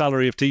double the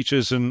salary of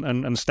teachers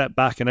and step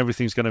back and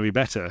everything's going to be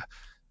better.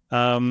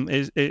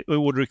 It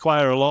would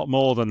require a lot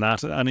more than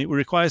that, and it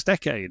requires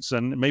decades,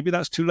 and maybe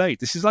that's too late.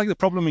 This is like the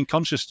problem in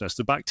consciousness.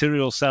 The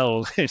bacterial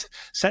cell, it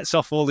sets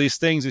off all these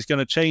things. It's going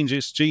to change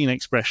its gene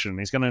expression.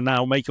 It's going to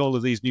now make all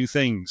of these new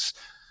things.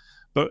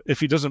 But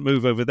if it doesn't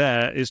move over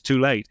there, it's too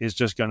late. It's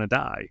just going to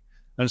die.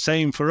 And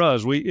same for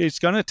us. It's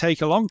going to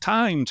take a long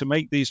time to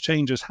make these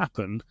changes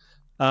happen.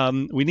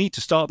 We need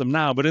to start them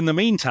now, but in the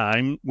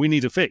meantime, we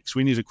need a fix.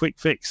 We need a quick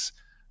fix,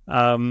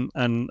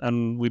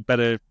 and we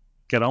better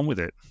get on with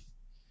it.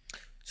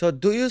 So,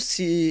 do you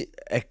see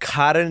a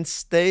current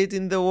state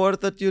in the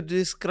world that you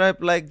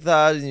describe like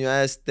that in the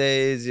United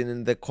States,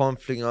 in the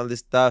conflict, all this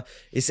stuff?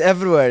 It's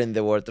everywhere in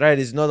the world, right?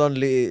 It's not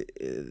only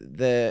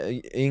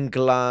the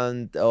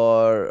England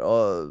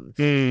or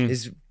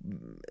is,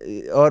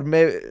 or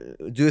maybe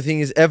do you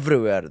think it's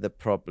everywhere? The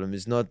problem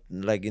is not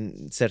like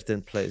in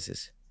certain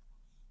places.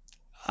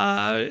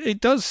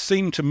 It does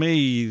seem to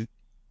me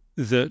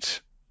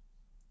that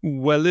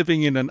we're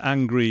living in an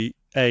angry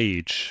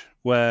age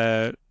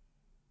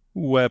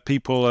where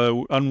people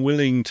are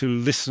unwilling to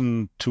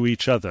listen to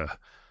each other,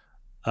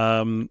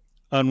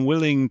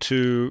 unwilling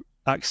to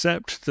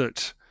accept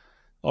that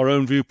our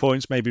own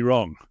viewpoints may be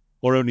wrong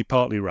or only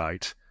partly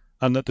right,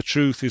 and that the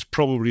truth is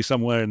probably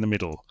somewhere in the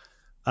middle,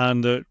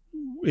 and that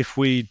if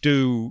we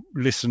do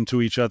listen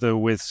to each other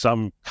with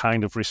some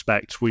kind of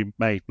respect, we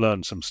may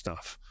learn some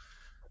stuff.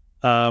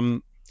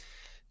 What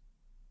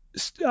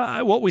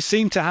we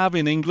seem to have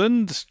in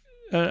England,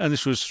 and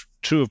this was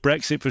true of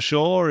Brexit for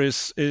sure,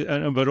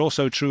 but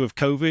also true of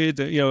COVID.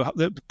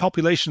 The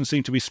population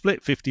seemed to be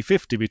split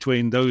 50-50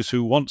 between those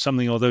who want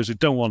something or those who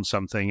don't want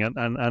something,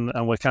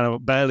 and we're kind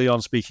of barely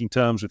on speaking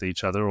terms with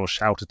each other, or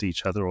shout at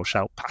each other, or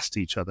shout past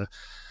each other.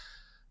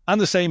 And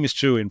the same is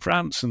true in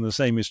France, and the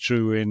same is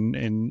true in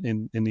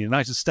the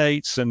United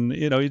States. And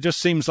it just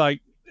seems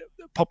like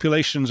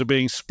populations are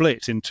being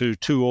split into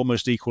two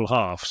almost equal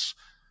halves,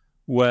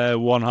 where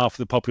one half of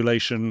the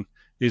population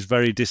is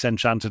very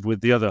disenchanted with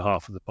the other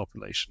half of the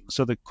population.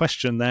 So the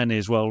question then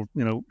is, well,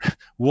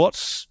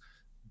 what's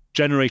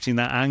generating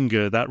that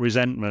anger, that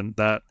resentment,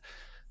 that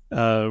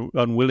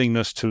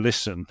unwillingness to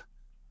listen?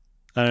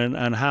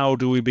 And how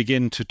do we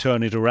begin to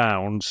turn it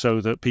around so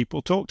that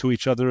people talk to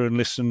each other and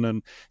listen?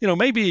 And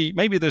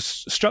maybe there's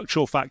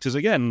structural factors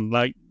again,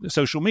 like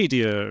social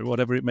media or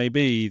whatever it may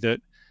be,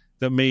 that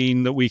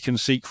mean that we can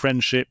seek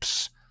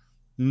friendships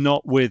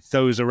not with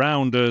those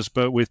around us,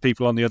 but with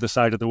people on the other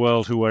side of the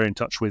world who we're in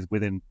touch with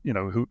within,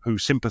 who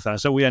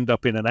sympathize. So we end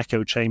up in an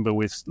echo chamber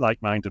with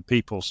like-minded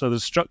people. So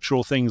there's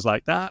structural things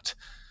like that.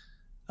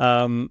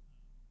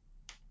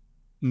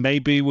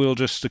 Maybe we'll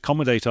just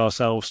accommodate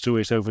ourselves to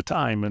it over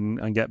time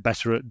and get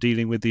better at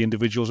dealing with the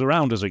individuals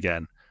around us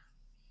again.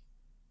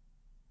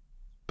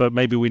 But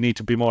maybe we need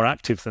to be more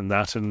active than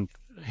that and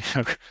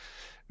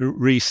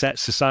reset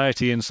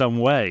society in some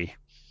way,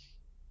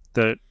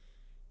 that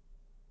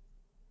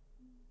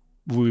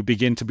we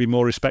begin to be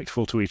more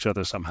respectful to each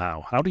other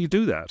somehow. How do you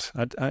do that?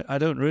 I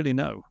don't really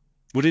know.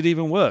 Would it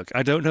even work?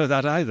 I don't know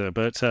that either,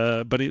 but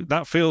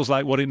that feels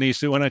like what it needs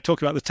to. When I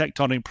talk about the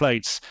tectonic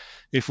plates,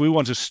 if we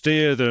want to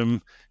steer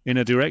them in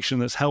a direction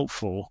that's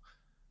helpful,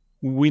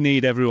 we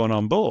need everyone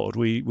on board.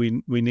 We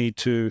need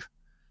to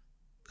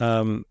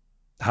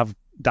have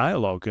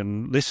dialogue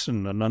and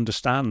listen and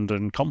understand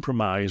and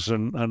compromise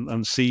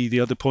and see the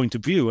other point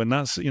of view. And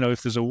that's,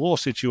 if there's a war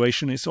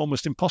situation, it's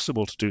almost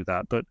impossible to do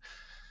that. But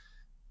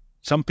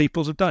some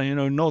peoples have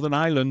done. Northern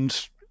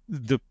Ireland,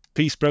 the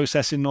peace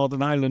process in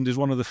Northern Ireland is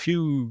one of the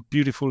few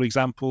beautiful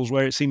examples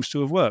where it seems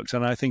to have worked.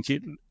 And I think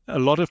a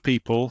lot of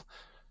people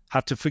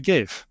had to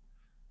forgive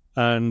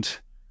and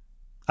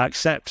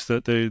accept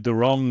that the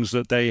wrongs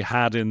that they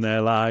had in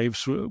their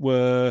lives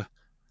were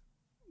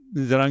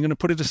that I'm going to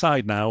put it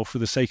aside now for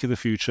the sake of the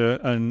future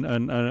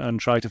and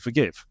try to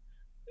forgive.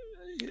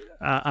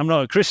 I'm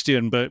not a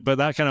Christian, but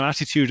that kind of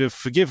attitude of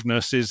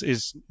forgiveness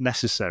is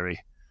necessary.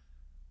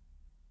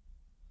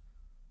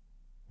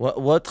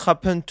 What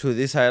happened to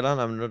this island?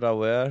 I'm not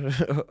aware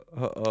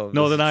of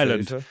Northern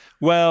Ireland.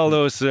 Well,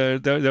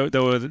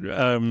 there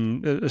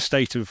were a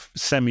state of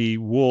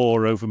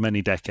semi-war over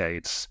many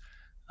decades.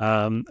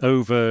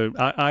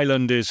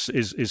 Ireland is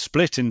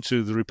split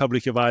into the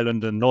Republic of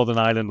Ireland and Northern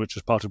Ireland, which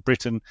is part of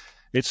Britain.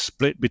 It's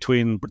split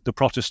between the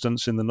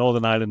Protestants in the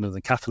Northern Ireland and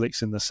the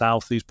Catholics in the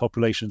south. These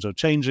populations are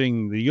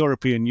changing. The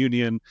European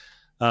Union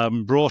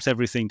brought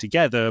everything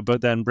together,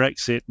 but then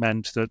Brexit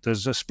meant that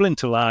there's a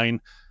splinter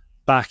line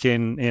back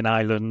in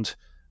Ireland,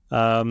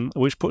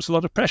 which puts a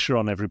lot of pressure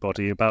on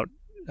everybody about,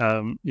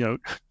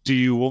 do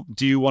you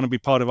want to be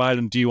part of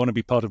Ireland? Do you want to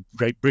be part of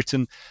Great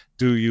Britain?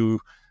 Do you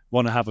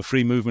want to have a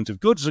free movement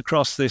of goods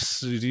across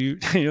this?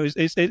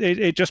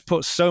 It just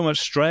puts so much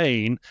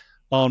strain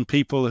on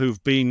people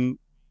who've been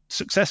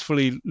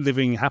successfully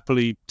living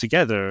happily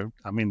together.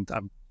 I mean,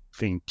 I'm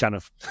being kind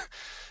of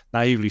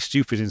naively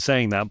stupid in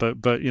saying that, but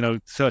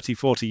 30,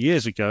 40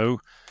 years ago,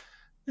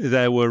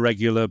 there were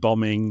regular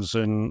bombings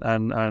and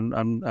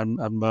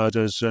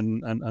murders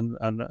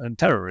and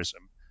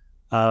terrorism,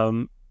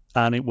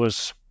 and it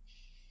was.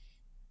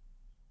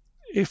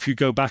 If you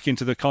go back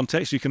into the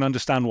context, you can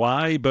understand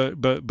why.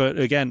 But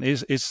again,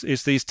 is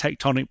these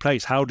tectonic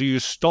plates? How do you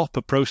stop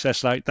a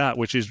process like that,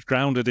 which is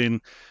grounded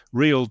in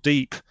real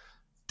deep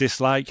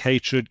dislike,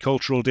 hatred,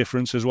 cultural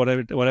differences,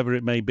 whatever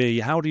it may be?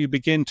 How do you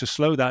begin to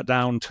slow that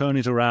down, turn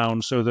it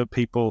around, so that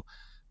people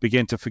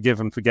begin to forgive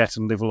and forget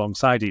and live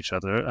alongside each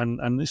other.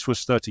 And this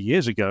was 30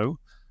 years ago,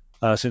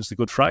 since the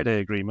Good Friday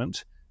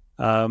Agreement.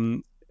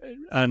 And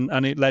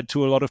it led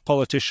to a lot of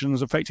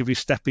politicians effectively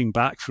stepping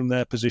back from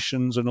their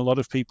positions, and a lot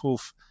of people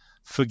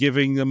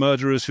forgiving the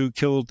murderers who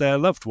killed their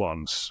loved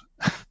ones.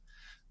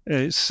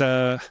 It's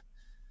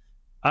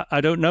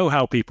I don't know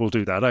how people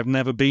do that. I've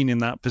never been in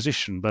that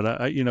position, but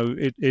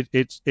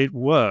it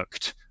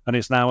worked, and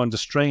it's now under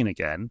strain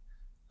again.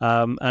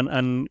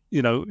 And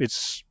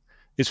it's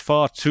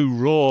far too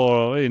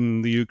raw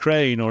in the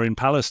Ukraine or in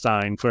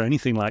Palestine for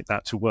anything like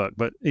that to work.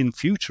 But in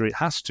future, it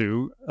has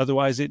to.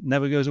 Otherwise, it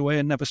never goes away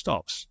and never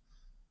stops.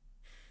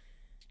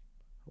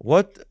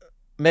 What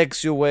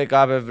makes you wake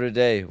up every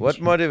day? What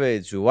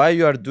motivates you? Why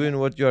you are doing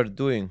what you are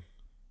doing?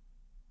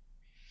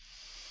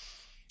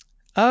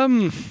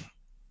 The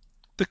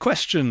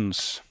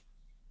questions.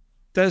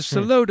 There's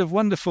a load of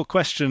wonderful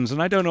questions,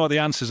 and I don't know what the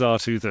answers are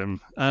to them.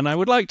 And I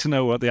would like to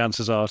know what the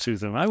answers are to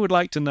them. I would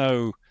like to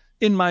know,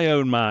 in my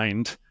own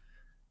mind,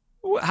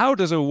 how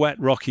does a wet,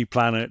 rocky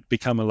planet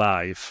become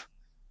alive?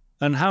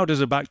 And how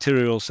does a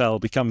bacterial cell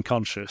become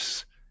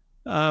conscious?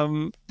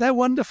 They're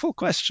wonderful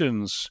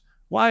questions.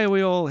 Why are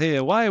we all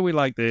here? Why are we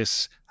like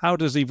this? How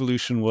does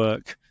evolution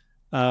work?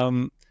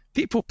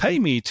 People pay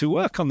me to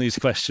work on these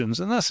questions,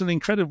 and that's an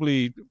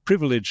incredibly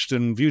privileged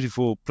and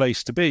beautiful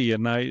place to be.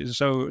 And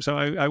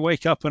I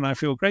wake up and I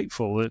feel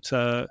grateful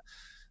that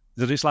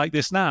it's like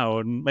this now.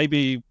 And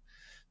maybe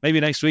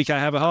next week I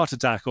have a heart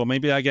attack, or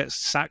maybe I get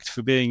sacked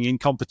for being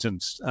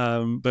incompetent.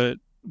 But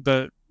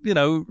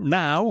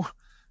now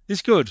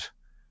is good.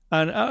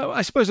 And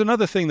I suppose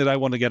another thing that I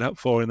want to get up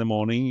for in the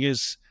morning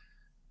is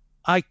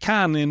I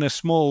can, in a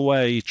small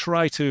way,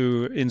 try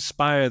to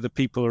inspire the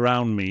people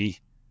around me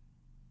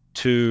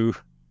to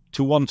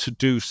want to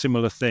do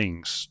similar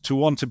things, to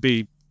want to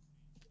be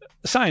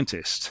a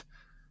scientist,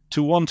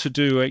 to want to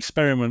do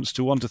experiments,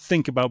 to want to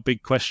think about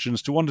big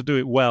questions, to want to do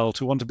it well,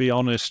 to want to be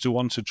honest, to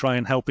want to try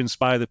and help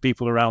inspire the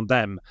people around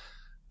them,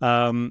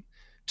 to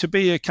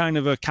be a kind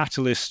of a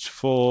catalyst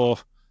for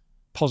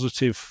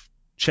positive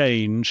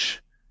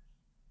change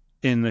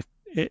in a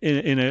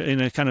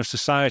kind of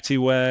society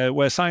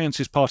where science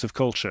is part of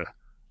culture,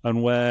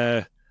 and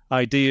where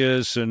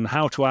ideas and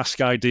how to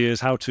ask ideas,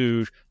 how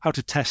to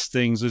test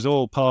things is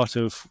all part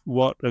of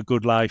what a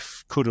good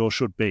life could or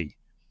should be.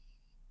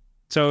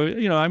 So,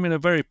 I'm in a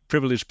very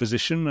privileged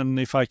position, and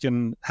if I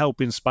can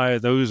help inspire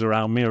those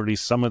around me, or at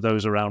least some of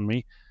those around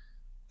me,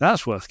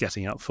 that's worth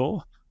getting up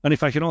for. And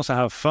if I can also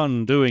have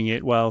fun doing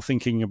it while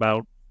thinking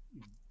about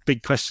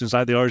big questions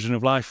like the origin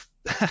of life,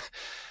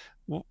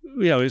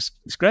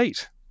 it's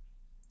great.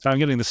 So I'm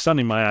getting the sun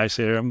in my eyes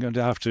here. I'm going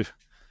to have to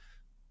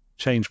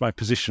change my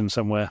position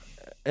somewhere.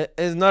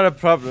 It's not a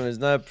problem. It's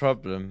not a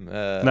problem.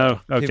 No,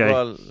 okay.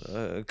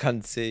 People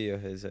can't see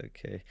you. It's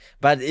okay.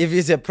 But if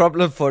it's a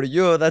problem for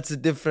you, that's a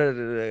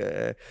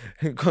different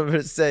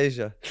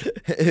conversation.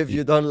 If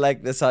you don't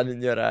like the sun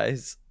in your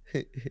eyes.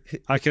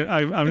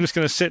 I'm just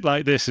going to sit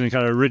like this in a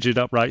kind of rigid,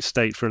 upright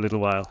state for a little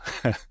while.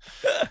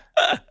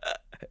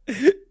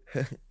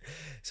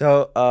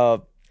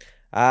 So,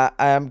 I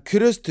am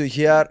curious to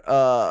hear.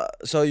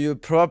 So you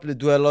probably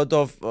do a lot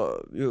of.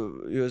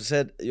 You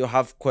said you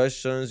have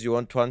questions. You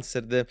want to answer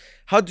them.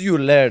 How do you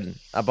learn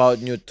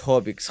about new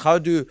topics? How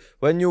do you,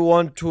 when you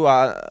want to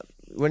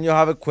when you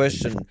have a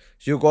question,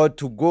 you go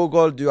to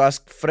Google? Do you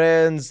ask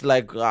friends?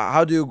 Like,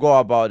 how do you go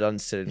about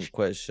answering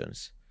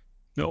questions?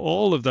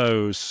 All of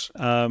those.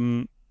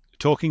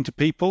 Talking to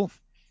people.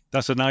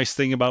 That's a nice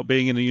thing about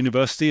being in a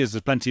university, is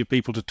there's plenty of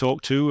people to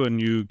talk to,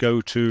 and you go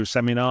to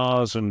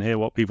seminars and hear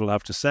what people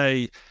have to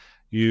say.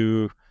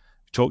 You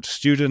talk to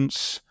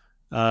students.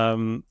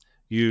 You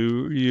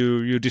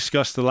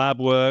discuss the lab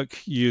work.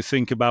 You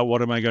think about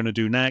what am I going to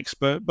do next,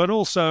 but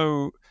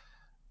also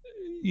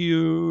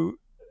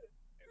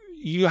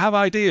you have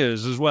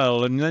ideas as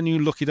well, and then you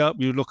look it up.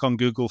 You look on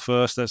Google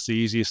first. That's the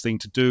easiest thing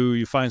to do.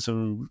 You find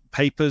some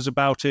papers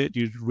about it.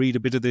 You read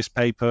a bit of this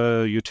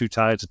paper. You're too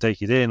tired to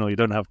take it in, or you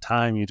don't have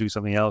time. You do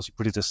something else. You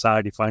put it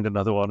aside. You find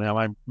another one. Now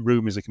my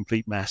room is a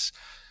complete mess.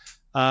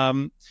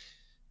 And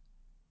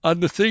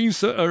the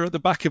things that are at the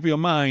back of your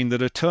mind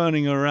that are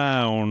turning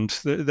around,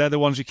 they're the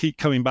ones you keep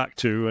coming back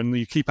to, and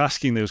you keep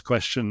asking those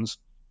questions.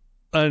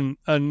 And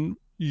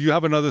you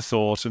have another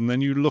thought, and then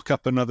you look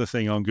up another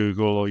thing on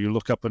Google, or you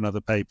look up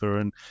another paper,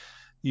 and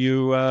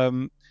you,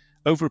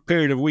 over a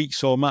period of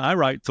weeks or months, I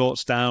write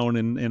thoughts down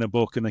in a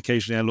book, and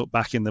occasionally I look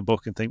back in the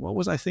book and think, what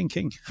was I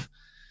thinking?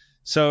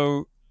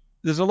 So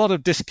there's a lot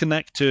of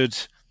disconnected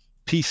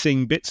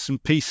piecing bits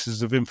and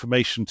pieces of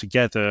information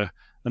together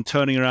and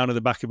turning around in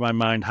the back of my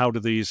mind, how do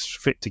these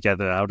fit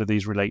together? How do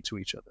these relate to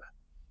each other?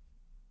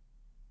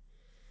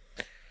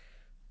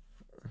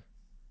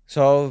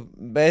 So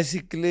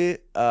basically,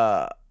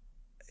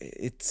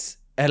 it's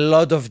a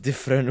lot of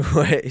different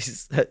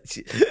ways.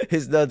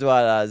 It's not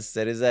one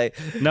answer. It's like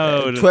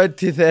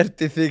 20,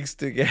 30 things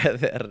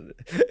together.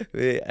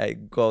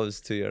 It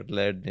goes to your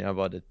learning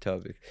about the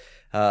topic.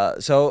 How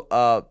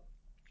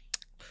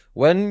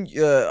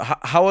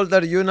old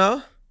are you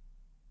now?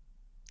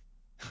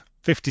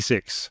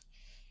 56.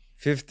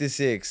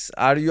 56.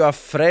 Are you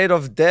afraid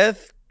of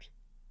death?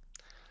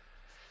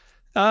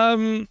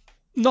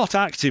 Not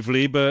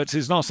actively, but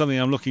it's not something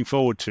I'm looking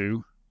forward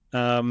to.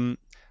 I'm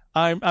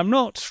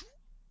not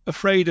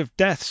afraid of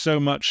death so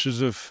much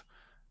as of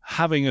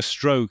having a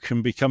stroke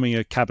and becoming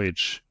a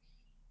cabbage.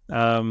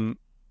 So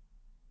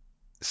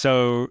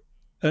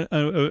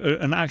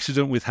an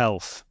accident with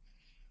health,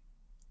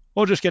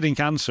 or just getting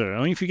cancer.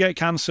 I mean, if you get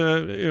cancer,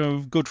 a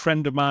good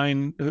friend of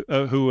mine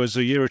who was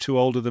a year or two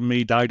older than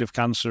me died of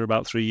cancer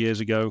about 3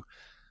 years ago,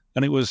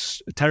 and it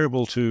was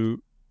terrible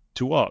to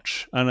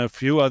watch. And a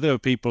few other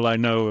people I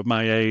know of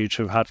my age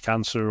have had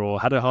cancer or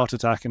had a heart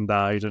attack and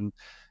died. And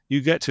you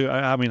get to,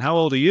 I mean, how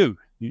old are you?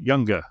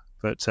 Younger,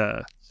 but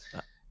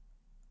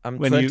I'm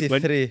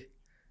 23.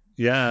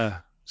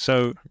 Yeah,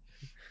 so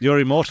you're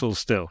immortal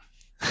still.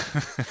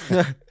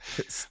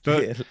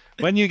 But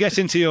when you get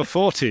into your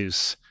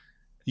 40s,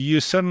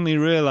 you suddenly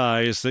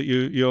realize that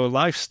your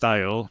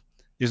lifestyle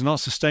is not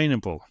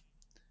sustainable.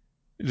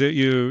 That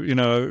you're in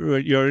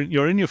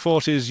your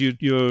 40s,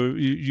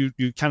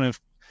 you kind of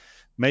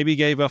maybe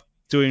gave up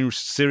doing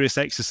serious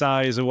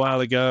exercise a while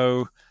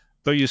ago,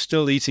 but you're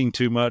still eating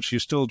too much, you're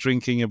still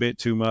drinking a bit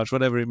too much,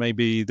 whatever it may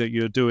be that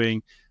you're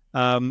doing.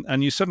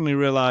 And you suddenly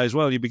realize,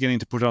 well, you're beginning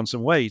to put on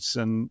some weight,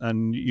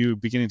 and you're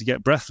beginning to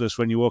get breathless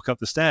when you walk up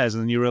the stairs,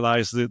 and then you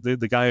realize that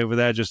the guy over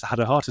there just had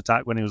a heart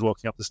attack when he was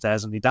walking up the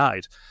stairs and he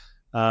died.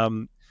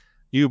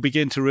 You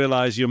begin to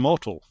realize you're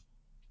mortal,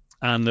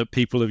 and that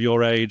people of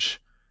your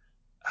age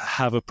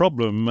have a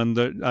problem, and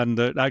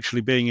that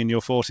actually being in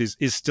your 40s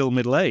is still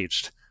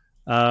middle-aged,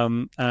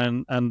 and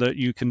that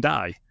you can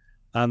die,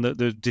 and that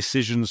the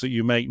decisions that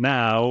you make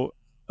now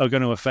are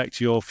going to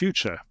affect your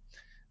future.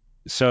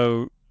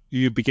 So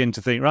you begin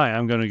to think, right,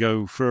 I'm going to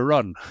go for a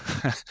run.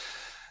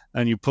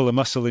 And you pull a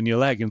muscle in your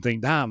leg and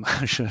think, damn,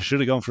 I should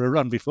have gone for a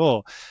run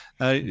before.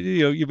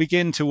 You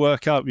begin to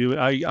work up.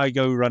 I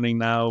go running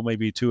now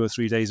maybe 2 or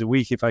 3 days a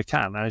week if I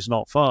can. And it's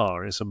not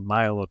far. It's a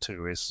mile or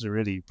two. It's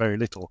really very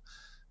little.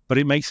 But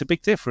it makes a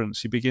big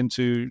difference. You begin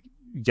to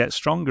get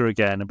stronger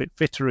again, a bit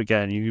fitter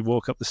again. You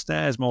walk up the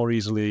stairs more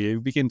easily.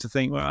 You begin to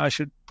think, well, I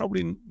should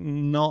probably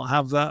not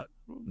have that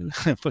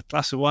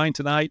glass of wine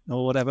tonight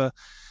or whatever.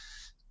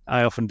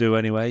 I often do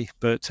anyway.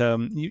 But,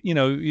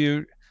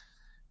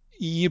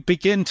 you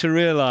begin to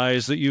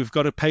realize that you've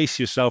got to pace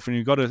yourself, and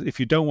you've got to,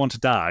 if you don't want to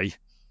die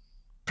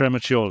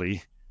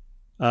prematurely,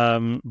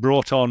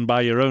 brought on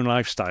by your own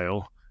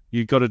lifestyle,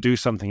 you've got to do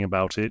something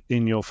about it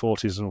in your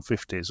 40s or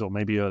 50s or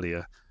maybe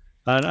earlier.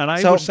 And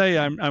I would say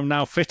I'm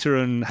now fitter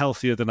and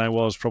healthier than I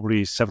was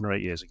probably 7 or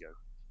 8 years ago.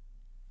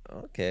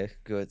 Okay,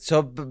 good.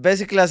 So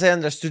basically, as I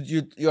understood,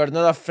 you are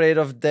not afraid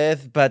of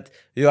death, but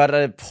you are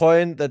at a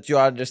point that you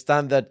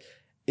understand that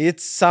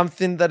it's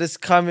something that is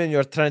coming.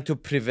 You're trying to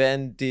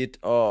prevent it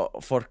or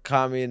for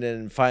coming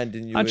and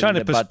finding you. I'm trying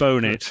to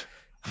postpone it.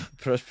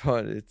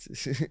 Postpone it.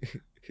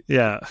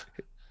 Yeah.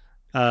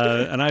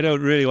 And I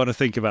don't really want to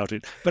think about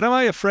it. But am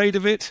I afraid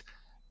of it?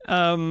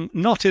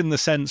 Not in the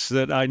sense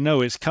that I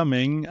know it's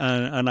coming,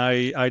 and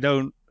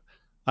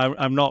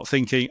I'm not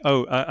thinking,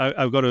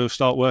 I've got to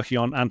start working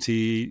on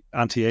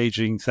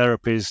anti-aging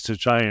therapies to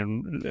try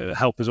and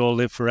help us all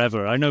live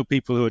forever. I know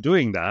people who are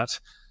doing that.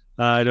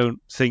 I don't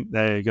think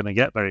they're going to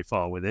get very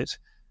far with it.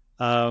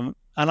 And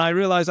I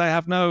realize I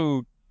have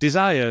no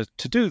desire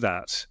to do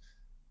that.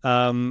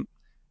 And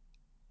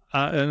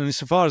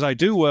so far as I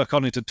do work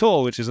on it at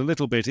all, which is a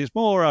little bit, it's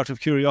more out of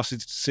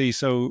curiosity to see,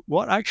 so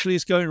what actually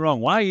is going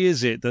wrong? Why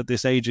is it that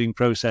this aging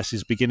process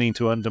is beginning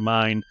to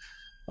undermine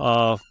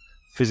our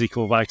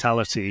physical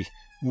vitality?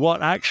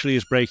 What actually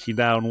is breaking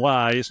down?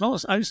 Why? It's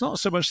not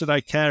so much that I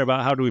care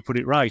about how do we put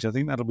it right. I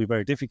think that'll be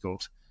very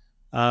difficult.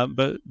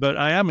 But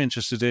I am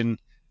interested in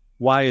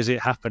why is it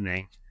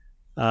happening?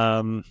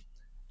 And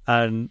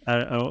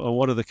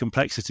what are the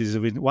complexities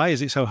of it? Why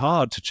is it so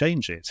hard to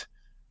change it?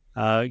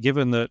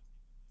 Given that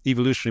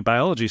evolutionary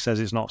biology says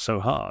it's not so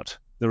hard,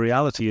 the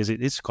reality is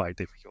it is quite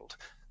difficult.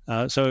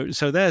 So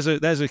there's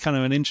a kind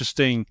of an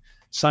interesting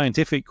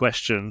scientific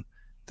question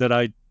that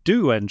I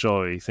do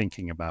enjoy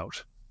thinking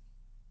about.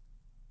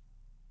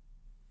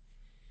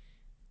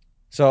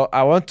 So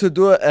I want to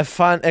do a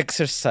fun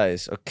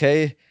exercise,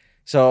 okay?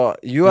 So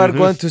you are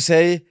going to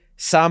say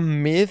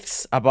some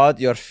myths about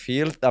your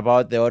field,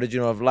 about the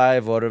origin of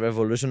life or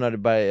evolutionary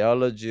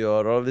biology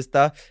or all this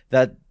stuff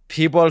that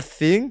people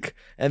think,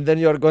 and then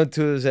you're going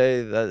to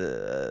say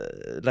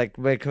that,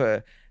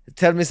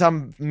 tell me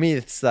some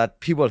myths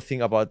that people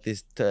think about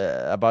this,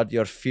 about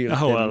your field.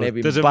 Oh, well,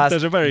 maybe there's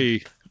a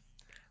very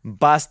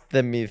bust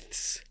the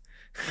myths.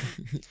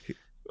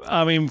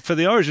 I mean, for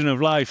the origin of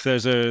life,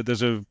 there's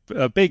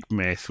a big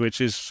myth which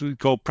is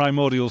called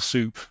primordial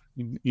soup.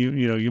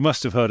 You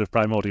must have heard of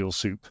primordial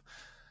soup.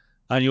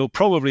 And you'll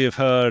probably have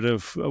heard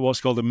of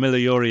what's called the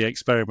Miller-Urey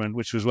experiment,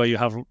 which was where you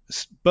have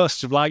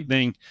bursts of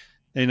lightning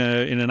in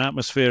an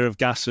atmosphere of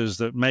gases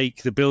that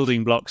make the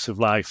building blocks of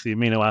life, the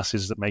amino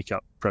acids that make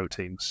up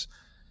proteins.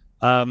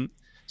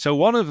 So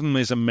one of them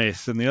is a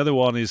myth, and the other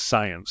one is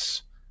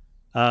science.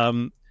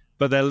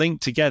 But they're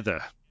linked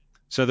together.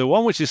 So the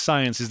one which is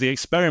science is the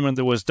experiment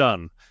that was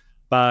done.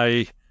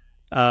 by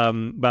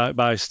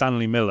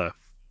Stanley Miller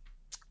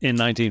in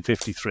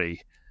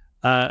 1953,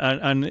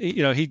 and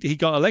he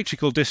got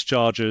electrical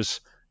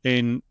discharges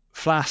in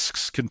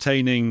flasks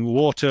containing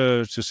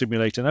water to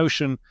simulate an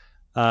ocean,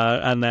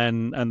 and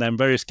then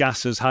various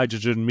gases,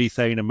 hydrogen,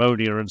 methane,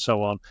 ammonia, and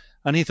so on.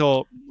 And he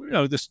thought,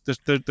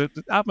 the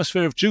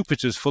atmosphere of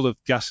Jupiter is full of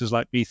gases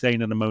like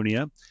methane and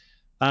ammonia,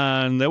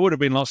 and there would have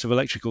been lots of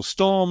electrical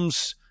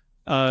storms.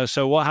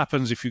 So what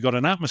happens if you've got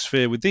an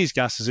atmosphere with these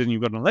gases in?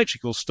 You've got an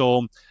electrical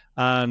storm,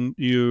 and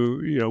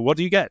what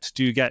do you get?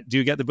 Do you get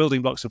the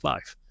building blocks of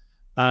life?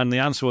 And the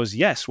answer was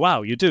yes.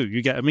 Wow, you do.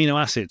 You get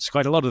amino acids,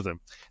 quite a lot of them,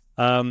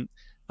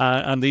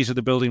 and these are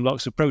the building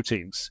blocks of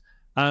proteins,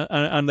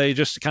 and they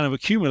just kind of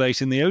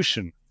accumulate in the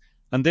ocean.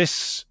 And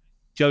this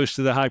goes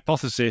to the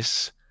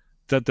hypothesis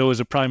that there was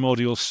a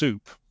primordial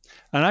soup,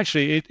 and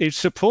actually it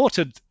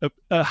supported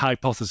a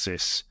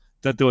hypothesis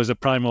that there was a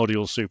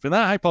primordial soup, and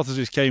that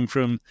hypothesis came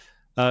from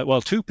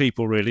two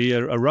people really,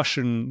 a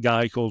Russian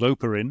guy called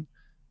Oparin,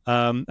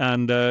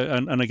 and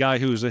a guy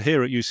who was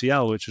here at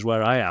UCL, which is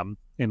where I am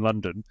in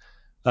London,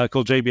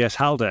 called JBS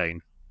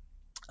Haldane.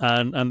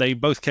 And they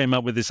both came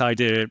up with this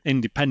idea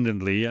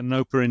independently, and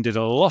Oparin did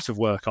a lot of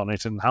work on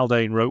it, and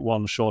Haldane wrote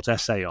one short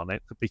essay on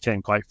it that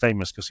became quite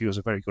famous because he was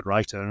a very good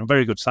writer and a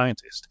very good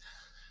scientist.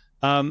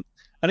 And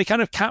it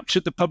kind of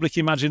captured the public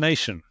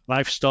imagination.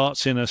 Life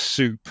starts in a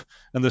soup,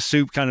 and the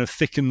soup kind of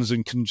thickens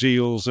and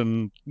congeals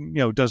and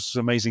does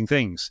amazing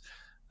things.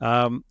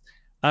 And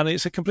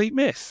it's a complete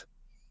myth.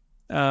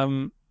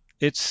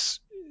 There's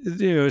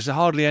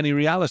hardly any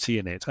reality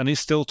in it, and it's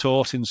still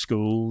taught in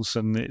schools.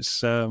 And it's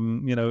so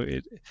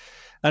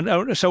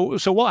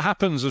what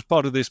happens as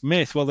part of this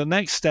myth? Well, the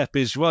next step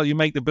is, you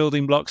make the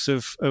building blocks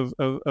of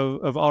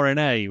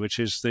RNA, which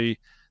is the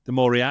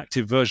more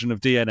reactive version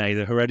of DNA,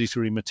 the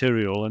hereditary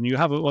material, and you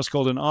have what's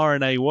called an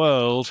RNA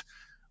world,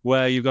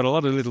 where you've got a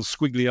lot of little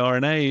squiggly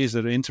RNAs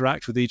that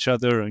interact with each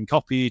other and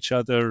copy each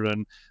other,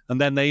 and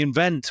then they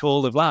invent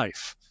all of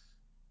life.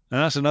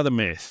 And that's another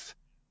myth.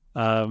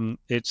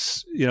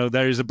 It's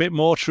there is a bit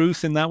more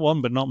truth in that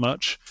one, but not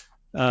much.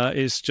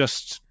 It's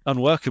just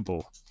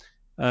unworkable.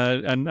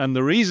 And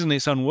the reason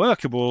it's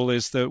unworkable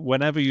is that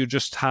whenever you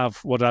just have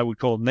what I would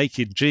call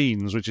naked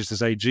genes, which is to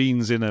say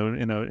genes in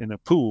a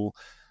pool,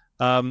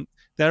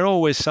 they're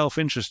always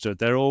self-interested.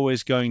 They're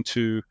always going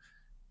to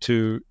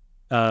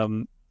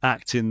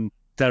act in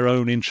their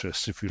own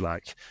interests, if you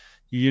like.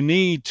 You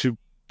need to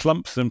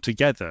clump them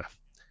together,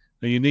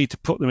 and you need to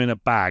put them in a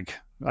bag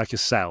like a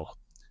cell,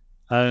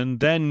 and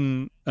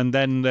then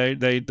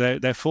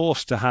they're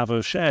forced to have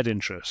a shared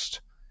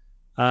interest.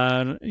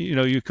 And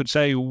you could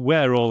say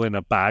we're all in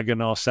a bag,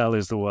 and our cell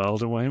is the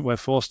world, and we're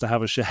forced to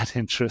have a shared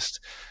interest.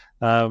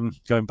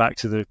 Going back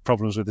to the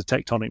problems with the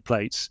tectonic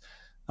plates.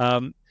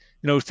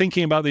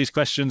 Thinking about these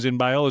questions in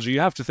biology, you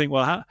have to think,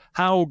 well,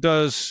 how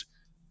does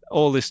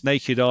all this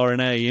naked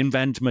RNA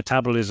invent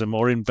metabolism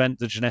or invent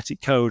the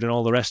genetic code and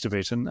all the rest of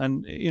it?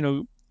 And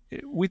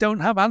we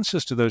don't have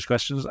answers to those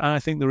questions. And I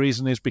think the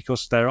reason is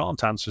because there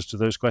aren't answers to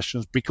those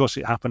questions, because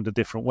it happened a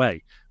different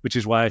way, which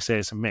is why I say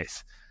it's a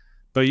myth.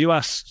 But you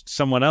ask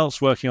someone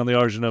else working on the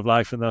origin of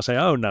life, and they'll say,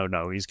 oh,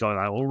 no, he's got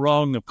that all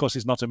wrong. Of course,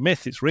 it's not a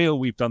myth. It's real.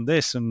 We've done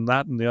this and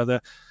that and the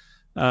other.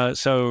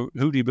 So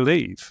who do you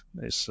believe?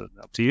 It's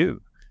up to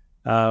you.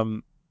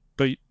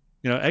 But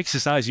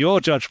exercise your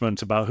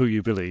judgment about who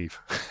you believe.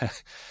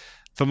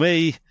 For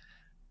me,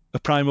 a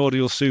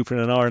primordial soup in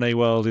an RNA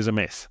world is a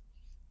myth.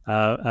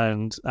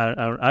 And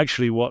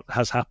actually what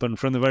has happened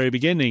from the very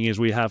beginning is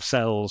we have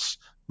cells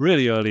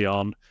really early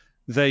on.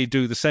 They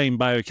do the same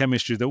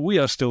biochemistry that we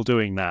are still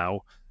doing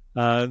now.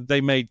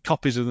 They made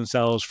copies of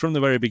themselves from the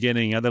very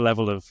beginning at the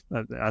level of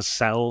as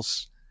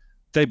cells.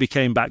 They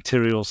became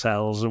bacterial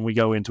cells, and we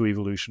go into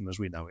evolution as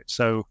we know it.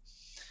 So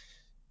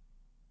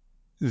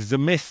the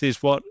myth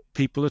is what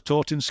people are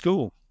taught in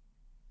school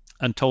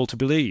and told to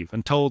believe,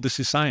 and told this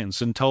is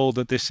science, and told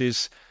that this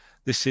is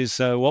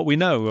what we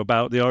know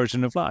about the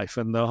origin of life.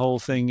 And the whole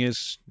thing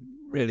is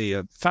really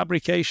a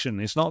fabrication.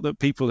 It's not that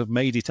people have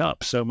made it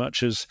up so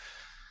much as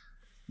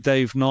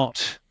they've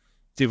not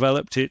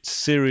developed it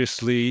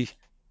seriously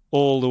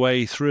all the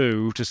way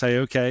through to say,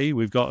 okay,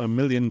 we've got 1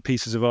 million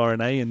pieces of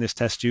RNA in this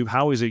test tube.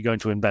 How is it going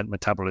to invent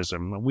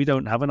metabolism? And we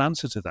don't have an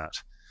answer to that.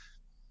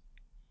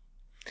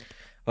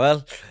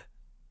 Well,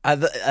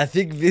 I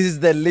think this is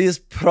the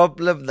least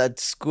problem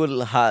that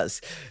school has,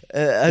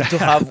 to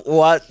have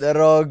one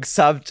wrong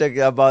subject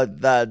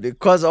about that,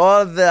 because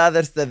all the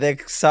others, the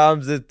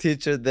exams, the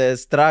teacher, the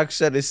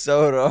structure is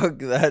so wrong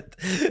that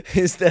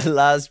is the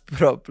last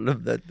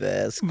problem that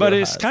the school But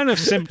it's has. kind of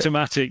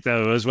symptomatic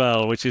though as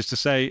well, which is to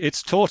say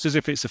it's taught as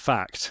if it's a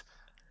fact.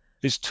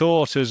 It's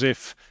taught as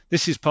if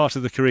this is part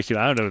of the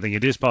curriculum. I don't think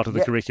it is part of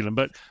the curriculum,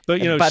 but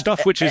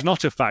stuff which is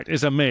not a fact,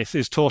 is a myth,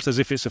 is taught as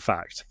if it's a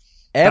fact.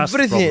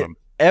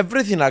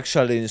 Everything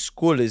actually in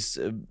school is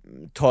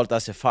taught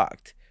as a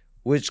fact,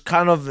 which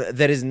kind of,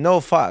 there is no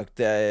fact.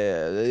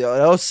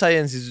 All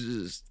science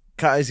is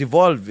is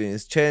evolving,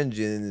 it's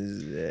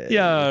changing.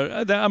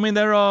 Yeah, I mean,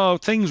 there are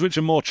things which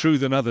are more true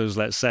than others,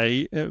 let's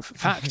say.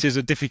 Fact is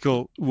a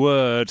difficult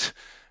word.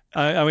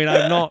 I mean,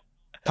 I'm not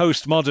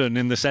postmodern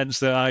in the sense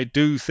that I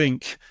do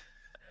think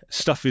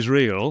stuff is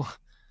real.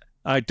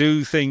 I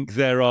do think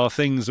there are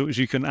things which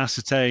you can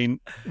ascertain.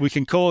 We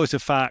can call it a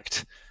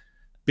fact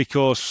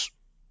because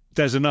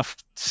there's enough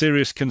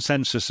serious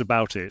consensus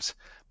about it.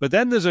 But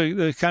then there's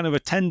a kind of a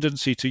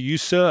tendency to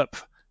usurp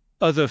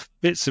other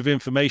bits of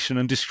information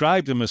and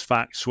describe them as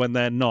facts when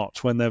they're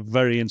not, when they're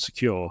very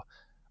insecure,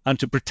 and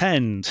to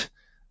pretend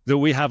that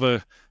we have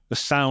a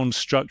sound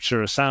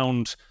structure, a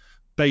sound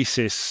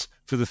basis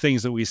for the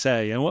things that we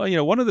say. And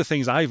one of the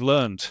things I've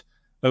learned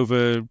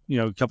over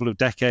a couple of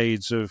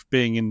decades of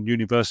being in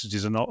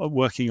universities and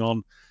working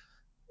on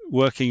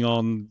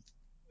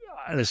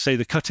let's say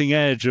the cutting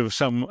edge of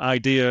some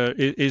idea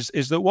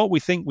is that what we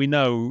think we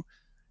know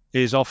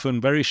is often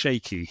very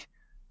shaky.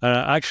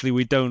 Actually,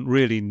 we don't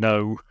really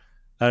know.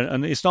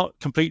 And it's not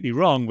completely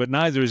wrong, but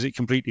neither is it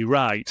completely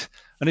right.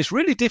 And it's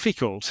really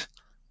difficult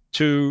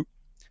to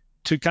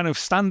kind of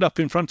stand up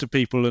in front of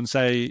people and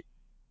say,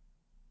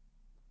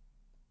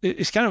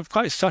 it's kind of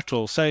quite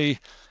subtle, say,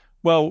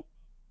 well,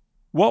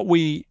 what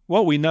we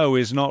know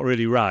is not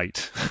really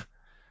right,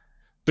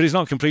 but it's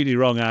not completely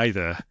wrong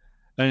either.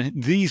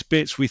 And these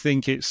bits we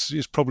think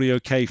it's probably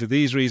okay for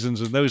these reasons,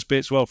 and those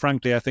bits, well,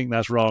 frankly, I think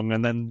that's wrong.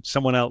 And then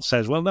someone else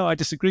says, well, no, I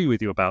disagree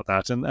with you about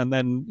that. And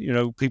then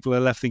people are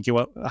left thinking,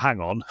 well,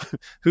 hang on,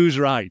 who's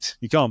right?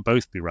 You can't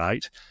both be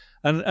right.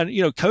 And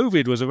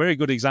COVID was a very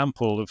good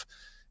example of.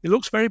 It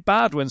looks very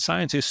bad when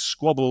scientists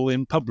squabble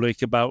in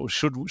public about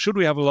should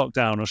we have a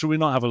lockdown or should we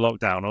not have a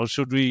lockdown, or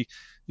should we,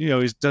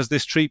 does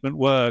this treatment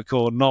work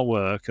or not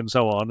work, and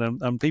so on.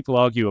 And people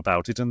argue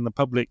about it, and the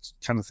public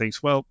kind of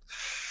thinks, well,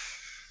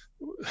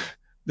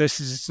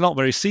 it's not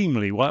very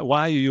seemly. Why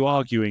are you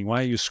arguing?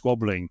 Why are you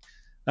squabbling?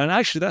 And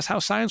actually, that's how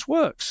science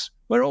works.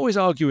 We're always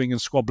arguing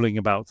and squabbling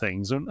about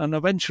things, and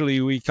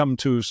eventually we come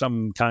to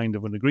some kind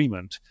of an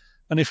agreement.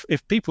 And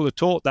if people are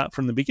taught that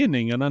from the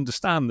beginning and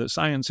understand that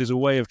science is a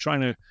way of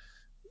trying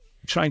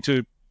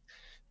to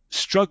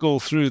struggle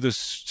through the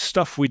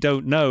stuff we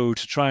don't know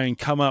to try and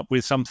come up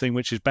with something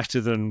which is better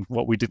than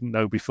what we didn't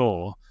know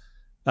before,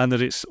 and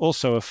that it's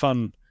also a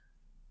fun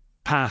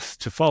path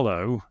to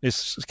follow,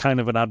 it's kind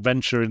of an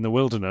adventure in the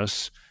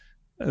wilderness,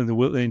 the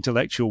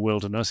intellectual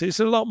wilderness, it's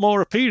a lot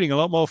more appealing, a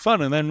lot more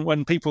fun. And then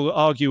when people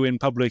argue in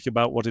public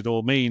about what it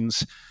all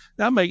means,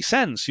 that makes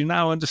sense. You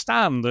now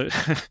understand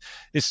that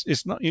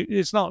it's not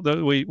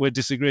that we're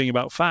disagreeing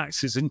about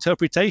facts. It's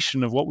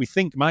interpretation of what we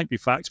think might be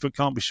facts, but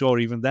can't be sure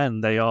even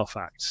then they are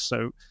facts.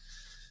 So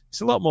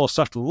it's a lot more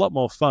subtle, a lot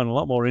more fun, a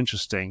lot more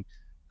interesting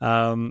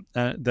than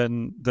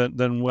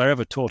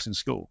wherever taught in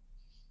school.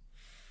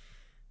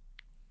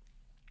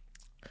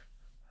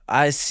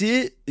 I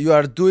see you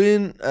are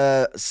doing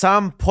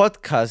some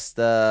podcast,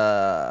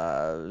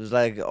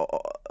 like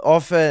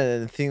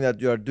often think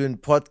that you are doing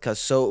podcasts.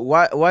 So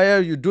why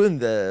are you doing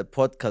the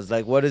podcast?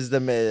 Like, what is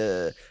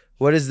the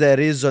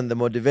reason, the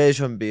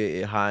motivation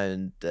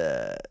behind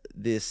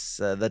this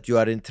that you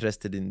are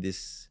interested in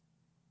this?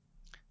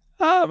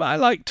 I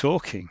like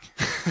talking.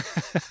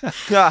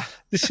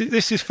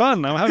 This is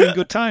fun. I'm having a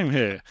good time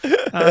here.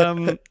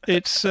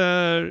 It's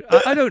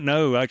I don't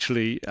know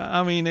actually.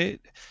 I mean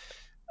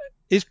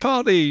it's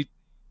partly,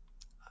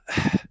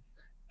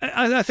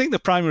 I think the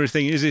primary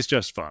thing is it's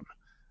just fun.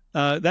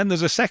 Then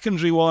there's a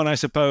secondary one, I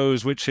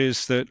suppose, which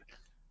is that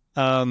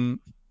I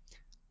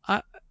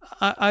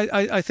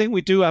think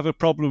we do have a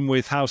problem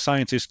with how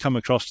scientists come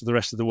across to the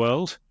rest of the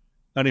world.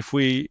 And if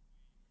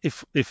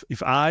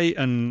I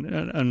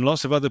and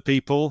lots of other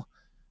people,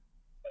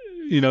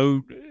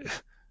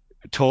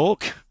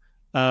 talk,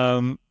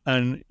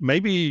 and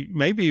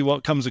maybe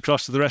what comes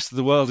across to the rest of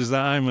the world is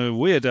that I'm a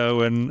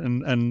weirdo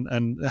and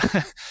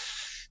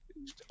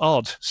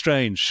odd,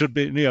 strange. Should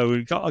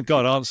be, God,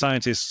 aren't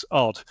scientists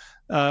odd?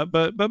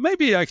 But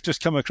maybe I could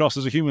just come across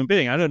as a human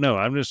being. I don't know.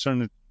 I'm just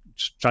trying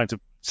to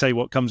say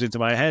what comes into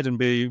my head and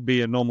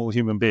be a normal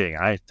human being.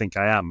 I think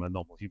I am a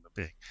normal human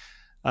being.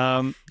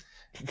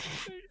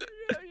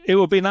 It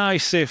would be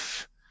nice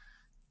if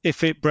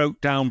it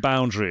broke down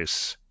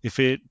boundaries, if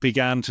it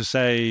began to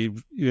say,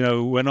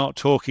 we're not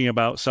talking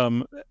about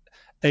some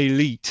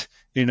elite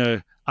in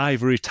a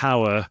ivory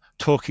tower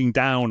talking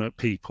down at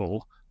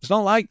people. It's not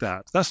like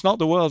that. That's not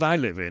the world I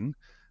live in.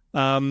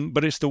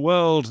 But it's the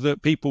world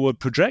that people would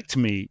project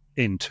me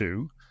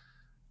into.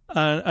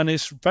 And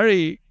it's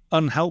very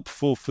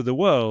unhelpful for the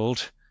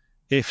world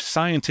if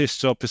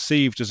scientists are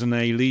perceived as an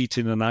elite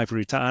in an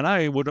ivory tower. And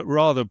I would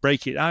rather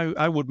break it.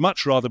 I would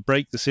much rather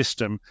break the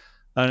system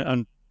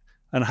and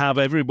have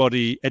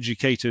everybody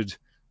educated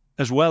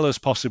as well as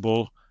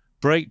possible,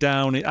 break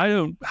down. I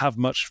don't have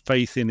much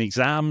faith in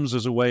exams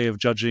as a way of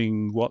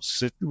judging what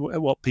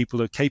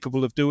people are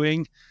capable of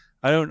doing.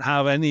 I don't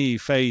have any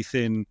faith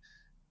in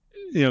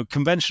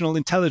conventional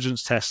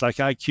intelligence tests like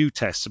IQ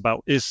tests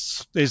about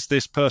is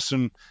this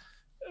person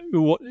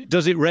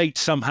does it rate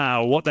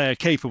somehow what they're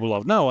capable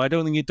of? No, I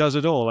don't think it does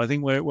at all. I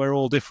think we're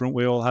all different.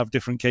 We all have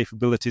different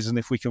capabilities, and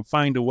if we can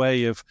find a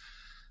way of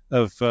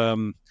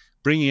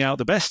bringing out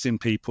the best in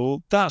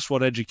people, that's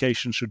what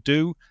education should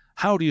do.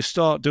 How do you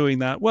start doing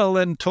that? Well,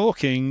 then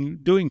talking,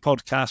 doing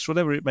podcasts,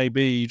 whatever it may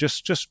be,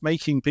 just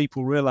making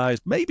people realize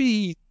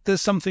maybe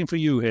there's something for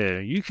you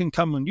here. You can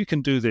come and you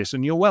can do this,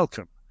 and you're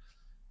welcome.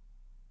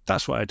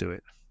 That's why I do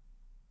it.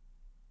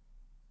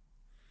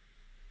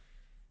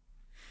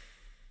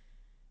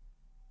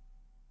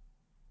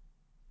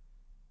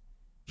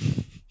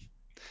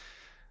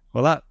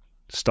 Well, that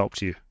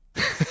stopped you.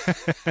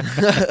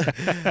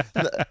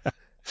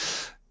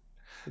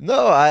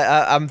 No,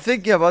 I'm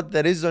thinking about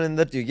the reasoning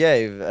that you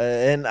gave,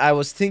 and I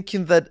was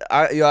thinking that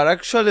you are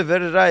actually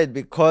very right,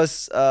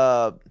 because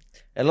a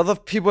lot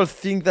of people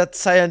think that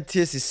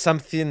scientist is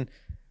something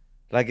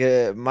like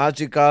a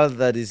magical,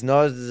 that is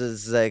not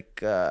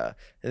like there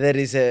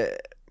is a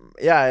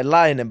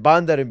line, a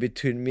boundary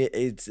between me.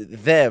 It's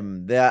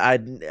them.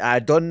 I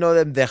don't know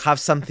them. They have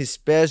something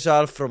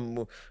special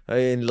from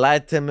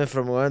enlightenment,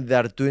 from when they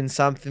are doing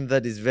something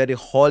that is very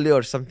holy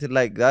or something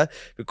like that.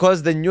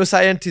 Because the new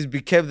scientists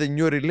became the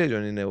new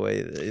religion in a way.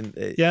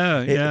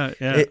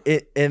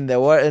 In the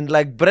world, and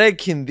like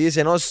breaking this,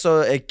 and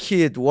also a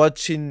kid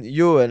watching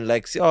you and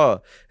like,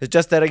 oh, it's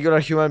just a regular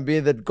human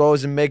being that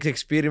goes and makes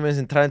experiments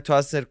and trying to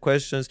answer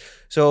questions.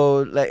 So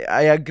like,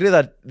 I agree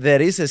that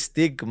there is a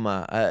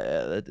stigma,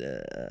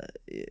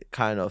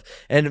 kind of.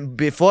 And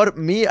before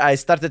me, I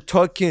started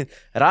talking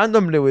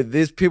randomly with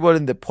these people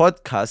in the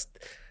podcast.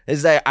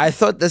 It's like I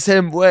thought the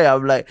same way. I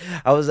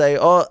was like,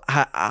 oh,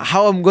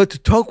 how I'm going to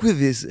talk with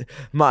this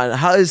man?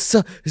 How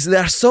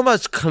they're so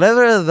much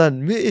cleverer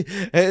than me.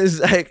 And it's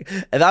like,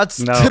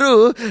 that's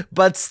true,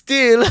 but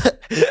still,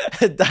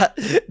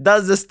 that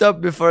doesn't stop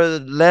me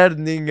from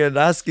learning and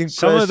asking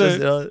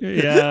questions.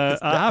 I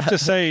have to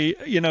say,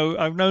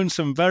 I've known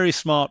some very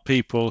smart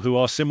people who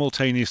are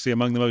simultaneously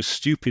among the most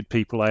stupid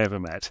people I ever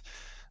met.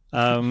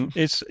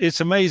 It's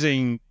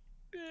amazing.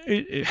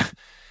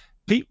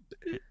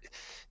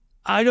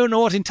 I don't know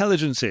what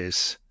intelligence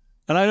is,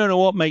 and I don't know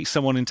what makes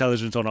someone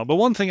intelligent or not. But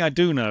one thing I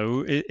do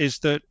know is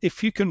that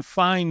if you can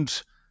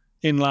find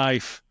in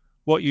life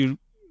what you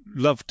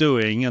love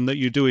doing, and that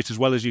you do it as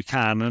well as you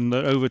can, and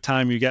that over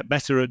time you get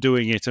better at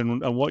doing it,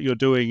 and what you're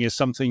doing is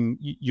something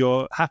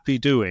you're happy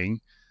doing,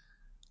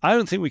 I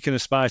don't think we can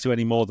aspire to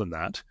any more than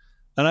that.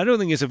 And I don't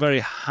think it's a very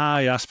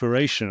high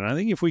aspiration. I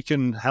think if we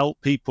can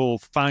help people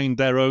find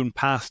their own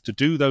path to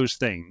do those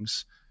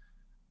things,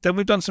 then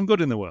we've done some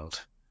good in the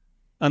world.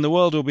 And the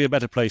world will be a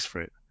better place for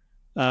it.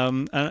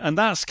 And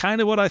that's kind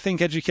of what I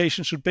think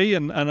education should be.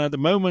 And at the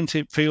moment,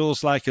 it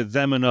feels like a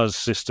them and us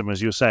system,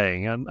 as you're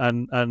saying.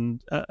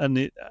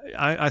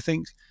 I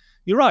think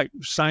you're right.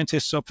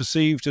 Scientists are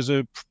perceived as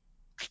a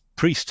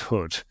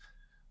priesthood,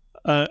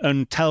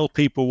 and tell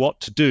people what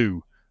to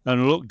do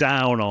and look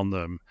down on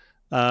them.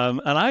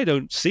 And I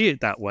don't see it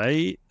that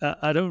way.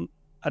 I don't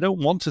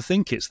want to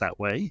think it's that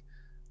way.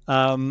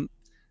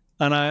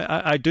 And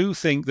I do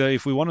think that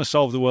if we want to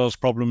solve the world's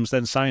problems,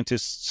 then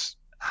scientists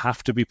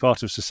have to be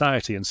part of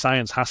society, and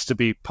science has to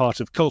be part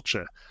of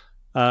culture.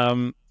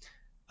 And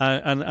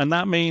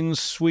that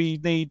means we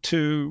need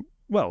to,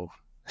 well,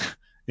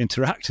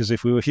 interact as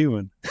if we were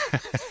human.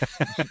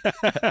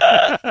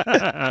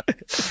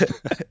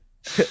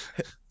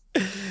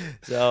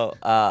 So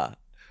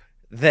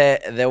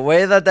the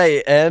way that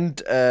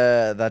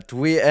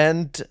we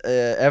end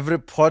every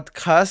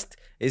podcast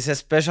is a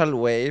special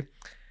way.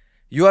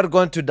 You are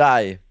going to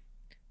die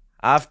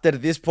after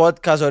this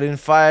podcast, or in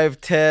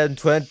 5, 10,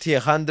 20,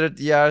 100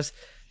 years.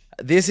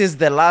 This is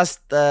the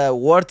last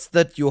words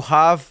that you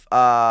have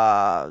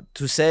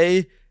to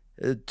say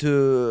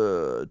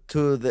to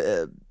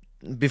the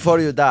before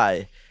you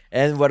die.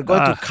 And we're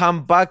going to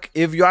come back.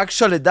 If you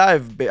actually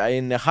die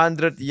in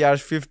 100 years,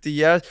 50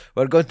 years,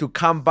 we're going to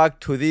come back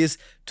to these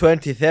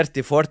 20,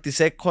 30, 40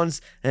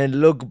 seconds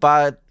and look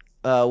back.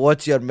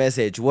 What's your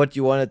message? What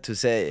you wanted to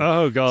say?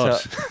 Oh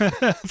gosh, so,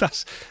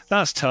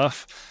 that's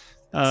tough.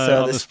 So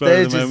on the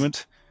spur of the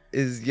moment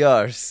is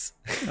yours.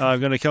 I'm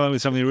going to come up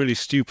with something really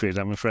stupid,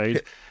 I'm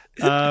afraid.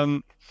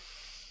 I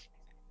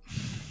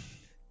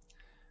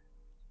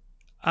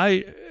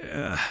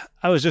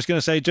was just going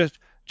to say,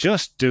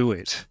 just do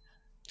it.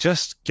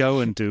 Just go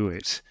and do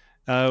it.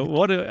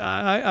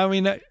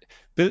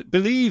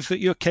 Believe that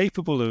you're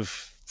capable of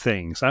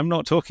things. I'm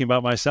not talking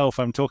about myself.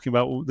 I'm talking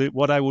about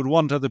what I would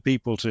want other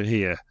people to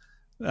hear.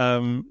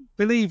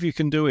 Believe you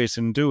can do it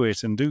and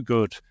do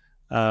good.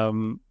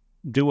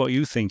 Do what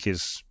you think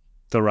is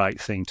the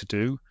right thing to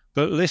do.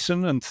 But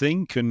listen and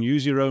think and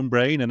use your own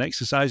brain and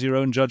exercise your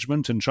own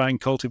judgment and try and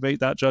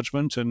cultivate that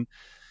judgment and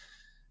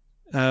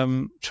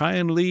try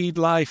and lead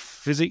life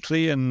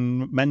physically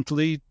and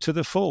mentally to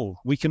the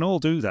full. We can all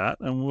do that,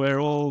 and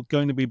we're all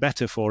going to be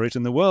better for it,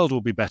 and the world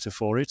will be better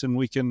for it, and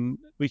we can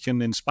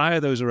inspire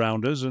those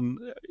around us. And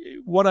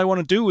what I want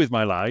to do with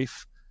my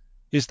life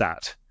is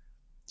that.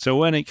 So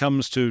when it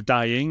comes to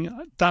dying,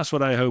 that's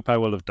what I hope I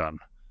will have done.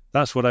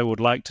 That's what I would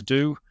like to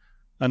do,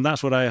 and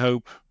that's what I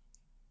hope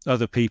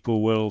other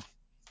people will.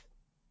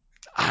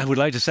 I would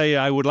like to say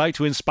I would like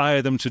to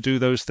inspire them to do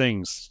those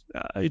things.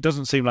 It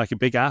doesn't seem like a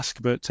big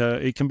ask, but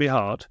it can be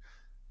hard,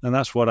 and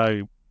that's what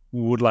I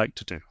would like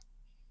to do.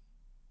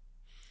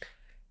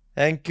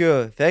 Thank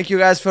you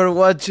guys for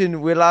watching.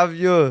 We love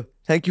you.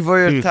 Thank you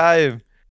for your time.